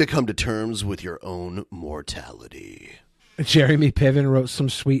to terms with your own mortality. Jeremy Piven wrote some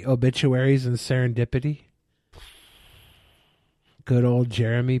sweet obituaries in Serendipity. Good old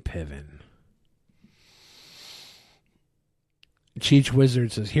Jeremy Piven. Cheech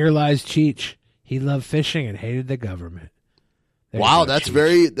Wizard says, "Here lies Cheech. He loved fishing and hated the government." Wow, that's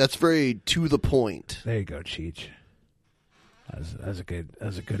very to the point. There you go, Cheech. That's a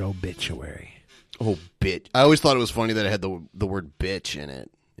good obituary. Oh, bitch! I always thought it was funny that it had the word "bitch" in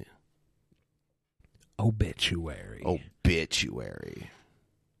it. Obituary. Obituary.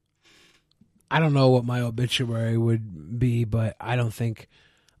 I don't know what my obituary would be, but I don't think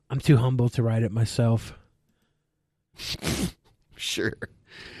I'm too humble to write it myself. Sure.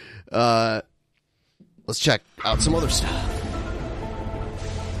 Let's check out some other stuff.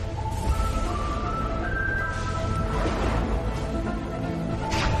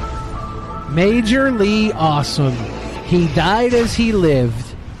 Major Lee Awesome. He died as he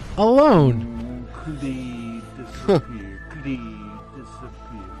lived, alone.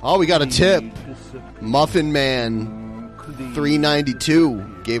 Oh, we got a tip. Muffin Man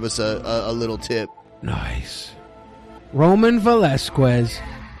 392 gave us a little tip. Nice. Roman Velasquez.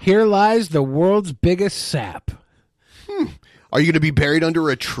 Here lies the world's biggest sap. Are you going to be buried under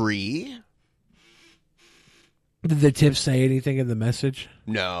a tree? Did the tip say anything in the message?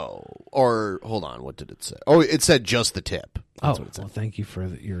 No. Or, hold on, what did it say? Oh, it said just the tip. That's what it said. Well, thank you for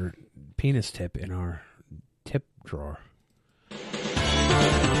your penis tip in our tip drawer.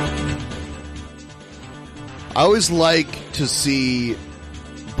 I always like to see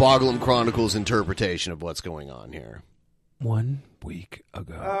Boglum Chronicles' interpretation of what's going on here. 1 week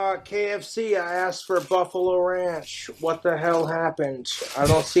ago. KFC, I asked for Buffalo Ranch. What the hell happened? I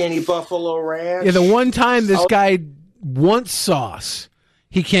don't see any Buffalo Ranch. Yeah, the one time this guy wants sauce,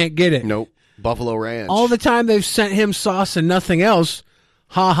 he can't get it. Nope. Buffalo Ranch. All the time they've sent him sauce and nothing else.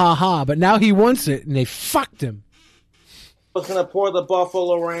 Ha, ha, ha. But now he wants it, and they fucked him. I was going to pour the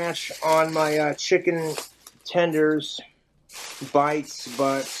Buffalo Ranch on my chicken tenders bites,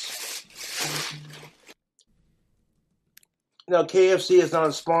 but no, KFC is not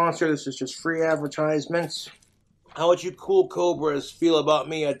a sponsor. This is just free advertisements. How would you cool cobras feel about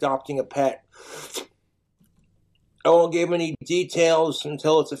me adopting a pet? I won't give any details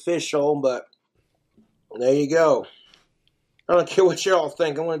until it's official, but there you go. I don't care what y'all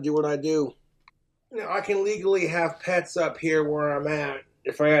think. I'm going to do what I do. I can legally have pets up here where I'm at.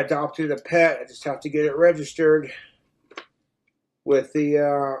 If I adopted a pet, I just have to get it registered with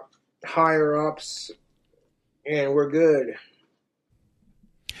the higher-ups, and we're good.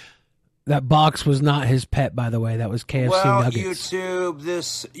 That box was not his pet, by the way. That was KFC Nuggets. YouTube,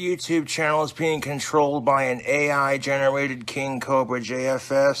 this YouTube channel is being controlled by an AI-generated King Cobra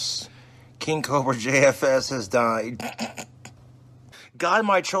JFS. King Cobra JFS has died. God,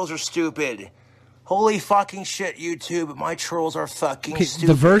 my trolls are stupid. Holy fucking shit, YouTube. My trolls are fucking stupid.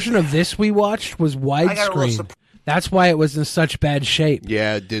 The version of this we watched was widescreen. That's why it was in such bad shape.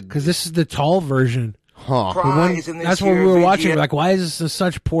 Yeah, it did. Because this is the tall version. Huh. Prize in this That's what we year's were watching. video. Like, why is this in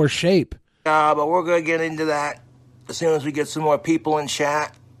such poor shape? But we're going to get into that as soon as we get some more people in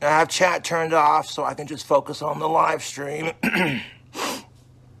chat. I have chat turned off so I can just focus on the live stream.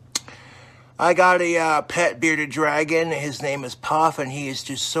 I got a pet bearded dragon. His name is Puff, and he is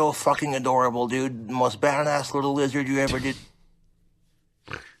just so fucking adorable, dude. The most badass little lizard you ever did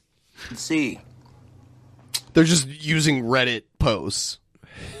see. They're just using Reddit posts.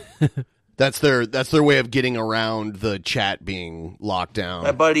 That's their way of getting around the chat being locked down.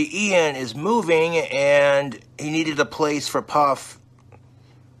 My buddy Ian is moving, and he needed a place for Puff.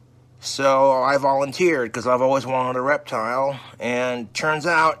 So I volunteered because I've always wanted a reptile. And turns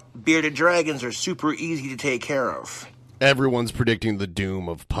out bearded dragons are super easy to take care of. Everyone's predicting the doom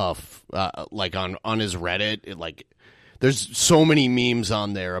of Puff, like on his Reddit. There's so many memes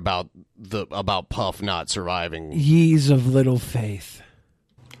on there about Puff not surviving. Ye's of little faith.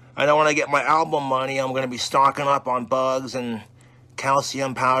 I know when I get my album money, I'm going to be stocking up on bugs and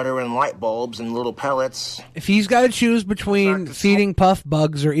calcium powder and light bulbs and little pellets. If he's got to choose between feeding Puff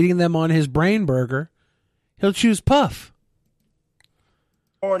bugs or eating them on his brain burger, he'll choose Puff.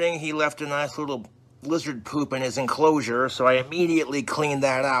 Morning, he left a nice little lizard poop in his enclosure, so I immediately cleaned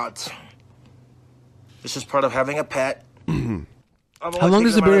that out. This is part of having a pet. How long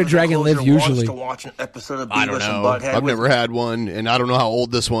does the bearded dragon live usually? To watch an episode of I don't Beavis and know. Butthead I've with never had one, and I don't know how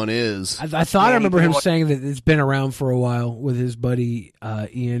old this one is. I thought I remember him saying that it's been around for a while with his buddy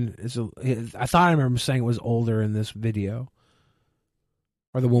Ian. I thought I remember him saying it was older in this video.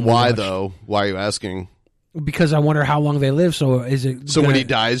 Or the one. Why though? Why are you asking? Because I wonder how long they live. So is it? So when he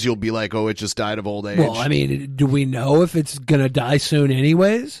dies, you'll be like, "Oh, it just died of old age." Well, I mean, do we know if it's gonna die soon,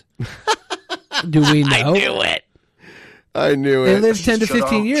 anyways? Do we know? I knew it. I knew They it. live 10 to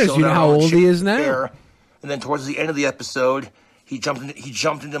 15 years. You know how old he is now. And then towards the end of the episode, he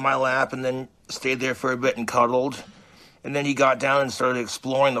jumped into my lap and then stayed there for a bit and cuddled. And then he got down and started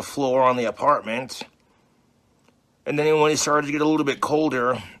exploring the floor on the apartment. And then when he started to get a little bit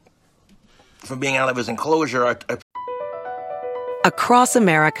colder from being out of his enclosure, Across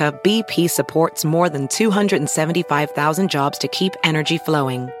America, BP supports more than 275,000 jobs to keep energy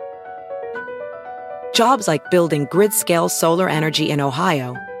flowing. Jobs like building grid-scale solar energy in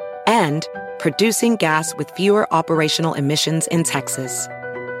Ohio and producing gas with fewer operational emissions in Texas.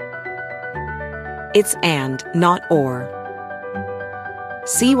 It's and, not or.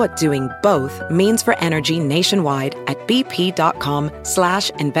 See what doing both means for energy nationwide at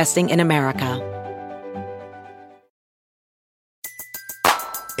bp.com/investing in America.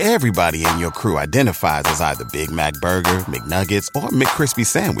 Everybody in your crew identifies as either Big Mac Burger, McNuggets, or McCrispy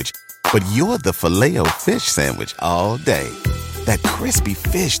Sandwich. But you're the Filet-O-Fish Sandwich all day. That crispy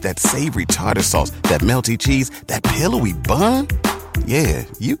fish, that savory tartar sauce, that melty cheese, that pillowy bun. Yeah,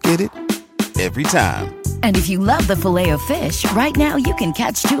 you get it. Every time. And if you love the Filet-O-Fish, right now you can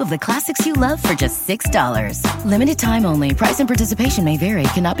catch two of the classics you love for just $6. Limited time only. Price and participation may vary.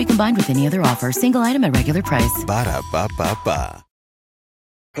 Cannot be combined with any other offer. Single item at regular price. Ba-da-ba-ba-ba.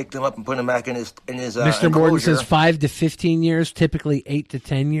 picked him up and put him back in his Mr. Morton says 5 to 15 years, typically 8 to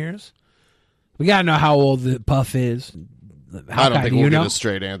 10 years. We got to know how old the Puff is. I don't think we'll get a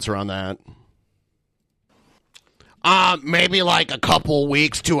straight answer on that. Maybe like a couple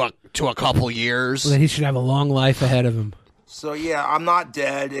weeks to a couple years. Well, then he should have a long life ahead of him. So yeah, I'm not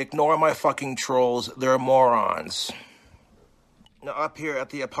dead. Ignore my fucking trolls. They're morons. Now up here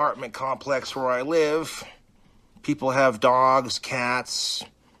at the apartment complex where I live, people have dogs, cats,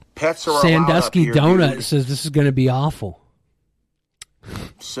 pets are allowed up Sandusky here, Donut dude. says this is going to be awful.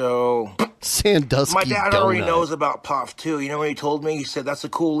 So Sandusky my dad already Donut. knows about Puff too. You know what he told me? He said, "That's a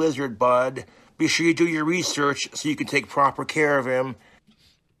cool lizard, bud. Be sure you do your research so you can take proper care of him."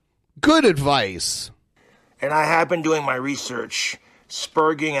 Good advice. And I have been doing my research,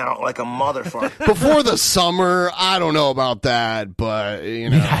 spurging out like a motherfucker. Before the summer, I don't know about that, but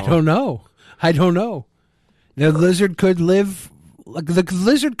you know, I don't know. The lizard could live. Like the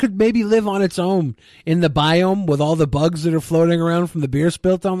lizard could maybe live on its own in the biome with all the bugs that are floating around from the beer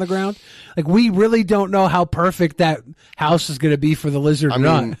spilt on the ground. Like we really don't know how perfect that house is going to be for the lizard.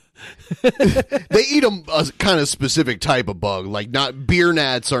 They eat a kind of specific type of bug. Like not beer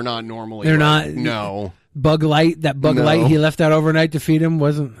gnats are not normally. They're like, not. No. Bug light. That bug light he left out overnight to feed him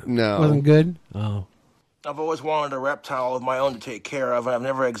wasn't good. Oh. I've always wanted a reptile of my own to take care of, and I've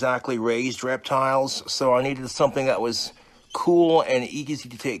never exactly raised reptiles, so I needed something that was cool and easy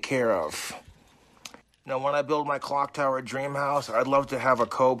to take care of. Now, when I build my clock tower dream house, I'd love to have a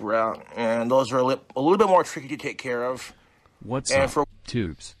cobra, and those are a little bit more tricky to take care of. What's And up, for-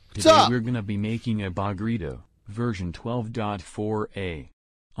 Tubes? What's Today up? we're gonna be making a burrito. version 12.4a.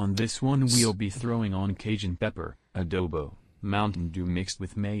 On this one we'll be throwing on Cajun pepper, adobo, Mountain Dew mixed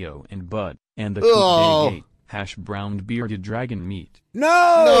with mayo and bud, and the cooked egg 8, hash browned bearded dragon meat.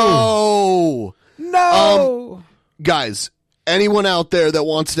 No! Guys, anyone out there that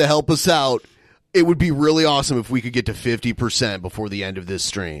wants to help us out, it would be really awesome if we could get to 50% before the end of this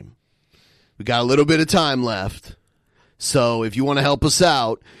stream. We got a little bit of time left. So if you want to help us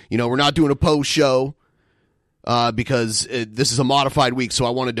out, we're not doing a post show because this is a modified week, so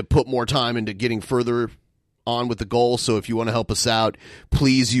I wanted to put more time into getting further on with the goal. So if you want to help us out,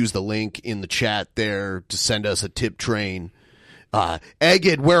 please use the link in the chat there to send us a tip train.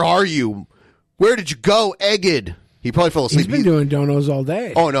 Egged, where are you? Where did you go, Egged? He probably fell asleep. He's been doing donos all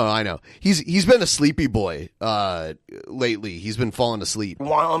day. Oh, no, I know. He's been a sleepy boy lately. He's been falling asleep.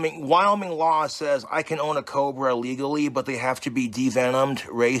 Wyoming law says I can own a cobra legally, but they have to be devenomed,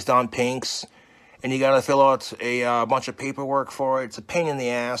 raised on pinks, and you got to fill out a bunch of paperwork for it. It's a pain in the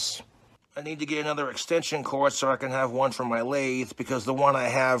ass. I need to get another extension cord so I can have one for my lathe, because the one I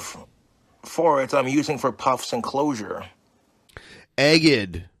have for it I'm using for Puff's enclosure.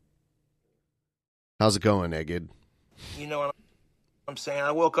 Egged. How's it going, Egged? You know what I'm saying?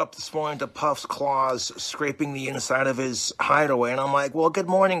 I woke up this morning to Puff's claws scraping the inside of his hideaway, and I'm like, well, good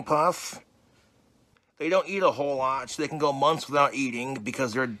morning, Puff. They don't eat a whole lot, so they can go months without eating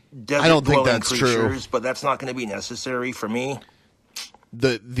because they're desert-dwelling creatures, but that's not going to be necessary for me.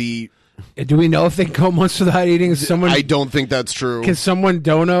 Do we know if they can go months without eating? I don't think that's true. Can someone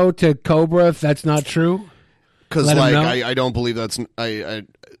dono to Cobra if that's not true? Because, I don't believe that's...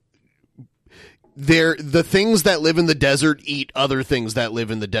 the things that live in the desert eat other things that live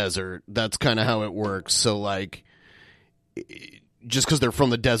in the desert. That's kind of how it works. So, just because they're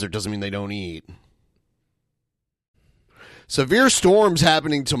from the desert doesn't mean they don't eat. Severe storms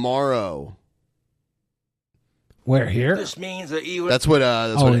happening tomorrow. Where, here? This means that even... That's what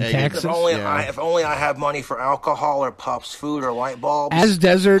in Texas? If only I have money for alcohol or Puff's food or light bulbs. As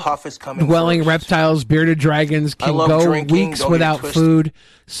desert Puff is coming dwelling first. reptiles, bearded dragons can go drinking, weeks don't without get twisted. food,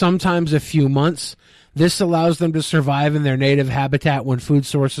 sometimes a few months. This allows them to survive in their native habitat when food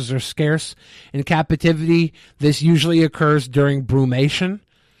sources are scarce. In captivity, this usually occurs during brumation.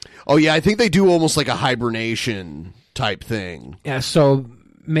 Oh, yeah, I think they do almost like a hibernation type thing. Yeah, so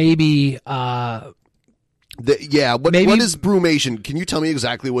maybe... what is brumation? Can you tell me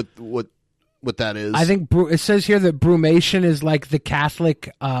exactly what that is? I think it says here that brumation is like the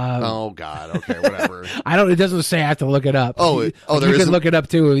Catholic. Oh God. Okay. Whatever. It doesn't say. I have to look it up. You can look it up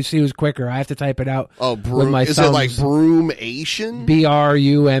too. You see who's quicker. I have to type it out. Oh, is it like brumation?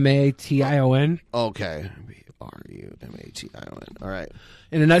 BRUMATION. Okay. BRUMATION. All right.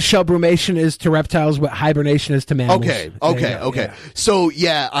 In a nutshell, brumation is to reptiles what hibernation is to mammals. Okay. Yeah. So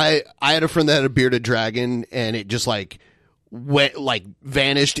I had a friend that had a bearded dragon, and it just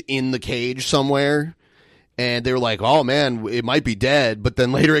vanished in the cage somewhere, and they were like, "Oh man, it might be dead." But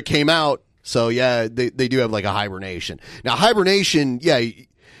then later it came out. So yeah, they do have like a hibernation. Now hibernation, yeah.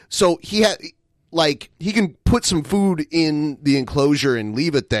 So he he can put some food in the enclosure and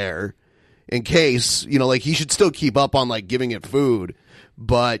leave it there in case he should still keep up on giving it food.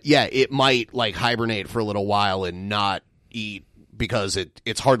 But yeah, it might hibernate for a little while and not eat because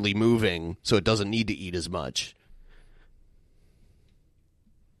it's hardly moving, so it doesn't need to eat as much.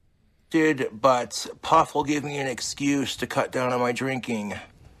 But Puff will give me an excuse to cut down on my drinking.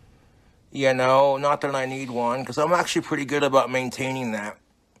 Not that I need one, because I'm actually pretty good about maintaining that.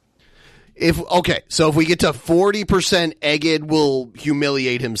 So if we get to 40%, Egged will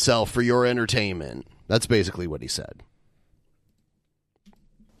humiliate himself for your entertainment. That's basically what he said.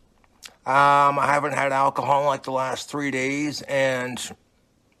 I haven't had alcohol in the last 3 days, and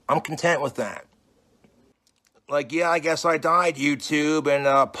I'm content with that. I guess I died, YouTube,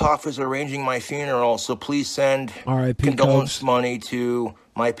 and Puff is arranging my funeral, so please send R.I.P. condolence money to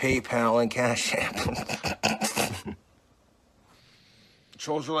my PayPal and Cash App.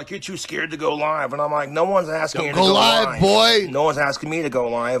 Trolls are like, you're too scared to go live, and I'm like, no one's asking you to go live, boy. No one's asking me to go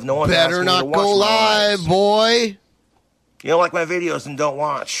live. No one's better asking not me to watch go live, boy. You don't like my videos, and don't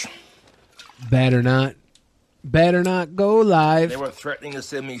watch. Better not go live. They were threatening to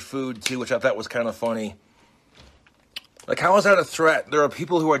send me food too, which I thought was kind of funny. How is that a threat? There are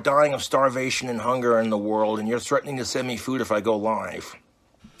people who are dying of starvation and hunger in the world, and you're threatening to send me food if I go live.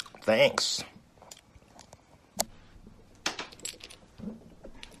 Thanks.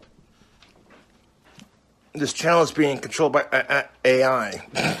 This channel is being controlled by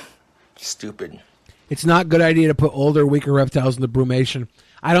AI. Stupid. It's not a good idea to put older, weaker reptiles into brumation.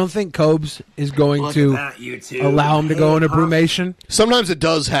 I don't think Cobes is going to allow him to go into brumation. Sometimes it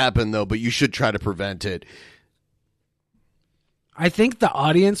does happen, though, but you should try to prevent it. I think the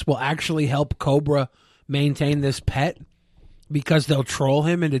audience will actually help Cobra maintain this pet because they'll troll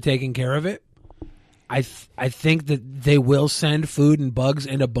him into taking care of it. I think that they will send food and bugs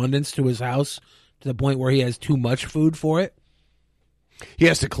in abundance to his house to the point where he has too much food for it. He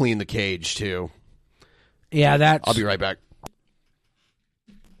has to clean the cage, too. Yeah, I'll be right back.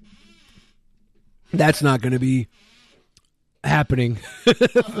 That's not going to be happening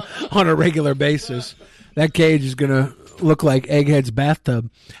on a regular basis. That cage is going to look like Egghead's bathtub.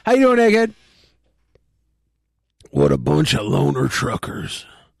 How you doing, Egghead? What a bunch of loner truckers.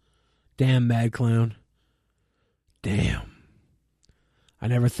 Damn, Mad Clown. Damn. I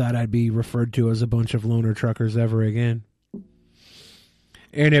never thought I'd be referred to as a bunch of loner truckers ever again.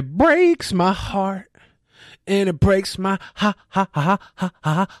 And it breaks my heart. And it breaks my heart.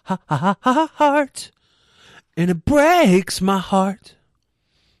 And it breaks my heart.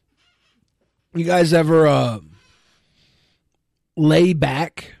 You guys ever lay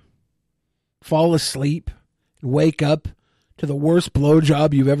back, fall asleep, and wake up to the worst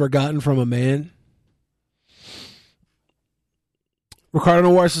blowjob you've ever gotten from a man? Ricardo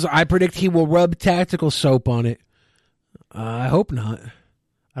Noir says, I predict he will rub tactical soap on it. I hope not.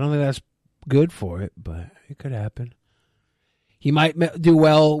 I don't think that's good for it, but it could happen. He might do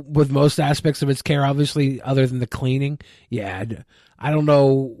well with most aspects of its care, obviously, other than the cleaning. Yeah, I don't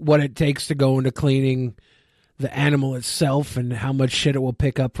know what it takes to go into cleaning the animal itself and how much shit it will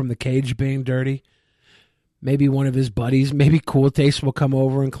pick up from the cage being dirty. Maybe one of his buddies, maybe Cool Taste, will come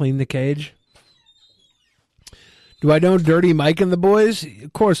over and clean the cage. Do I know Dirty Mike and the boys?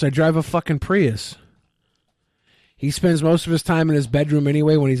 Of course, I drive a fucking Prius. He spends most of his time in his bedroom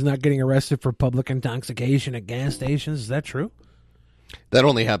anyway when he's not getting arrested for public intoxication at gas stations. Is that true? That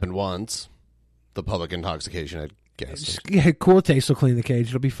only happened once. The public intoxication at gas stations. Yeah, Cool Taste will clean the cage.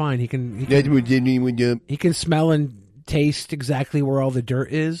 It'll be fine. He can smell and taste exactly where all the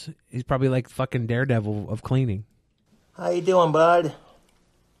dirt is. He's probably like fucking Daredevil of cleaning. How you doing, bud?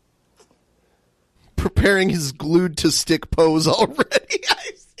 Preparing his glued to stick pose already.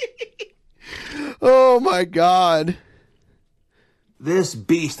 I see. Oh my God. This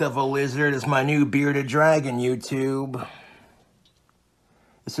beast of a lizard is my new bearded dragon, YouTube.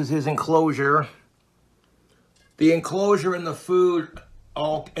 This is his enclosure. The enclosure and the food,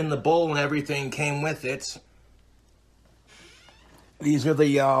 all in the bowl and everything, came with it. These are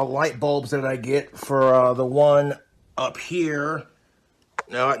the light bulbs that I get for the one up here.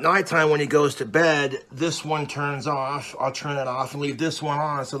 Now, at nighttime when he goes to bed, this one turns off. I'll turn it off and leave this one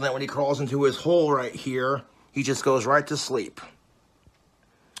on so that when he crawls into his hole right here, he just goes right to sleep.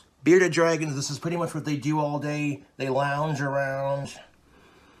 Bearded dragons, this is pretty much what they do all day. They lounge around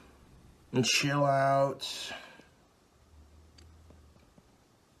and chill out.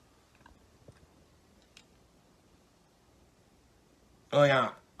 Oh,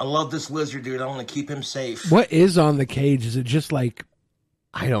 yeah. I love this lizard, dude. I want to keep him safe. What is on the cage? Is it just like...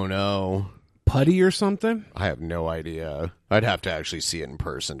 I don't know. Putty or something? I have no idea. I'd have to actually see it in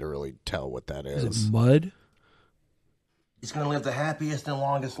person to really tell what that is. Is it mud? He's going to live the happiest and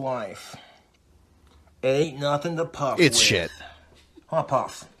longest life. It ain't nothing to puff It's with. shit. Huh,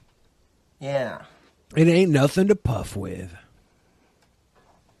 Puff? Yeah. It ain't nothing to puff with.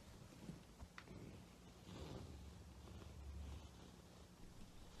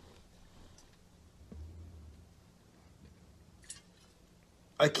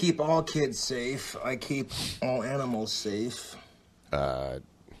 I keep all kids safe. I keep all animals safe. Puff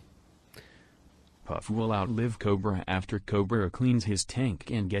will outlive Cobra after Cobra cleans his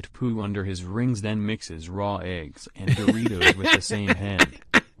tank and get poo under his rings, then mixes raw eggs and Doritos with the same hand.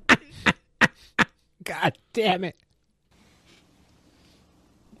 God damn it.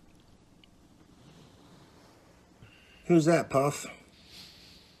 Who's that, Puff?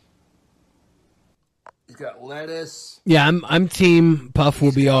 He's got lettuce. Yeah, I'm team Puff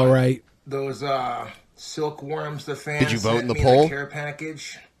will be all right. Those silkworms the fans Did you vote in the sent me poll? the care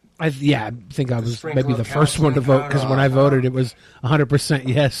package. I think I was sprinkle maybe of the first one to vote because when I voted it was 100%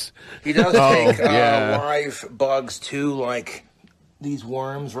 yes. He does take live bugs too, like these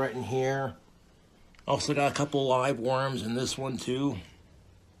worms right in here. Also got a couple live worms in this one too.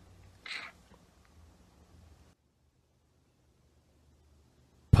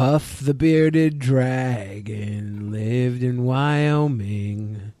 Puff the bearded dragon lived in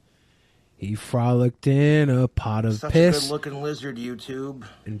Wyoming. He frolicked in a pot of Such piss. a good-looking lizard, YouTube.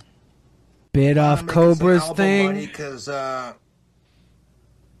 And bit off Cobra's thing. Because I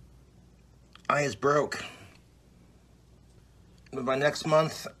is broke. But by next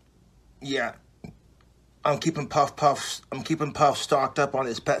month, yeah, I'm keeping Puff stocked up on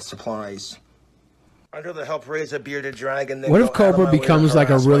his pet supplies. Under the help raise a bearded dragon. Then What go if out of my Cobra way to becomes like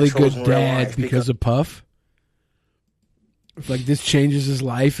a harass my really trolls good in real dad life because of Puff? If like this changes his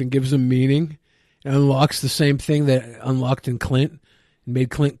life and gives him meaning, and unlocks the same thing that unlocked in Clint and made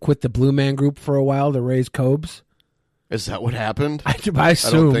Clint quit the Blue Man Group for a while to raise Cobes. Is that what happened? I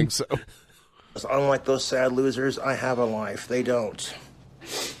assume. I don't think so. Unlike those sad losers, I have a life. They don't.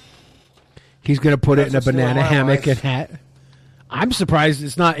 He's going to put it in a That's still banana my hammock life. and hat. I'm surprised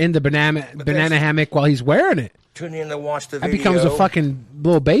it's not in the banana hammock while he's wearing it. Tune in to watch the That video. becomes a fucking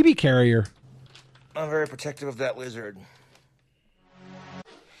little baby carrier. I'm very protective of that lizard.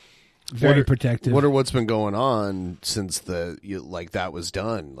 Very protective. Wonder what's been going on since that was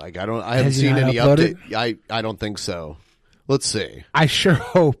done. Like I haven't Has he seen not any uploaded? update. I don't think so. Let's see. I sure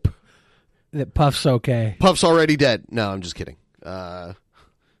hope that Puff's okay. Puff's already dead. No, I'm just kidding.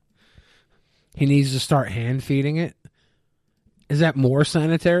 He needs to start hand feeding it. Is that more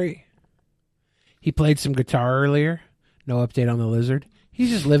sanitary? He played some guitar earlier. No update on the lizard. He's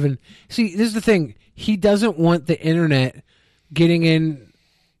just living. See, this is the thing. He doesn't want the internet getting in,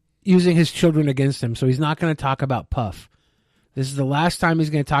 using his children against him, so he's not going to talk about Puff. This is the last time he's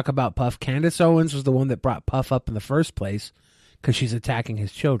going to talk about Puff. Candace Owens was the one that brought Puff up in the first place because she's attacking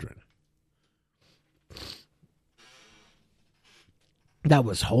his children. That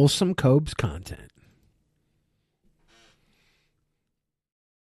was wholesome Cobes content.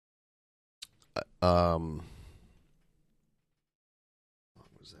 What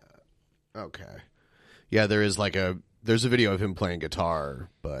was that? Okay. Yeah, there's a video of him playing guitar,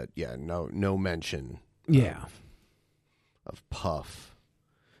 but yeah, no mention. Yeah. Of Puff.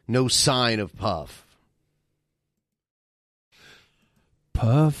 No sign of Puff.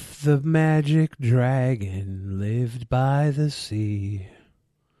 Puff the magic dragon lived by the sea.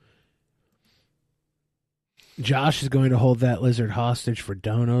 Josh is going to hold that lizard hostage for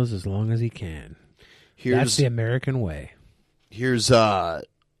donos as long as he can. That's the American way. Here's an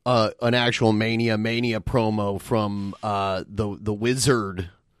actual Mania promo from the Wizard.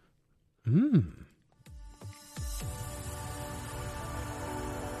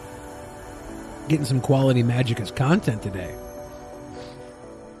 Getting some quality Magicus content today.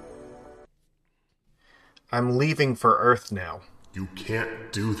 I'm leaving for Earth now. You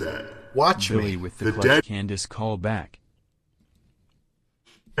can't do that. Watch Billy me. with the The clutch dead- Candace call back.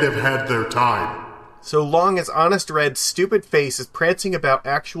 They've had their time. So long as Honest Red's stupid face is prancing about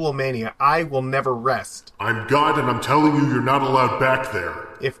actual mania, I will never rest. I'm God and I'm telling you you're not allowed back there.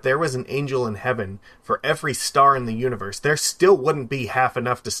 If there was an angel in heaven for every star in the universe, there still wouldn't be half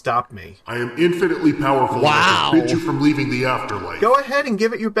enough to stop me. I am infinitely powerful enough to forbid you from leaving the afterlife. Go ahead and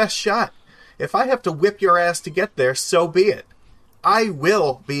give it your best shot. If I have to whip your ass to get there, so be it. I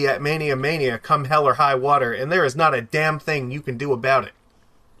will be at Mania come hell or high water, and there is not a damn thing you can do about it.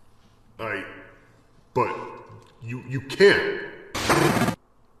 But you can't.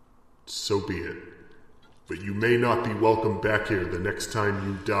 So be it. But you may not be welcome back here the next time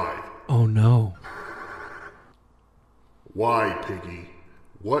you die. Oh no. Why, Piggy?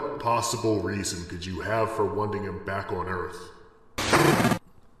 What possible reason could you have for wanting him back on Earth?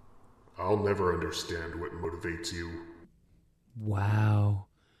 I'll never understand what motivates you. Wow.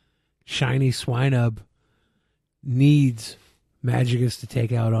 Shiny Swinub needs Magicus to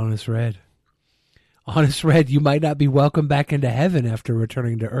take out Honest Red. Honest Red, you might not be welcome back into heaven after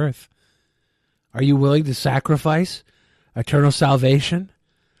returning to Earth. Are you willing to sacrifice eternal salvation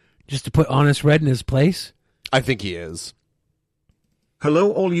just to put Honest Red in his place? I think he is.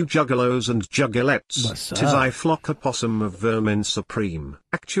 Hello all you juggalos and juggalettes, What's tis up? I flock opossum of vermin supreme.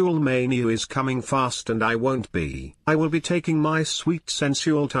 Actual mania is coming fast and I won't be. I will be taking my sweet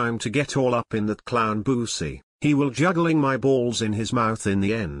sensual time to get all up in that clown boosie. He will juggling my balls in his mouth in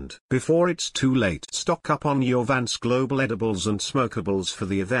the end. Before it's too late, stock up on your Vance Global edibles and smokables for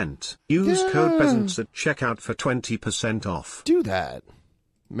the event. Use code peasants at checkout for 20% off. Do that.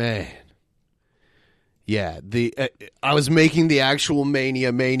 Man. Yeah, I was making the actual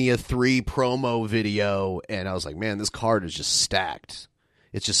Mania 3 promo video, and I was like, man, this card is just stacked.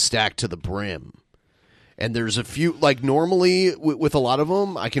 It's just stacked to the brim. And there's a few, like normally with a lot of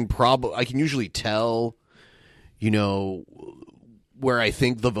them, I can usually tell, where I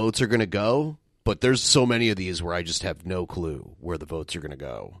think the votes are going to go. But there's so many of these where I just have no clue where the votes are going to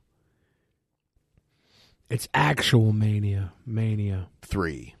go. It's actual Mania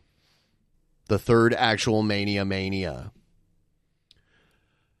 3. The third actual Mania.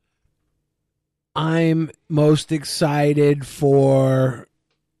 I'm most excited for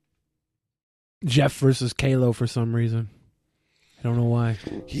Jeff versus Kalo for some reason. I don't know why.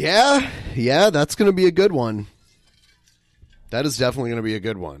 Yeah, that's going to be a good one. That is definitely going to be a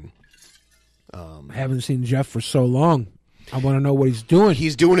good one. I haven't seen Jeff for so long. I want to know what he's doing.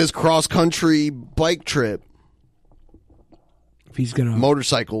 He's doing his cross-country bike trip. If he's going to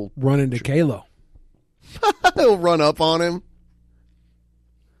motorcycle run into Kalo. He'll run up on him.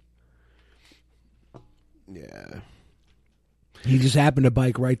 Yeah. He just happened to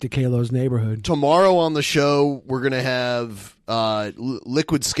bike right to Kalo's neighborhood. Tomorrow on the show, we're going to have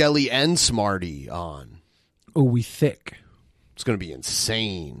Liquid Skelly and Smarty on. Oh, we thick. It's going to be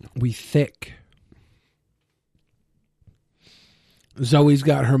insane. We thick. Zoe's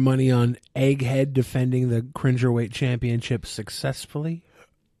got her money on Egghead defending the Cringerweight Championship successfully.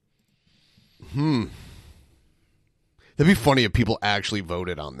 That'd be funny if people actually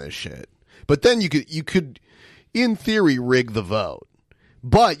voted on this shit. But then you could, in theory, rig the vote.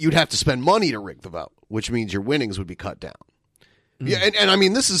 But you'd have to spend money to rig the vote, which means your winnings would be cut down. Yeah, and I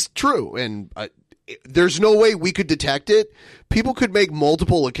mean, this is true. And there's no way we could detect it. People could make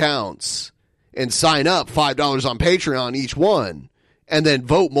multiple accounts and sign up $5 on Patreon each one, and then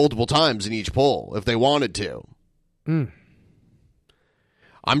vote multiple times in each poll if they wanted to.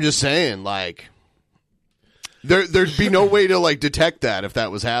 I'm just saying, like, there'd be no way to, like, detect that if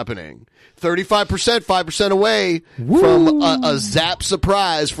that was happening. 35%, 5% away from a zap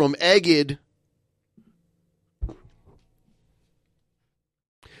surprise from Egged.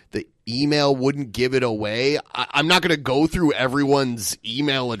 The email wouldn't give it away. I'm not going to go through everyone's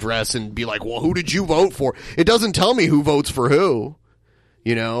email address and be like, well, who did you vote for? It doesn't tell me who votes for who.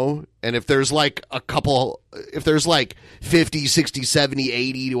 You know, and if there's like if there's like 50, 60, 70,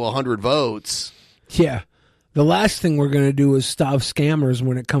 80 to 100 votes. Yeah. The last thing we're going to do is stop scammers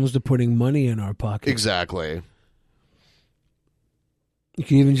when it comes to putting money in our pocket. Exactly. You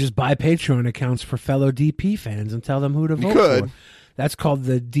can even just buy Patreon accounts for fellow DP fans and tell them who to vote for. That's called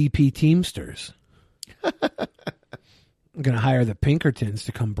the DP Teamsters. I'm going to hire the Pinkertons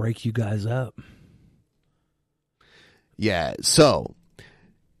to come break you guys up. Yeah, so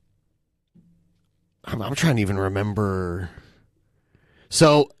I'm trying to even remember.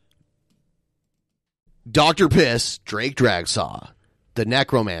 So, Dr. Piss, Drake Dragsaw, the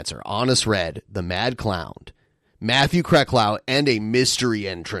Necromancer, Honest Red, the Mad Clown, Matthew Krecklau, and a mystery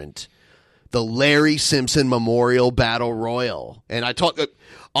entrant, the Larry Simpson Memorial Battle Royal. And I talked,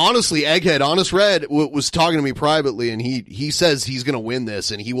 honestly, Egghead, Honest Red was talking to me privately, and he says he's going to win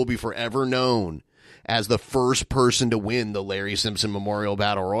this, and he will be forever known as the first person to win the Larry Simpson Memorial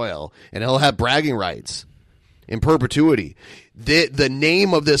Battle Royal, and he'll have bragging rights in perpetuity. The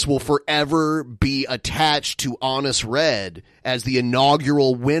name of this will forever be attached to Honest Red as the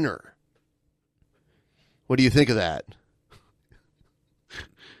inaugural winner. What do you think of that?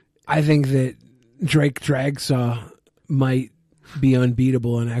 I think that Drake Dragsaw might be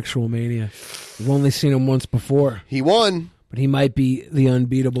unbeatable in actual Mania. We've only seen him once before. He won. But he might be the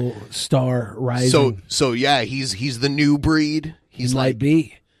unbeatable star rising. So yeah, he's the new breed. He might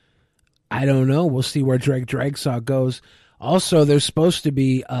be. I don't know. We'll see where Drake Dragsaw goes. Also, there's supposed to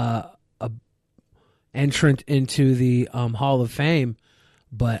be a entrant into the Hall of Fame,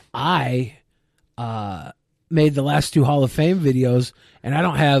 but I made the last two Hall of Fame videos, and I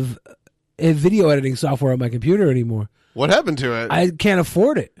don't have a video editing software on my computer anymore. What happened to it? I can't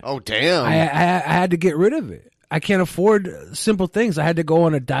afford it. Oh, damn. I had to get rid of it. I can't afford simple things. I had to go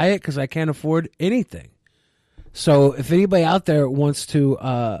on a diet because I can't afford anything. So if anybody out there wants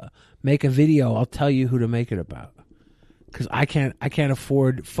to make a video, I'll tell you who to make it about. Because I can't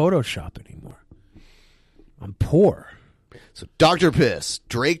afford Photoshop anymore. I'm poor. So Dr. Piss,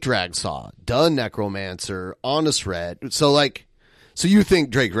 Drake Dragsaw, the Necromancer, Honest Red. So you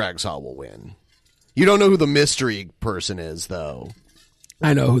think Drake Dragsaw will win? You don't know who the mystery person is, though.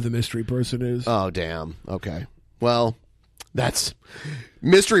 I know who the mystery person is. Oh, damn. Okay. Well, that's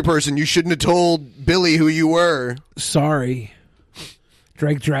mystery person. You shouldn't have told Billy who you were. Sorry.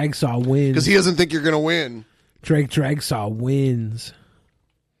 Drake Dragsaw wins. Because he doesn't think you're going to win. Drake Dragsaw wins.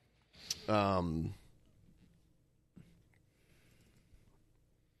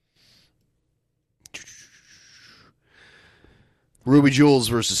 Ruby Jules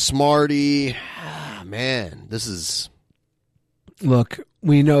versus Smarty. Man, this is... Look,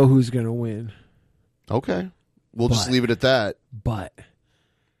 we know who's going to win. Okay. We'll just leave it at that. But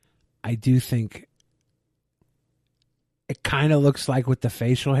I do think it kind of looks like with the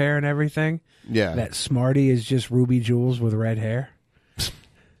facial hair and everything, that Smarty is just Ruby Jules with red hair.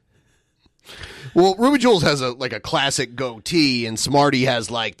 Well, Ruby Jules has a classic goatee, and Smarty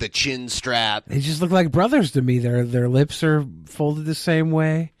has like the chin strap. They just look like brothers to me. Their lips are folded the same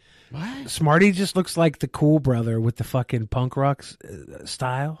way. What? Smarty just looks like the cool brother with the fucking punk rock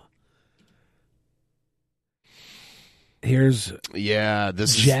style. Here's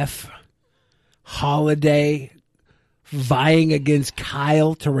this Jeff. Holiday vying against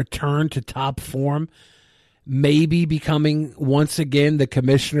Kyle to return to top form, maybe becoming once again the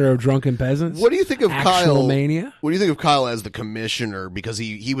commissioner of Drunken Peasants. What do you think of Kyle? Mania? What do you think of Kyle as the commissioner? Because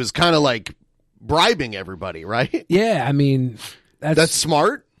he was kind of like bribing everybody, right? Yeah, I mean that's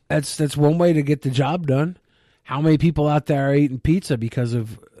smart. That's one way to get the job done. How many people out there are eating pizza because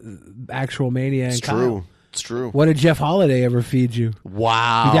of Actual Mania and Kyle? True. It's true. What did Jeff Holiday ever feed you?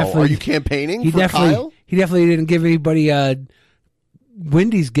 Wow. Are you campaigning for Kyle? He definitely didn't give anybody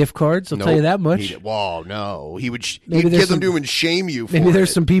Wendy's gift cards, I'll tell you that much. Whoa, no. He'd Maybe get there's them some- to and shame you for Maybe there's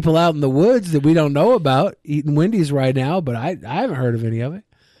it. some people out in the woods that we don't know about eating Wendy's right now, but I haven't heard of any of it.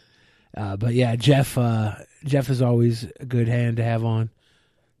 But yeah, Jeff is always a good hand to have on.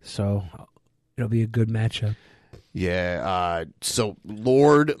 So it'll be a good matchup. Yeah, so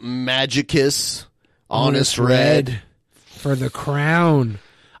Lord Magicus, Honest Red. For the crown.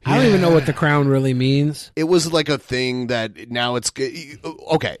 I don't even know what the crown really means. It was like a thing that now it's...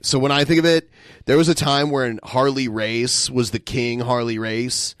 Okay, so when I think of it, there was a time when Harley Race was the king, Harley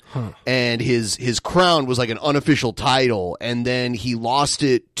Race, and his crown was like an unofficial title, and then he lost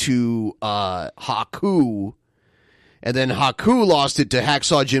it to Haku, and then Haku lost it to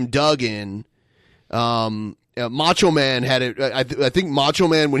Hacksaw Jim Duggan. Macho Man had it. I think Macho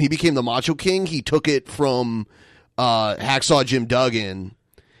Man, when he became the Macho King, he took it from Hacksaw Jim Duggan,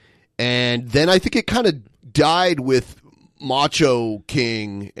 and then I think it kind of died with Macho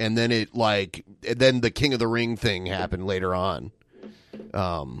King, and then then the King of the Ring thing happened later on.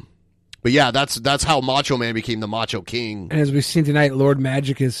 But yeah, that's how Macho Man became the Macho King. And as we've seen tonight, Lord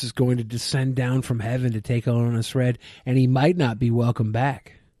Magicus is going to descend down from heaven to take on Honest Red, and he might not be welcome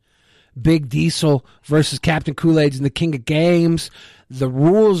back. Big Diesel versus Captain Kool-Aid's and the King of Games. The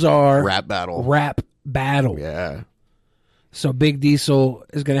rules are Rap battle. Yeah. So Big Diesel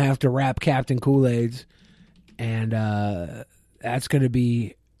is going to have to rap Captain Kool-Aid's, and that's going to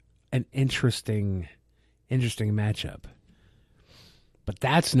be an interesting matchup. But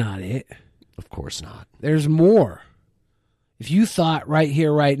that's not it. Of course not. There's more. If you thought right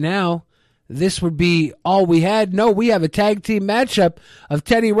here, right now, this would be all we had. No, we have a tag team matchup of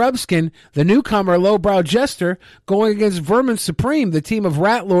Teddy Rubskin, the newcomer lowbrow jester, going against Vermin Supreme, the team of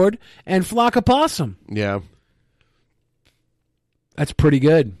Rat Lord and Flock of Possum. Yeah. That's pretty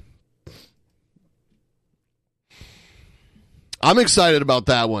good. I'm excited about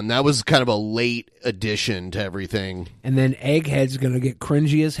that one. That was kind of a late addition to everything. And then Egghead's going to get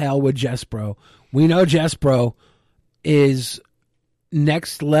cringy as hell with Jespro. We know Jespro is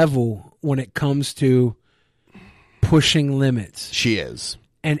next level when it comes to pushing limits. She is.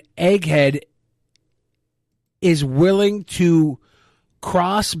 And Egghead is willing to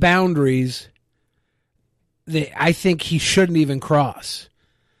cross boundaries that I think he shouldn't even cross.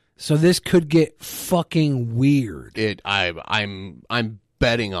 So this could get fucking weird. I'm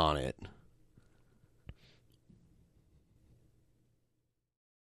betting on it.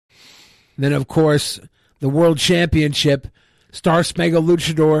 Then of course the World Championship, Star Spangled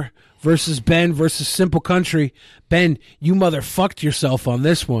Luchador versus Ben versus Simple Country. Ben, you motherfucked yourself on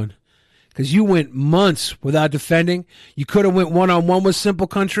this one because you went months without defending. You could have went one-on-one with Simple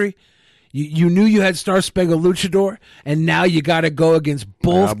Country. You knew you had Star Spangled Luchador, and now you got to go against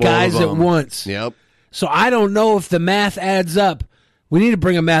both guys at once. Yep. So I don't know if the math adds up. We need to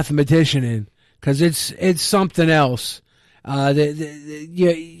bring a mathematician in because it's something else.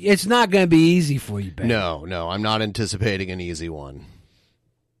 It's not going to be easy for you, Ben. No, I'm not anticipating an easy one.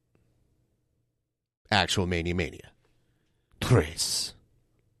 Actual Mania. Tres.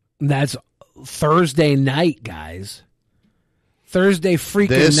 That's Thursday night, guys. Thursday freaking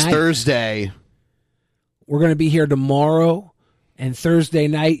this night. Thursday. We're going to be here tomorrow, and Thursday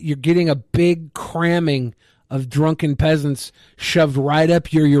night you're getting a big cramming of Drunken Peasants shoved right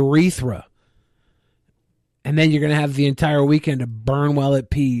up your urethra. And then you're going to have the entire weekend to burn while it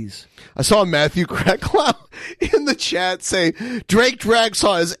pees. I saw Matthew Cracklow in the chat say, Drake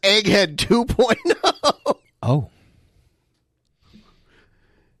Dragsaw is Egghead 2.0. Oh.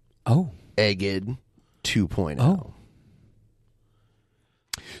 Egghead 2.0. Oh.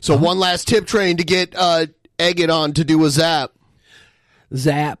 So one last tip train to get Egghead on to do a zap.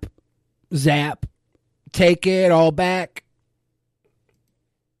 Zap. Take it all back.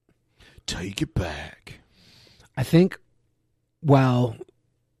 Take it back. I think while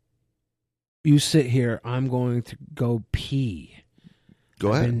you sit here, I'm going to go pee.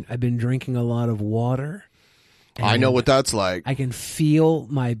 Go ahead. I've been drinking a lot of water. I know what that's like. I can feel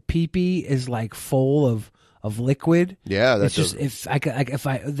my pee-pee is like full of liquid. Yeah, it's just if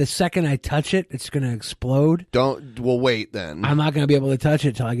the second I touch it, it's going to explode. We'll wait then. I'm not going to be able to touch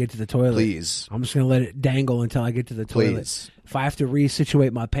it till I get to the toilet. Please. I'm just going to let it dangle until I get to the toilet. Please. If I have to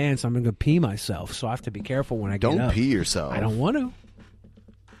resituate my pants, I'm going to pee myself. So I have to be careful when I get up. Don't pee yourself. I don't want to.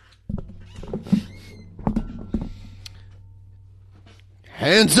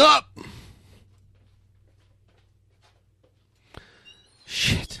 Hands up!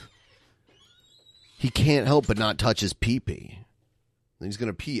 Shit. He can't help but not touch his pee-pee. He's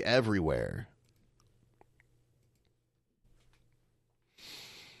going to pee everywhere.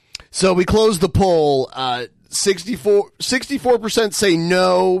 So we closed the poll. 64% say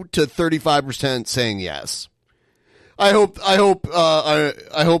no to 35% saying yes. I hope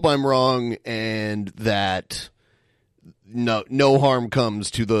I'm wrong and that no harm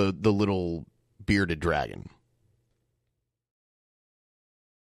comes to the little bearded dragon.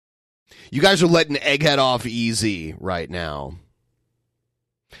 You guys are letting Egghead off easy right now.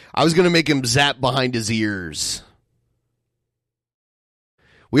 I was going to make him zap behind his ears.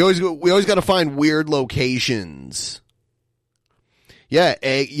 We always got to find weird locations. Yeah,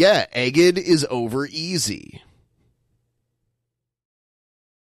 Egghead is over easy.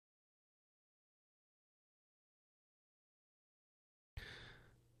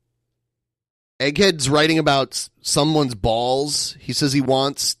 Egghead's writing about someone's balls. He says he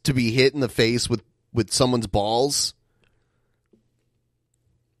wants to be hit in the face with someone's balls.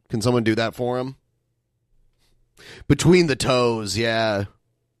 Can someone do that for him? Between the toes, yeah.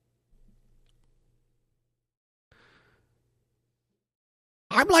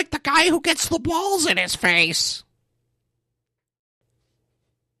 I'm like the guy who gets the balls in his face.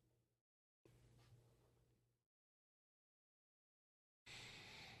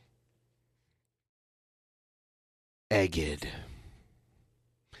 Egghead.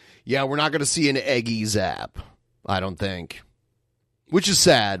 Yeah, we're not going to see an Eggy zap, I don't think. Which is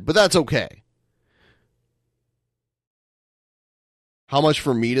sad, but that's okay. How much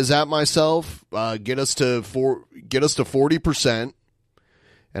for me to zap myself? Get us to 40%,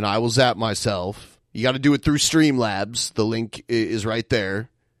 and I will zap myself. You got to do it through Streamlabs. The link is right there.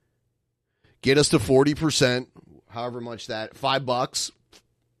 Get us to 40%, however much that, $5,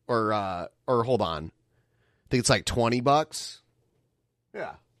 or hold on. I think it's like $20.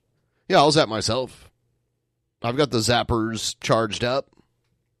 Yeah, I'll zap myself. I've got the zappers charged up.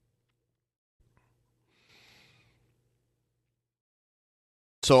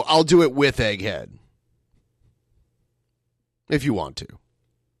 So I'll do it with Egghead. If you want to.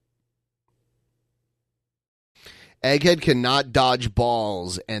 Egghead cannot dodge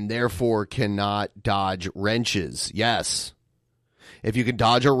balls and therefore cannot dodge wrenches. Yes. If you can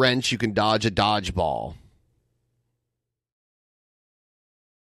dodge a wrench, you can dodge a dodgeball.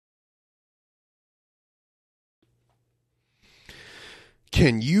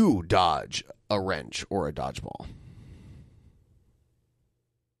 Can you dodge a wrench or a dodgeball?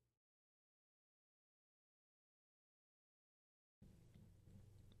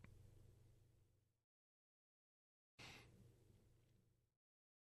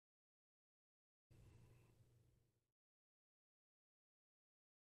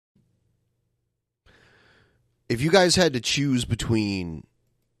 If you guys had to choose between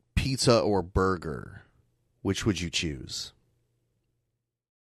pizza or burger, which would you choose?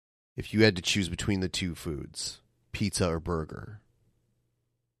 If you had to choose between the two foods, pizza or burger.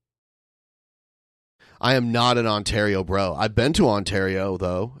 I am not an Ontario bro. I've been to Ontario,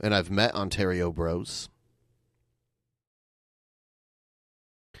 though, and I've met Ontario bros.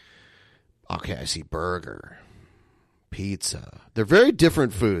 Okay, I see burger, pizza. They're very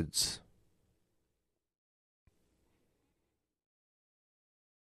different foods.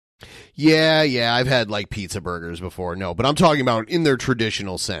 Yeah, I've had like pizza burgers before. No, but I'm talking about in their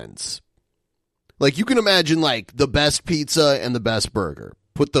traditional sense. Like you can imagine like the best pizza and the best burger.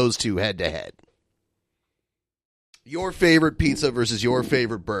 Put those two head to head. Your favorite pizza versus your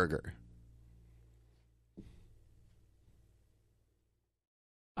favorite burger.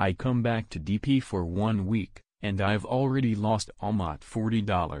 I come back to DP for 1 week, and I've already lost almost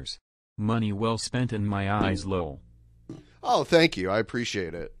 $40. Money well spent in my eyes, lol. Oh, thank you. I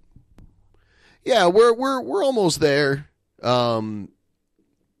appreciate it. Yeah, we're almost there. I want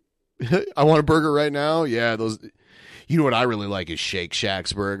a burger right now. Yeah, those. You know what I really like is Shake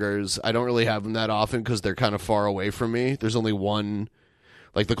Shack's burgers. I don't really have them that often because they're kind of far away from me. There's only one,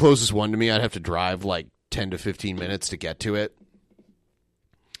 like the closest one to me. I'd have to drive like 10 to 15 minutes to get to it.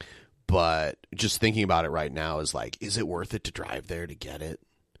 But just thinking about it right now is like, is it worth it to drive there to get it?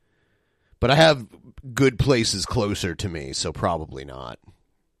 But I have good places closer to me, so probably not.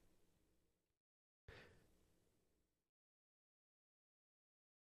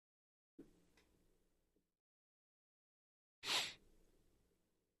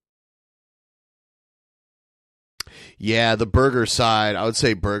 Yeah, the burger side, I would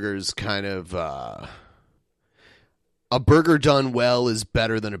say burger's kind of... a burger done well is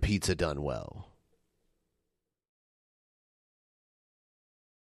better than a pizza done well.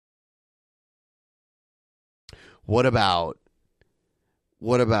 What about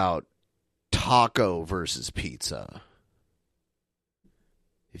taco versus pizza?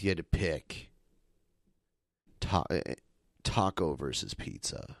 If you had to pick taco versus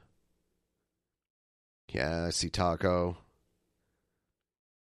pizza. Yeah, I see taco.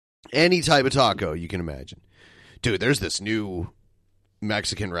 Any type of taco you can imagine. Dude, there's this new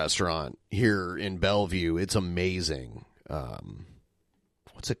Mexican restaurant here in Bellevue. It's amazing.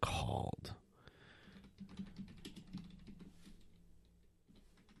 What's it called?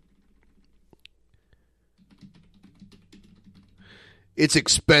 It's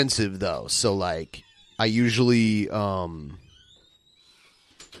expensive though, so like I usually I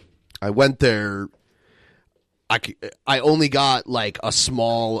went there. I only got like a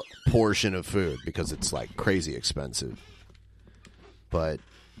small portion of food because it's like crazy expensive. But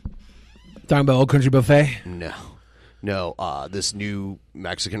talking about Old Country Buffet? No. This new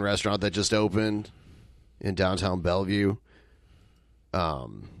Mexican restaurant that just opened in downtown Bellevue.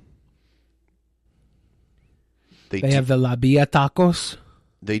 They have the La Villa tacos.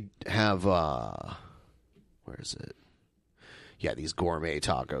 They have where is it? Yeah, these gourmet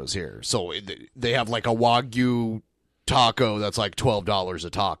tacos here. So they have like a Wagyu taco that's like $12 a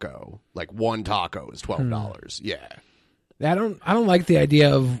taco. Like one taco is $12. Yeah. I don't like the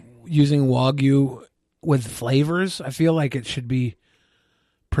idea of using Wagyu with flavors. I feel like it should be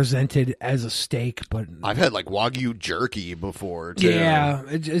presented as a steak, but I've had like Wagyu jerky before too. Yeah,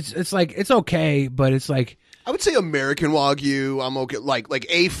 it's like it's okay, but it's like I would say American Wagyu, I'm okay. Like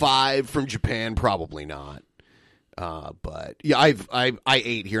A5 from Japan, probably not. But yeah, I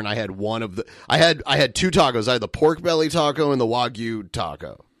ate here and I had one of the. I had two tacos. I had the pork belly taco and the Wagyu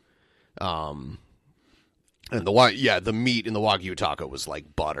taco. And the meat in the Wagyu taco was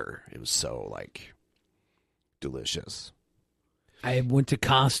like butter. It was so like delicious. I went to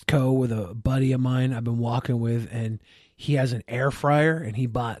Costco with a buddy of mine I've been walking with, and he has an air fryer, and he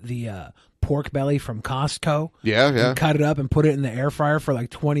bought the pork belly from Costco. Yeah. And cut it up and put it in the air fryer for like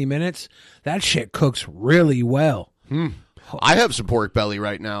 20 minutes. That shit cooks really well. I have some pork belly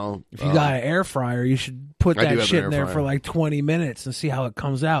right now. If you got an air fryer, you should put that shit in there for like 20 minutes and see how it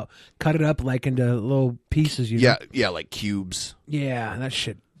comes out. Cut it up like into little pieces. Yeah, like cubes. Yeah, that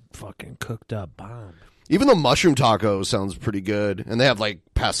shit fucking cooked up bomb. Even the mushroom taco sounds pretty good. And they have like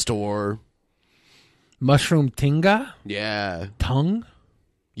pastor. Mushroom tinga? Yeah. Tongue?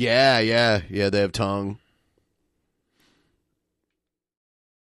 Yeah, they have tongue.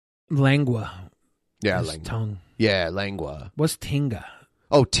 Lengua. Yeah, lengua. Tongue. Yeah, lengua. What's tinga?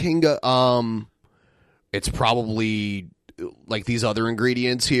 Oh, tinga. It's probably like these other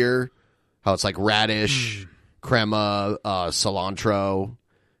ingredients here. How it's like radish, crema, cilantro,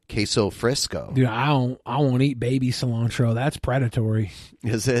 queso fresco. Dude, I won't eat baby cilantro. That's predatory.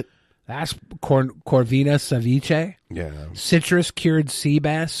 Is it? That's Corvina ceviche. Yeah. Citrus cured sea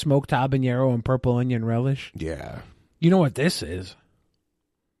bass, smoked habanero, and purple onion relish. Yeah. You know what this is?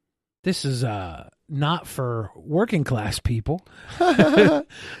 This is not for working class people.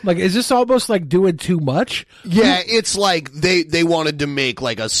 Like, is this almost like doing too much? Yeah, it's like they wanted to make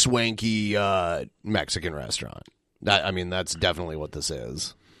like a swanky Mexican restaurant. That's definitely what this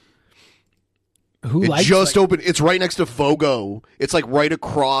is. It just opened. It's right next to Fogo. It's like right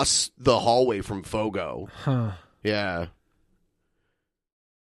across the hallway from Fogo. Huh. Yeah.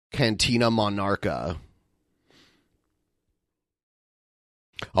 Cantina Monarca.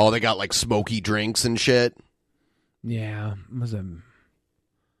 Oh, they got like smoky drinks and shit. Yeah.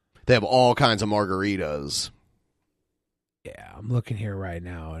 They have all kinds of margaritas. Yeah, I'm looking here right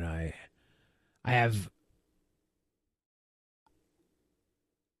now, and I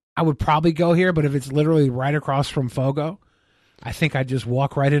would probably go here, but if it's literally right across from Fogo, I think I'd just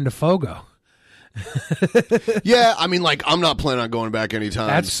walk right into Fogo. Yeah, I'm not planning on going back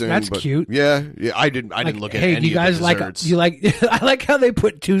anytime soon. That's cute. Yeah, I didn't look at any do you guys of the desserts. I like how they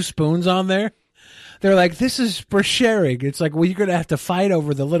put 2 spoons on there. They're like, this is for sharing. It's like, well, you're gonna have to fight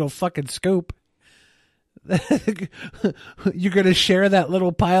over the little fucking scoop. You're gonna share that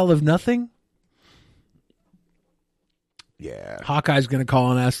little pile of nothing. Yeah. Hawkeye's going to call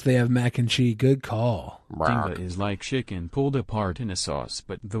and ask if they have mac and cheese. Good call. Tinga is like chicken pulled apart in a sauce,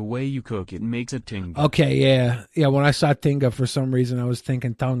 but the way you cook it makes it tinga. Okay, yeah. Yeah, when I saw tinga, for some reason, I was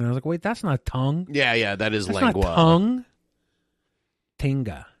thinking tongue. And I was like, wait, that's not tongue. Yeah, that is that's lengua. Not tongue.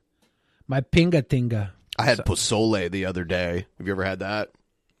 Tinga. My pinga tinga. I had pozole the other day. Have you ever had that?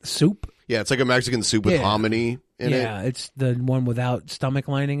 Soup? Yeah, it's like a Mexican soup with hominy in it. Yeah, it's the one without stomach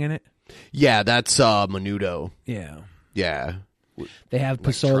lining in it. Yeah, that's menudo. Yeah. Yeah. They have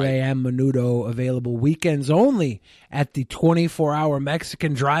pozole and menudo available weekends only at the 24-hour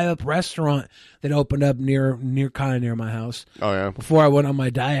Mexican drive-up restaurant that opened up near my house. Oh, yeah. Before I went on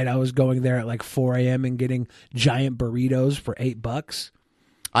my diet, I was going there at like 4 a.m. and getting giant burritos for $8.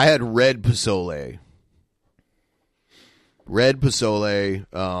 I had red pozole. Red pozole.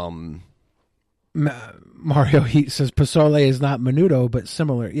 Mario Heat says pozole is not menudo, but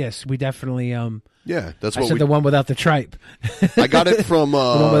similar. Yes, we definitely. Yeah, that's I what said the one without the tripe. I got it from the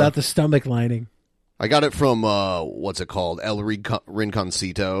one without the stomach lining. I got it from what's it called? El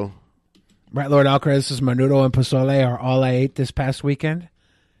Rinconcito. Right, Lord Alcaraz says menudo and pozole are all I ate this past weekend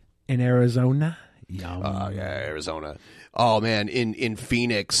in Arizona. Yum. Yeah, Arizona. Oh man, in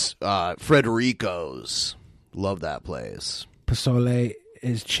Phoenix, Frederico's. Love that place. Pozole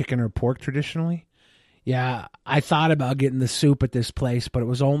is chicken or pork traditionally. Yeah, I thought about getting the soup at this place, but it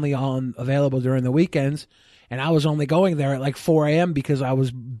was only available during the weekends, and I was only going there at like 4 a.m. because I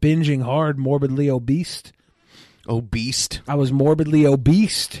was binging hard, morbidly obese. Obese? I was morbidly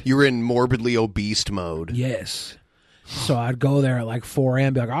obese. You were in morbidly obese mode. Yes. So I'd go there at like 4 a.m.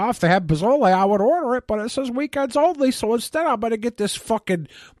 and be like, oh, if they have pozole, I would order it, but it says weekends only, so instead I'm going to get this fucking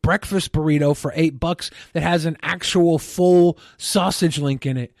breakfast burrito for $8 that has an actual full sausage link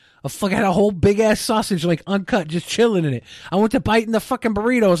in it. Had a whole big-ass sausage link, uncut, just chilling in it. I went to bite in the fucking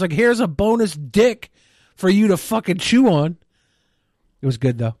burrito. I was like, here's a bonus dick for you to fucking chew on. It was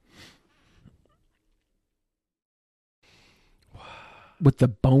good, though. With the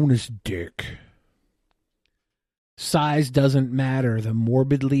bonus dick. Size doesn't matter. The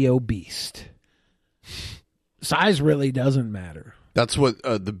morbidly obese. Size really doesn't matter. That's what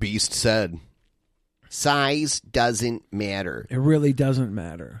the Beast said. Size doesn't matter. It really doesn't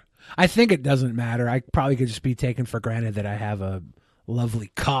matter. I think it doesn't matter. I probably could just be taken for granted that I have a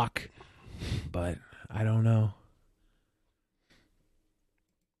lovely cock, but I don't know.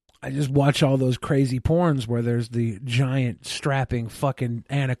 I just watch all those crazy porns where there's the giant strapping fucking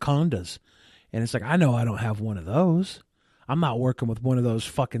anacondas. And it's like, I know I don't have one of those. I'm not working with one of those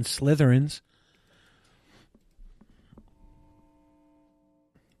fucking Slytherins.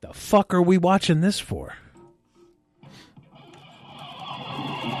 The fuck are we watching this for?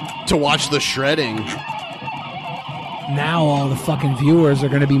 To watch the shredding. Now all the fucking viewers are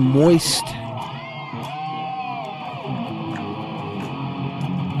going to be moist.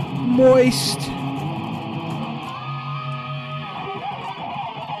 Moist.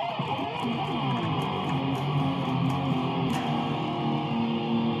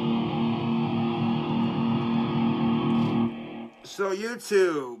 So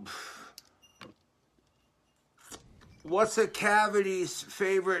YouTube, what's a cavity's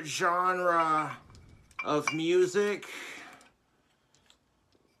favorite genre of music?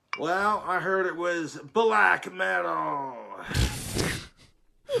 Well, I heard it was black metal.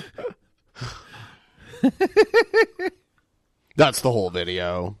 That's the whole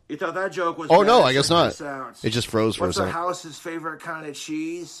video. You thought that joke was Oh, bad? no, I guess Check not. this out. It just froze for What's a a second. house's favorite kind of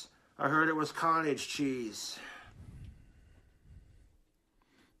cheese? I heard it was cottage cheese.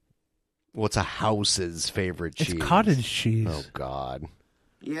 What's a house's favorite cheese? It's cottage cheese. Oh, God.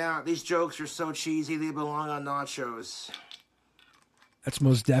 Yeah, these jokes are so cheesy they belong on nachos. That's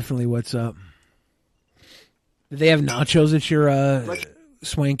most definitely what's up. Did they have nachos at your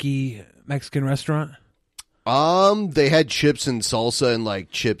swanky Mexican restaurant? They had chips and salsa and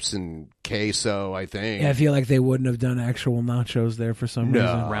like chips and queso, I think. Yeah, I feel like they wouldn't have done actual nachos there for some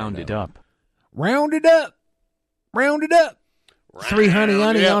reason. Round it up. Round it up. Round it up. 3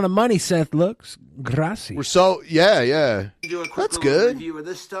 honey on a money, Seth looks. Gracias. We're so, yeah. Do a quick That's little good. review of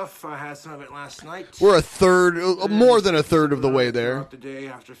this stuff. I had some of it last night. We're a third, more than a third of the way there. Throughout the day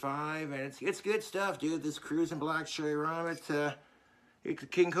after 5, and it's good stuff, dude. This Cruise and Black Cherry Rum, it's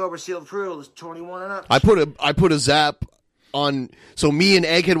King Cobra sealed approval. It's 21 and up. I put a zap on, so me and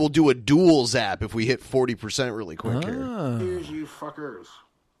Egghead will do a dual zap if we hit 40% really quick here. Here's you fuckers.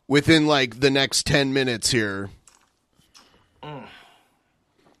 Within like the next 10 minutes here.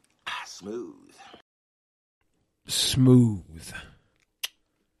 Smooth. Smooth.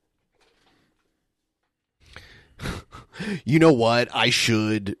 You know what? I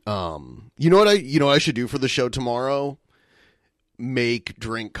should you know what I should do for the show tomorrow? Make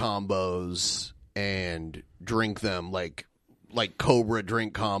drink combos and drink them like Cobra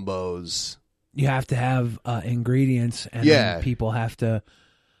drink combos. You have to have ingredients, and Yeah. then people have to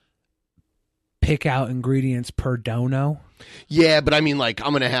pick out ingredients per dono. Yeah, but I mean, like,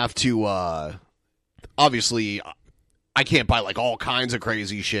 I'm going to have to, obviously, I can't buy like all kinds of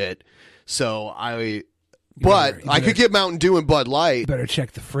crazy shit. So but I could get Mountain Dew and Bud Light. Better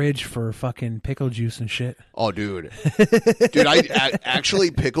check the fridge for fucking pickle juice and shit. Oh, dude.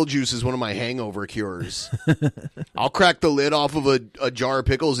 Actually, pickle juice is one of my hangover cures. I'll crack the lid off of a jar of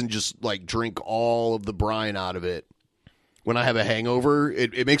pickles and just like drink all of the brine out of it. When I have a hangover,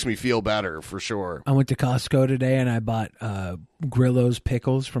 it makes me feel better for sure. I went to Costco today and I bought Grillo's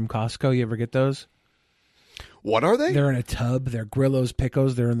pickles from Costco. You ever get those? What are they? They're in a tub. They're Grillo's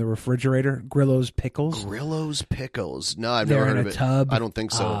pickles. They're in the refrigerator. Grillo's pickles. Grillo's pickles. No, I've never heard of it. They're in a tub. I don't think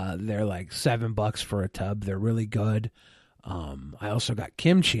so. They're like $7 for a tub. They're really good. I also got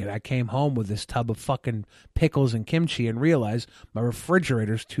kimchi, and I came home with this tub of fucking pickles and kimchi and realized my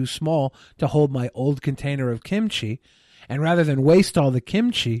refrigerator's too small to hold my old container of kimchi. And rather than waste all the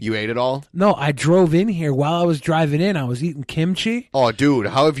kimchi... You ate it all? No, I drove in here. While I was driving in, I was eating kimchi. Oh, dude,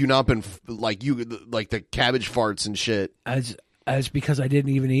 how have you not been like the cabbage farts and shit? As because I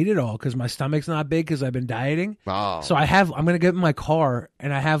didn't even eat it all because my stomach's not big because I've been dieting. Oh. So I'm going to get in my car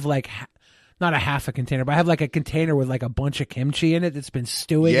and I have like... Not a half a container, but I have like a container with like a bunch of kimchi in it that's been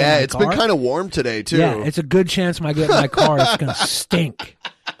stewing. Yeah, in it's my car. been kind of warm today, too. Yeah, it's a good chance when I get in my car, it's going to stink.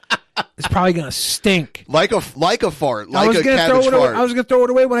 It's probably going to stink. Like a fart, like a cabbage fart. I was going to throw it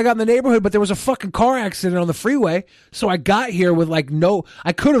away when I got in the neighborhood, but there was a fucking car accident on the freeway. So I got here with like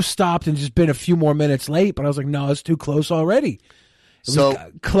I could have stopped and just been a few more minutes late, but I was like, no, it's too close already. It was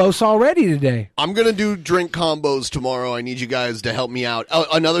close already today. I'm going to do drink combos tomorrow. I need you guys to help me out. Oh,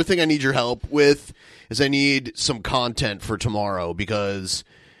 another thing I need your help with is I need some content for tomorrow because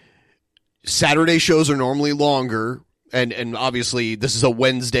Saturday shows are normally longer. And obviously, this is a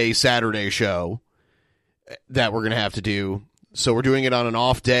Wednesday, Saturday show that we're going to have to do. So we're doing it on an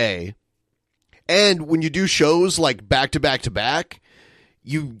off day. And when you do shows like back to back to back,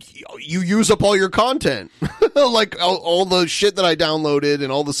 you use up all your content. Like all the shit that I downloaded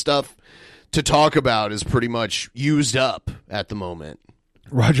and all the stuff to talk about is pretty much used up at the moment.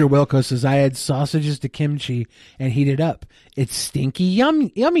 Roger Wilco says, I had sausages to kimchi and heated up. It's stinky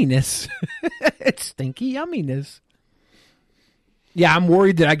yumminess. It's stinky yumminess. Yeah, I'm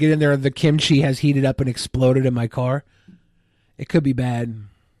worried that I get in there and the kimchi has heated up and exploded in my car. It could be bad.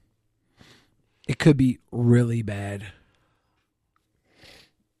 It could be really bad.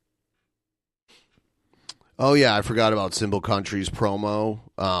 Oh, yeah, I forgot about Simple Country's promo.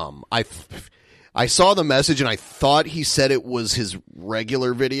 I saw the message and I thought he said it was his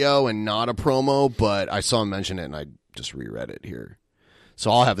regular video and not a promo, but I saw him mention it and I just reread it here.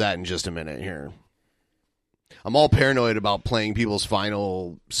 So I'll have that in just a minute here. I'm all paranoid about playing people's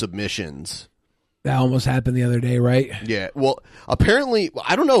final submissions. That almost happened the other day, right? Yeah. Well, apparently,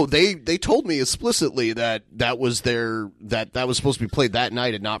 I don't know. They told me explicitly that was that was supposed to be played that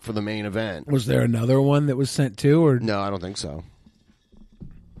night and not for the main event. Was there another one that was sent too, or no? I don't think so.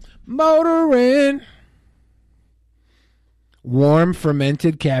 Motorin. Warm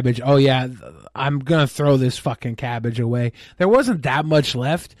fermented cabbage. Oh yeah, I'm gonna throw this fucking cabbage away. There wasn't that much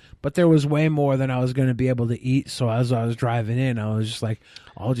left, but there was way more than I was gonna be able to eat. So as I was driving in, I was just like,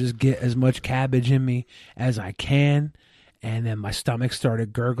 I'll just get as much cabbage in me as I can. And then my stomach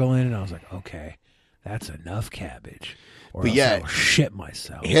started gurgling, and I was like, okay, that's enough cabbage. Or But else yeah, I'll shit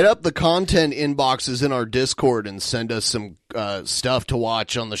myself. Hit up the content inboxes in our Discord and send us some stuff to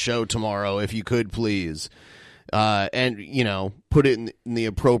watch on the show tomorrow, if you could, please. And, put it in the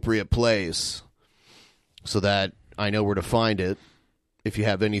appropriate place so that I know where to find it if you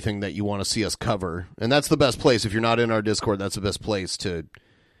have anything that you want to see us cover. And that's the best place. If you're not in our Discord, that's the best place to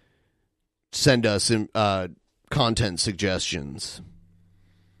send us content suggestions.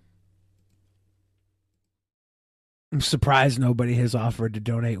 I'm surprised nobody has offered to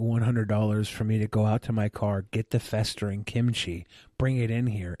donate $100 for me to go out to my car, get the festering kimchi, bring it in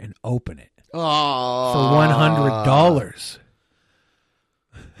here, and open it. Oh, for $100.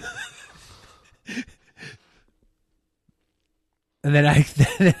 And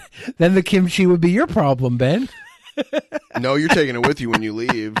then the kimchi would be your problem, Ben. No, you're taking it with you when you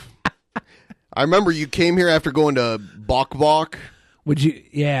leave. I remember you came here after going to Bok Bok. Would you?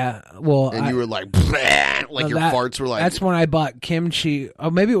 Yeah. Well, and you were like, your farts were like. That's when I bought kimchi. Oh,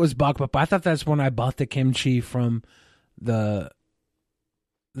 maybe it was Bok Bok, but I thought that's when I bought the kimchi from the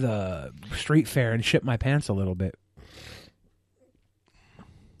street fair and shit my pants a little bit.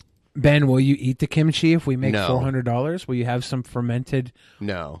 Ben, will you eat the kimchi if we make $400? Will you have some fermented,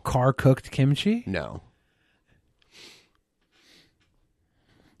 car cooked kimchi? No.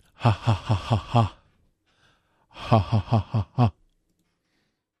 Ha ha ha ha ha. Ha ha ha ha ha.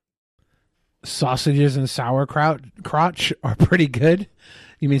 Sausages and sauerkraut crotch are pretty good.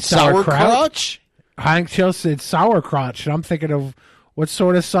 You mean sauerkraut? Hank Chill said sauerkraut, and I'm thinking of what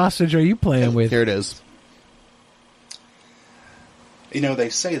sort of sausage are you playing with? Here it is. You know, they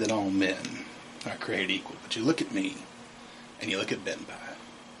say that all men are created equal, but you look at me, and you look at Ben Pie,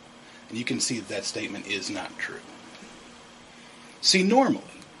 and you can see that statement is not true. See, normally,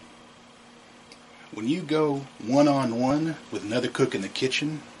 when you go one-on-one with another cook in the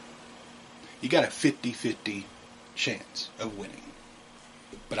kitchen, you got a 50-50 chance of winning.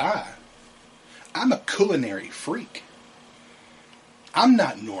 But I'm a culinary freak. I'm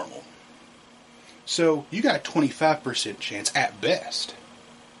not normal. So you got a 25% chance at best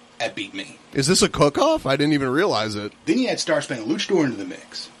at beat me. Is this a cook-off? I didn't even realize it. Then you add Star Spangled Luchador into the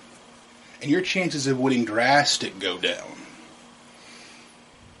mix, and your chances of winning drastic go down.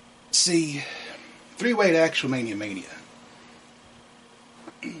 See, three-way to Actual Mania.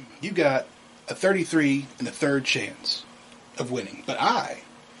 You got a 33 and a third chance of winning, but I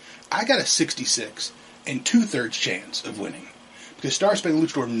got a 66 and 2/3 chance of winning because Star Spangled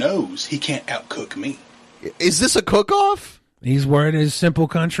Luchador knows he can't outcook me. Is this a cook-off? He's wearing his Simple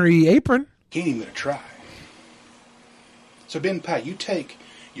Country apron. He ain't even gonna try. So Ben Pie, you take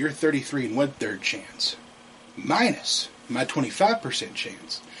your 33 and 1/3 chance minus my 25%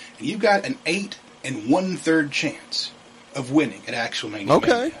 chance, and you've got an 8 and 1/3 chance of winning at Actual Mania.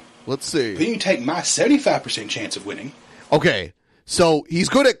 Okay, let's see. Then you take my 75% chance of winning. Okay, so he's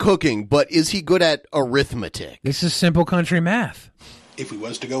good at cooking, but is he good at arithmetic? This is Simple Country math. If we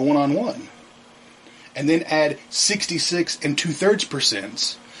was to go one-on-one, and then add 66 and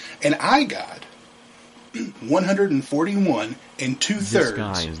 2/3%, and I got 141 and 2/3. This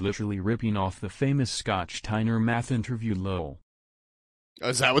guy is literally ripping off the famous Scotch Tyner math interview, lol.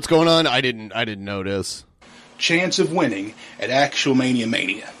 Is that what's going on? I didn't notice. Chance of winning at Actual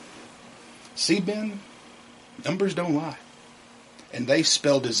Mania. See, Ben, numbers don't lie, and they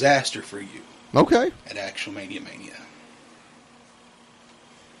spell disaster for you. Okay. At Actual Mania.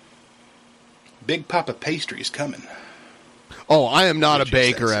 Big Papa Pastry is coming. Oh, I am not a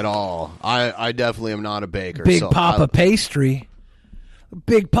baker at all. I definitely am not a baker. Big Papa Pastry.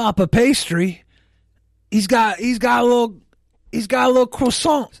 Big Papa Pastry. He's got a little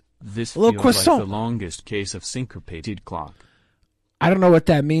croissant. This a little feels croissant. like the longest case of syncopated clock. I don't know what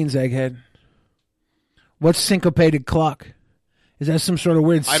that means, Egghead. What's syncopated clock? Is that some sort of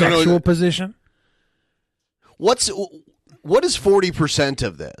weird sexual position? What is 40%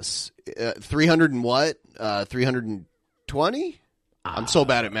 of this? 300 and what? 320? I'm so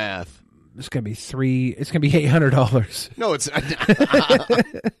bad at math. It's gonna be $800. No, it's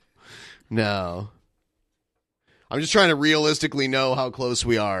no. I'm just trying to realistically know how close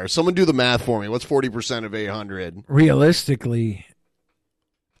we are. Someone do the math for me. What's 40% of 800? Realistically,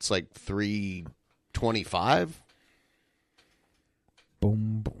 it's like 325.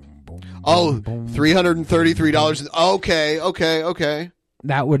 Boom, boom, boom. Oh, boom, $333. Okay.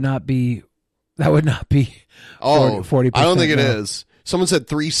 That would not be 40%. I don't think it is. Someone said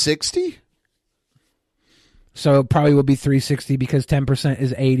 360? So it probably would be 360 because 10%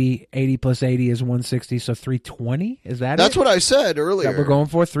 is 80. 80 plus 80 is 160. So 320? Is that That's it? what I said earlier. That we're going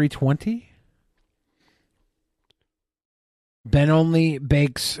for 320? Ben only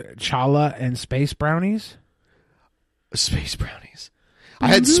bakes challah and space brownies. Space brownies. I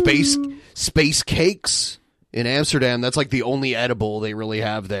had space cakes in Amsterdam. That's like the only edible they really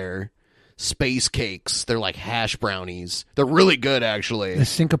have there. Space cakes. They're like hash brownies. They're really good, actually. The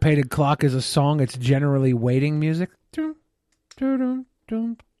syncopated clock is a song. It's generally waiting music.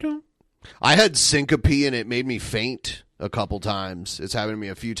 I had syncope and it made me faint a couple times. It's happened to me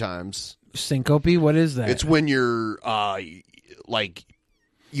a few times. Syncope? What is that? It's when you're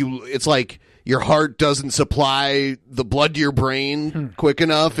it's like your heart doesn't supply the blood to your brain quick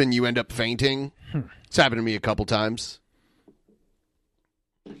enough and you end up fainting. It's happened to me a couple times.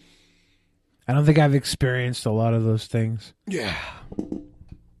 I don't think I've experienced a lot of those things. Yeah.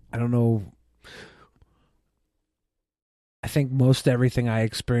 I don't know. I think most everything I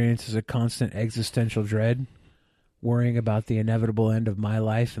experience is a constant existential dread, worrying about the inevitable end of my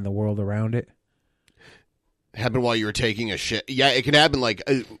life and the world around it. Happened while you were taking a shit. Yeah, it can happen. Like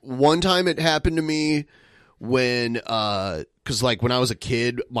one time it happened to me when, because like when I was a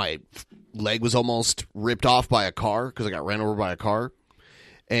kid, my leg was almost ripped off by a car because I got ran over by a car.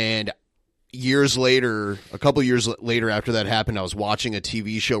 And years later, a couple years later after that happened, I was watching a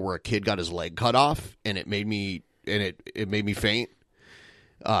TV show where a kid got his leg cut off, and it made me faint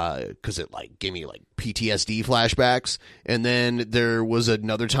because it like gave me like PTSD flashbacks. And then there was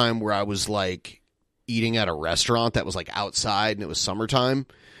another time where I was like eating at a restaurant that was like outside, and it was summertime,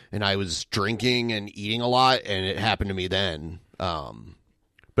 and I was drinking and eating a lot, and it happened to me then.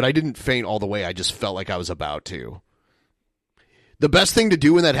 But I didn't faint all the way. I just felt like I was about to. The best thing to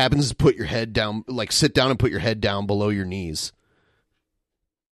do when that happens is put your head down, like sit down and put your head down below your knees.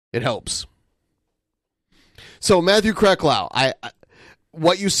 It helps. So Matthew Krecklau, I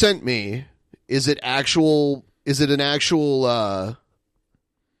what you sent me, is it an actual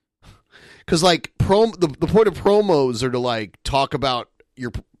because like the point of promos are to like talk about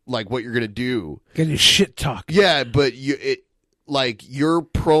your like what you're gonna do. Get your shit talk. Yeah, but like your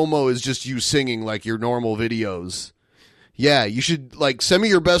promo is just you singing like your normal videos. Yeah, you should like send me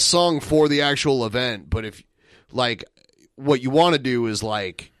your best song for the actual event. But if like what you want to do is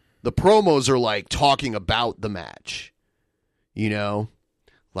like the promos are like talking about the match, you know,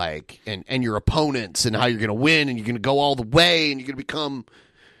 like and your opponents and how you're gonna win and you're gonna go all the way and you're gonna become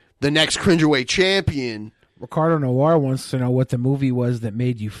the next Cringerweight champion. Ricardo Noir wants to know what the movie was that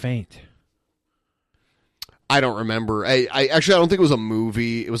made you faint. I don't remember. I actually I don't think it was a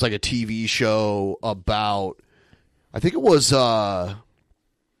movie. It was like a TV show about. I think it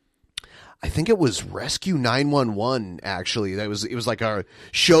was Rescue 911. Actually, it was like a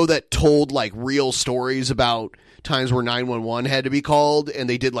show that told like real stories about times where 911 had to be called, and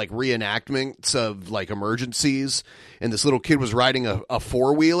they did like reenactments of like emergencies. And this little kid was riding a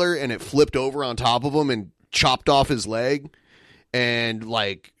four-wheeler, and it flipped over on top of him and chopped off his leg, and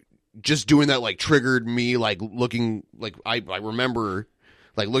like just doing that like triggered me. Like looking like I remember.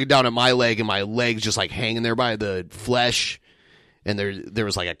 Like looking down at my leg and my leg's just like hanging there by the flesh, and there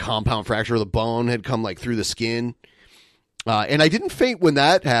was like a compound fracture of the bone had come like through the skin, and I didn't faint when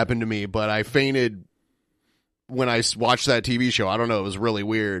that happened to me, but I fainted when I watched that TV show. I don't know, it was really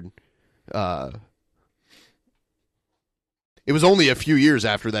weird. It was only a few years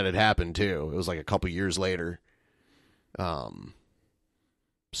after that had happened too. It was like a couple years later. So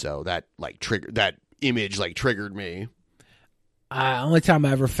that like that image like triggered me. Only time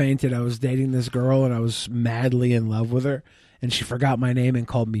I ever fainted, I was dating this girl and I was madly in love with her, and she forgot my name and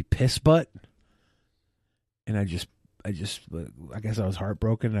called me Piss Butt. And I guess I was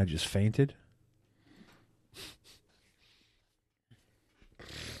heartbroken and I just fainted.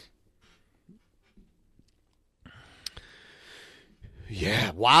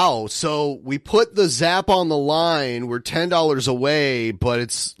 Yeah, wow. So we put the Zap on the line. We're $10 away, but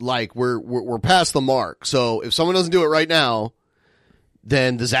it's like we're past the mark. So if someone doesn't do it right now,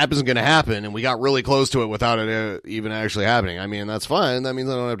 then the Zap isn't going to happen, and we got really close to it without it even actually happening. I mean, that's fine. That means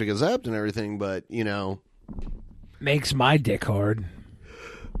I don't have to get zapped and everything, but, you know. Makes my dick hard.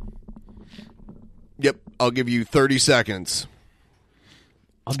 Yep, I'll give you 30 seconds.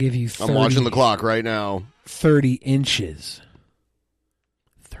 I'll give you 30. I'm watching the clock right now. 30 inches.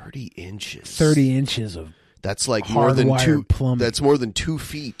 30 inches? 30 inches of that's like more than plumbing. That's more than 2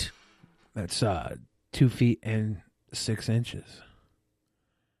 feet. That's 2 feet and 6 inches.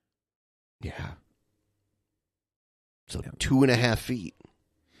 Yeah. So 2.5 feet.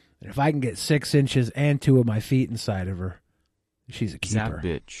 And if I can get 6 inches and 2 of my feet inside of her, she's a keeper. Zap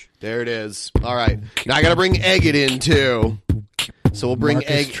bitch. There it is. All right. Now I got to bring Egged in too. So we'll bring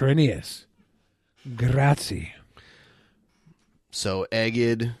Marcus Trinius. Grazie. So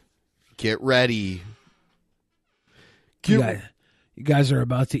Egged, get ready. You guys are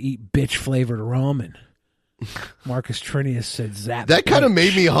about to eat bitch flavored ramen. Marcus Trinius said zap. That kind of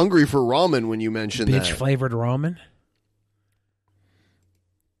made me hungry for ramen when you mentioned that. Bitch flavored ramen.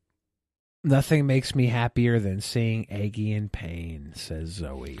 Nothing makes me happier than seeing Aggie in pain, says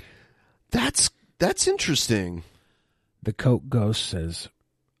Zoe. That's interesting. The Coke Ghost says,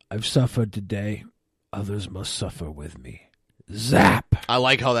 I've suffered today. Others must suffer with me. Zap. I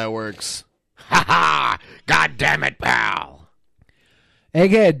like how that works. Ha ha! God damn it, pal.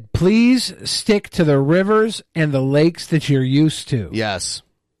 Egghead, please stick to the rivers and the lakes that you're used to. Yes.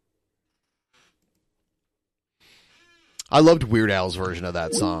 I loved Weird Al's version of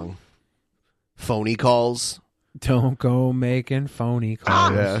that song. Phony calls. Don't go making phony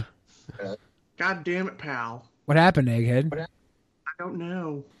calls. Yeah. God damn it, pal. What happened, Egghead? I don't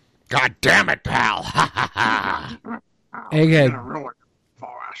know. God damn it, pal. Ha ha ha. Egghead,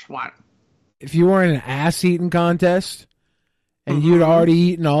 What? if you were in an ass-eating contest and you'd already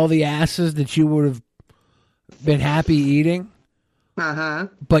eaten all the asses that you would have been happy eating,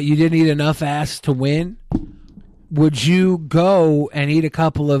 but you didn't eat enough ass to win, would you go and eat a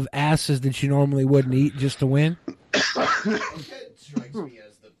couple of asses that you normally wouldn't eat just to win? Strikes me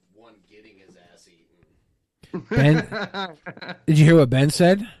as the one getting his ass eaten. Ben, did you hear what Ben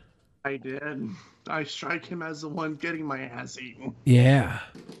said? I did. I strike him as the one getting my ass eaten. Yeah.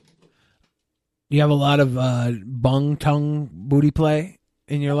 You have a lot of bung tongue booty play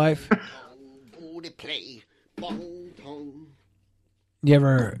in your life? Booty play. Bung tongue. You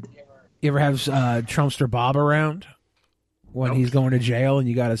ever have Trumpster Bob around when he's going to jail and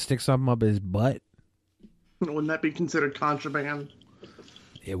you got to stick something up his butt? Wouldn't that be considered contraband?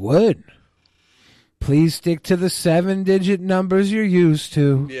 It would. Please stick to the 7-digit numbers you're used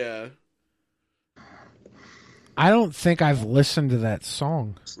to. Yeah. I don't think I've listened to that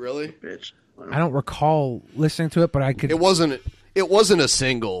song. Really? Bitch. I don't recall listening to it, but I could. It wasn't a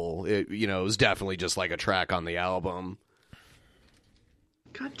single. It was definitely just like a track on the album.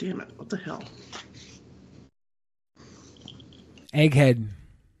 God damn it. What the hell? Egghead.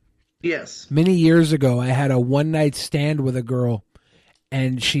 Yes. Many years ago, I had a one-night stand with a girl,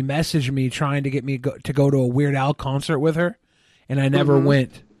 and she messaged me trying to get me to go to a Weird Al concert with her, and I never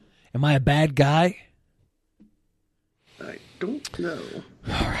went. Am I a bad guy? I don't know.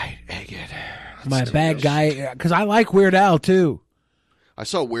 All right, Egghead. Am I a bad guy? Because I like Weird Al, too. I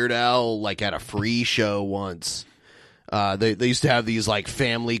saw Weird Al at a free show once. They used to have these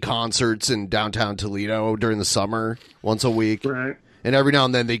family concerts in downtown Toledo during the summer once a week. Right. And every now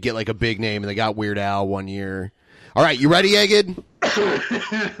and then they'd get a big name, and they got Weird Al one year. All right, you ready, Egged?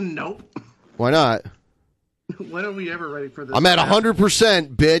 Nope. Why not? When are we ever ready for this? I'm at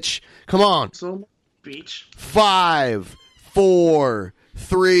 100%, bitch. Come on. So, beach. 5, 4,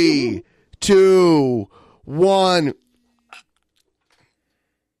 3, 2, 1.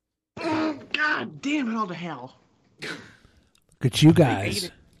 God damn it all to hell. Look at you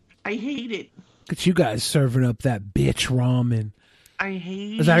guys. I hate it. Look at you guys serving up that bitch ramen. I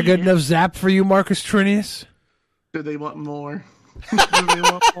hate it. Is that a good enough zap for you, Marcus Trinius? Do they want more? Do they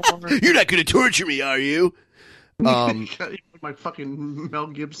want more? You're not going to torture me, are you? My fucking Mel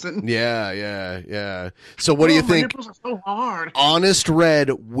Gibson. Yeah. So what do you My think? nipples are so hard. Honest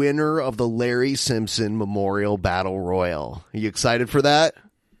Red, winner of the Larry Simpson Memorial Battle Royal. Are you excited for that?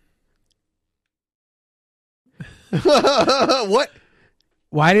 What?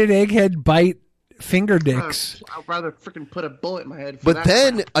 Why did Egghead bite finger dicks? I'd rather freaking put a bullet in my head. But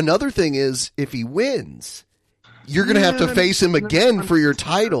then another thing is, if he wins, you're going to have to face him again for your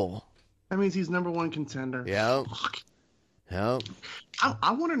title. That means he's #1 contender. Yeah.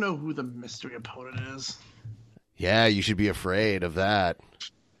 I want to know who the mystery opponent is. Yeah, you should be afraid of that.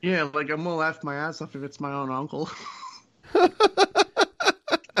 Yeah, I'm going to laugh my ass off if it's my own uncle.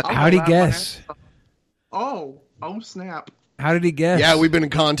 How'd he guess? Oh, snap. How did he guess? Yeah, we've been in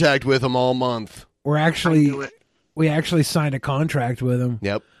contact with him all month. We actually signed a contract with him.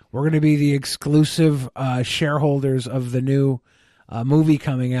 Yep. We're going to be the exclusive shareholders of the new movie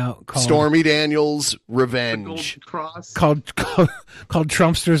coming out called Stormy Daniels' Revenge. Called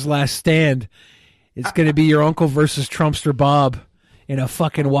Trumpster's Last Stand. It's going to be your uncle versus Trumpster Bob in a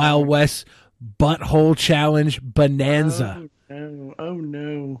fucking Wild West butthole challenge bonanza. Oh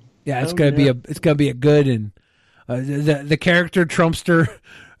no. Yeah, it's gonna be a good and the character Trumpster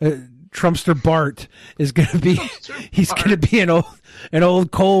Bart is gonna be gonna be an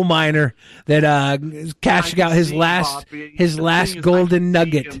old coal miner that is cashing out his last golden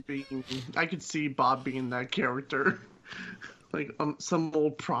nugget. I could see Bob being that character, some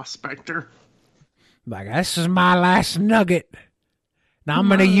old prospector. This is my last nugget. Now I'm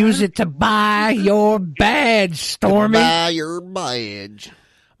gonna use it to buy your badge, Stormy. Buy your badge.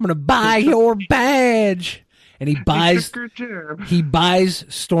 I'm gonna buy your badge, and he buys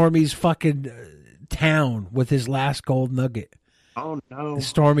Stormy's fucking town with his last gold nugget. Oh no!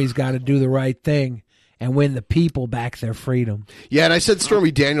 Stormy's got to do the right thing and win the people back their freedom. Yeah, and I said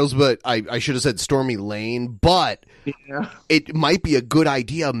Stormy Daniels, but I should have said Stormy Lane. But it might be a good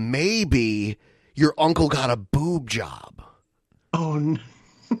idea. Maybe your uncle got a boob job. Oh no.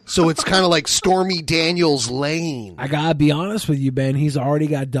 So it's kind of like Stormy Daniels Lane. I gotta be honest with you, Ben. He's already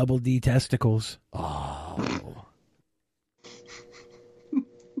got double D testicles. Oh.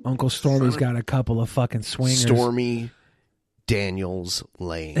 Uncle Stormy's got a couple of fucking swingers. Stormy Daniels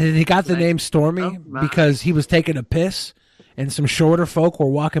Lane. And he got the name Stormy because he was taking a piss and some shorter folk were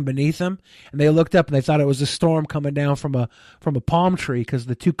walking beneath him, and they looked up and they thought it was a storm coming down from a palm tree because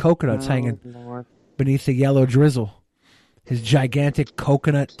the two coconuts hanging beneath the yellow drizzle. His gigantic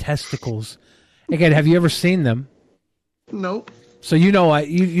coconut testicles. Again, have you ever seen them? Nope. So you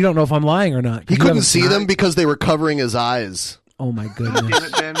don't know if I'm lying or not. He couldn't see them because they were covering his eyes. Oh my goodness.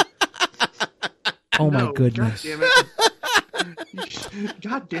 God damn it, Ben. Oh my goodness. God damn it.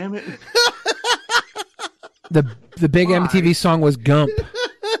 God damn it. The big MTV song was Gump.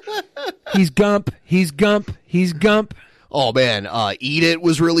 He's Gump. He's Gump. He's Gump. Oh man, Eat It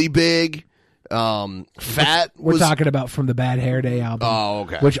was really big. Fat. We're talking about from the Bad Hair Day album. Oh,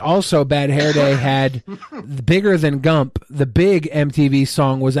 okay. Which also Bad Hair Day had Bigger Than Gump. The big MTV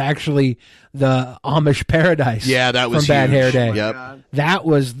song was actually the Amish Paradise. Yeah, that was from Bad huge. Hair Day. Yep.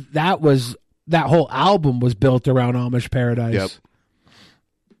 That whole album was built around Amish Paradise.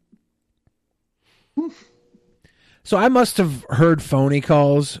 Yep. So I must have heard Phony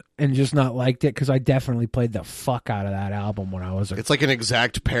Calls and just not liked it, because I definitely played the fuck out of that album when I was It's like an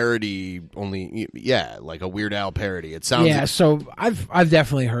exact parody, only like a Weird Al parody. It sounds so I've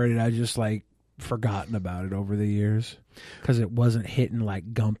definitely heard it. I just like forgotten about it over the years because it wasn't hitting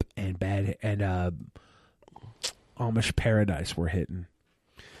like Gump and Amish Paradise were hitting.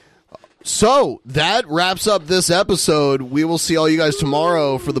 So that wraps up this episode. We will see all you guys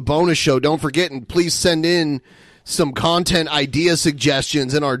tomorrow for the bonus show. Don't forget, and please send in some content idea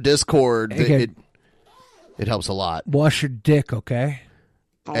suggestions in our Discord. Okay. It helps a lot. Wash your dick, okay?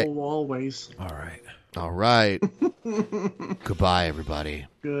 Always. All right. Goodbye, everybody.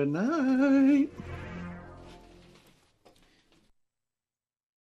 Good night.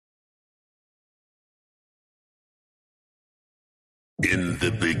 In the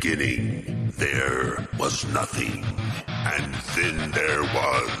beginning, there was nothing. And then there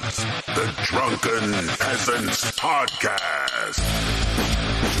was the Drunken Peasants Podcast.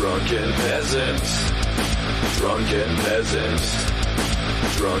 Drunken Peasants. Drunken Peasants.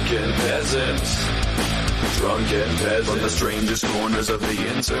 Drunken Peasants. Drunken Peasants. From the strangest corners of the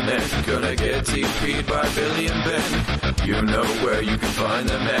internet, gonna get TP'd by Billy and Ben. You know where you can find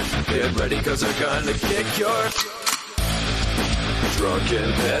them at. Get ready, cause they're gonna kick your...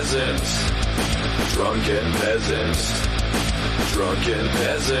 Drunken Peasants. Drunken Peasants. Drunken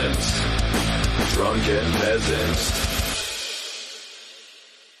Peasants. Drunken Peasants.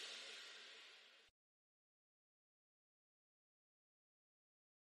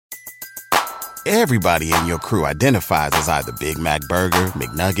 Everybody in your crew identifies as either Big Mac Burger,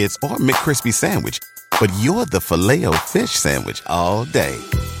 McNuggets, or McCrispy Sandwich. But you're the Filet-O-Fish Sandwich all day.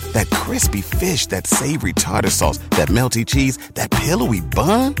 That crispy fish, that savory tartar sauce, that melty cheese, that pillowy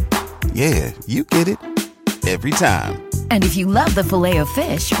bun. Yeah, you get it. Every time. And if you love the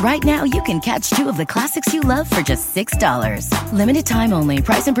Filet-O-Fish, right now you can catch two of the classics you love for just $6. Limited time only.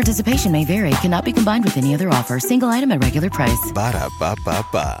 Price and participation may vary. Cannot be combined with any other offer. Single item at regular price.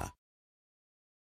 Ba-da-ba-ba-ba.